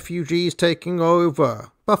Not, Refugees Taking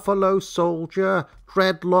Over, Buffalo Soldier,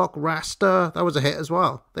 Dreadlock Rasta. That was a hit as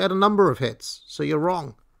well. They had a number of hits, so you're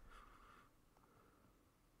wrong.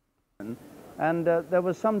 And there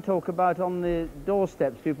was some talk about on the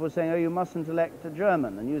doorsteps, people were saying, oh, you mustn't elect a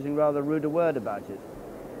German, and using rather rude a word about it.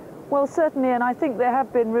 Well, certainly, and I think there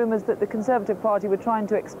have been rumours that the Conservative Party were trying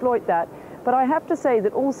to exploit that. But I have to say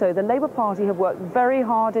that also the Labour Party have worked very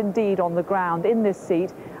hard indeed on the ground in this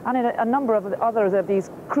seat and in a number of others of these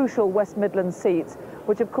crucial West Midlands seats,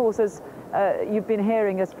 which of course, as you've been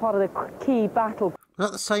hearing, as part of the key battle. Is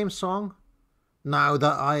that the same song? Now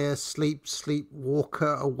that I asleep,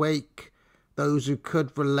 sleepwalker awake, those who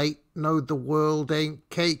could relate know the world ain't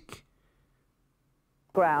cake.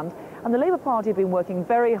 Ground. And the Labour Party have been working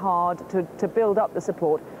very hard to build up the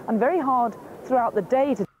support, and very hard throughout the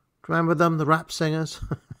day to... Remember them, the rap singers?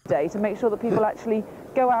 To make sure that people actually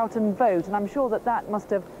go out and vote, and I'm sure that that must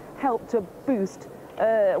have helped to boost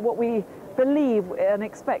what we believe and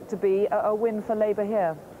expect to be a win for Labour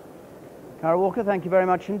here. Carol Walker, thank you very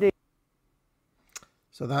much indeed.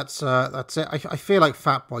 So that's it. I feel like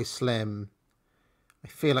Fatboy Slim. I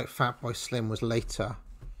feel like Fatboy Slim was later.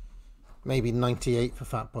 Maybe 98 for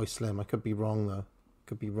Fatboy Slim. I could be wrong though.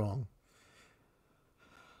 Could be wrong.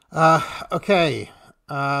 Okay.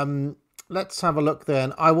 Let's have a look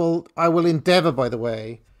then. I will endeavour, by the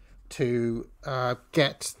way, to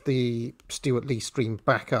get the Stuart Lee stream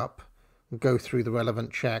back up and go through the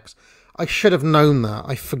relevant checks. I should have known that.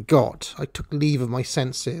 I forgot. I took leave of my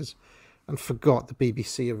senses and forgot the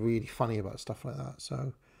BBC are really funny about stuff like that.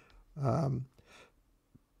 So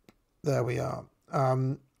there we are.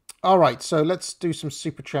 All right, so let's do some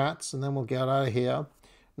super chats and then we'll get out of here.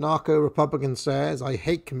 Narco Republican says, I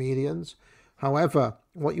hate comedians. However,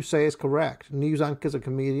 what you say is correct. News anchors and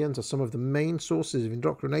comedians are some of the main sources of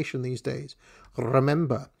indoctrination these days.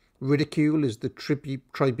 Remember, ridicule is the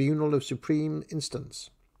tribunal of supreme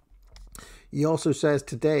instance. He also says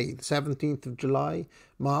today, the 17th of July,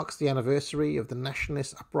 marks the anniversary of the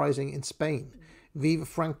nationalist uprising in Spain. Viva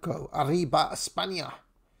Franco, arriba España.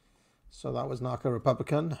 So that was Narco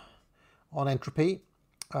Republican on Entropy.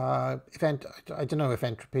 I don't know if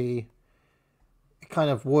Entropy... It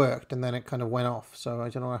kind of worked and then it kind of went off. So I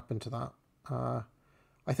don't know what happened to that.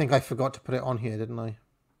 I think I forgot to put it on here, didn't I?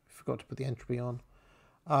 Forgot to put the Entropy on.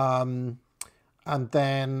 And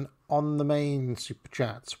then on the main super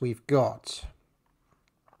chats, we've got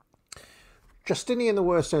Justinian the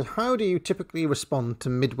Worst says, how do you typically respond to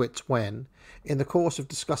midwits when, in the course of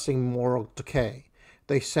discussing moral decay,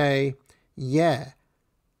 they say, yeah,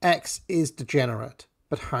 X is degenerate,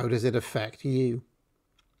 but how does it affect you?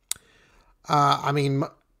 I mean,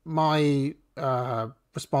 my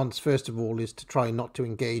response, first of all, is to try not to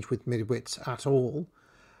engage with midwits at all.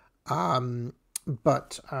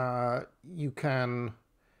 But you can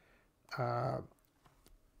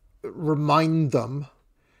remind them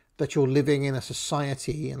that you're living in a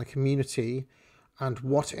society and a community, and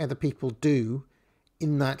what other people do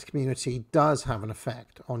in that community does have an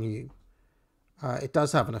effect on you. It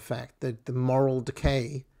does have an effect. The moral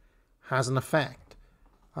decay has an effect.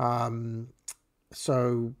 And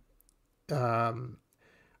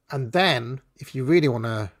then if you really want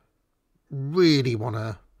to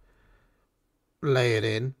lay it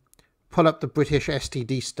in, pull up the British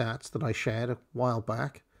STD stats that I shared a while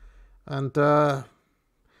back, and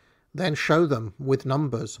then show them with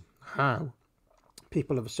numbers how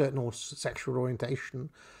people of a certain sexual orientation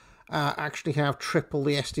actually have triple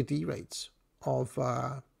the STD rates of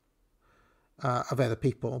other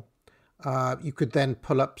people. You could then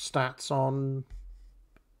pull up stats on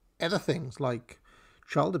other things like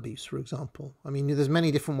child abuse, for example. I mean, there's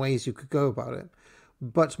many different ways you could go about it.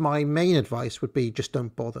 But my main advice would be just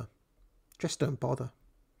don't bother. Just don't bother.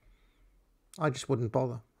 I just wouldn't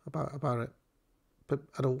bother about it, but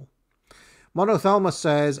at all. Monothelma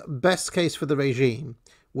says, best case for the regime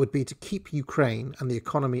would be to keep Ukraine and the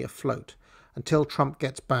economy afloat until Trump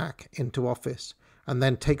gets back into office and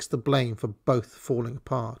then takes the blame for both falling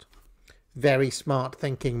apart. Very smart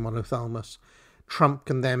thinking, Monothelmus. Trump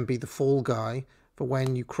can then be the fall guy for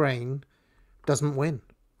when Ukraine doesn't win.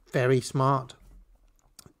 Very smart.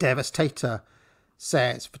 Devastator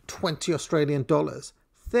says, for 20 Australian dollars,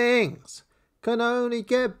 things can only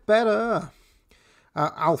get better.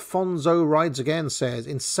 Alfonso Rides Again says,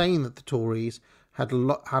 insane that the Tories had a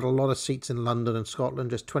lot of seats in London and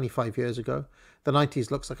Scotland just 25 years ago. The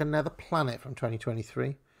 90s looks like another planet from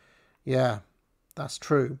 2023. Yeah, that's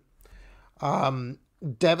true.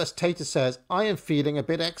 Devastator says, I am feeling a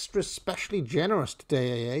bit extra specially generous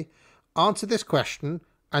today, AA. Answer this question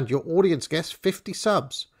and your audience gets 50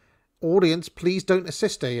 subs. Audience, please don't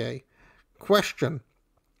assist, AA. Question.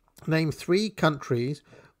 Name 3 countries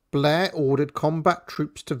Blair ordered combat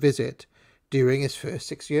troops to visit during his first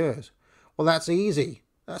 6 years. Well, that's easy.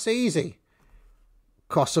 That's easy.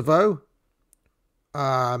 Kosovo,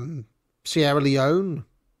 Sierra Leone,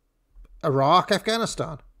 Iraq,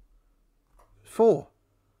 Afghanistan. 4.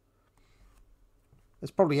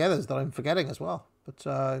 There's probably others that I'm forgetting as well.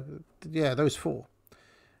 But, yeah, those 4.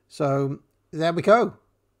 So, there we go.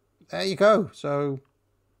 There you go. So,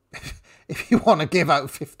 if you want to give out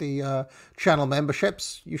 50 channel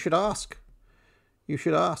memberships, you should ask. You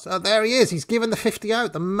should ask. Oh, there he is. He's given the 50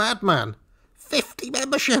 out. The madman. 50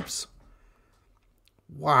 memberships.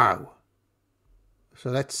 Wow. So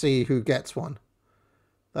let's see who gets one.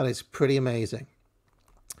 That is pretty amazing.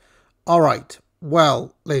 All right.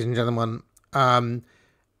 Well, ladies and gentlemen,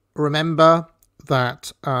 remember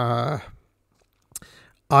that I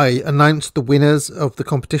announced the winners of the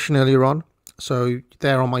competition earlier on. So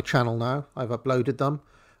they're on my channel now. I've uploaded them.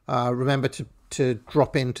 Remember to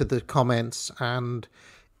drop into the comments, and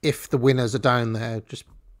if the winners are down there, just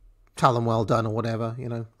tell them well done or whatever, you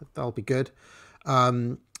know, that'll be good.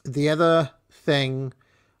 The other thing,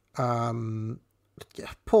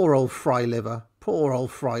 poor old Fry Liver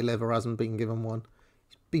hasn't been given one.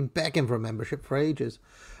 He's been begging for a membership for ages.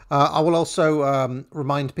 I will also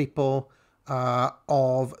remind people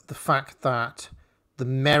of the fact that the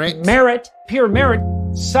pure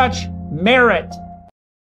merit, such merit.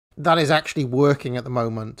 That is actually working at the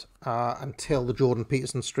moment until the Jordan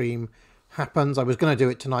Peterson stream happens. I was going to do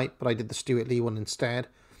it tonight, but I did the Stuart Lee one instead.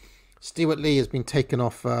 Stuart Lee has been taken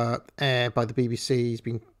off air by the BBC. He's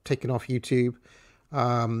been taken off YouTube.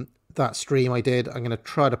 That stream I did, I'm going to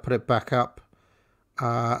try to put it back up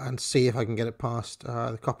and see if I can get it past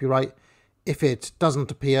the copyright. If it doesn't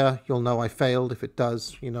appear, you'll know I failed. If it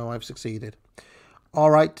does, you know I've succeeded. All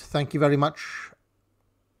right, thank you very much.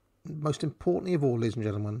 Most importantly of all, ladies and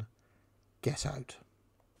gentlemen, get out.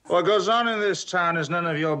 What goes on in this town is none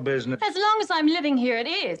of your business. As long as I'm living here, it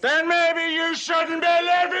is. Then maybe you shouldn't be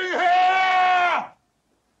living here!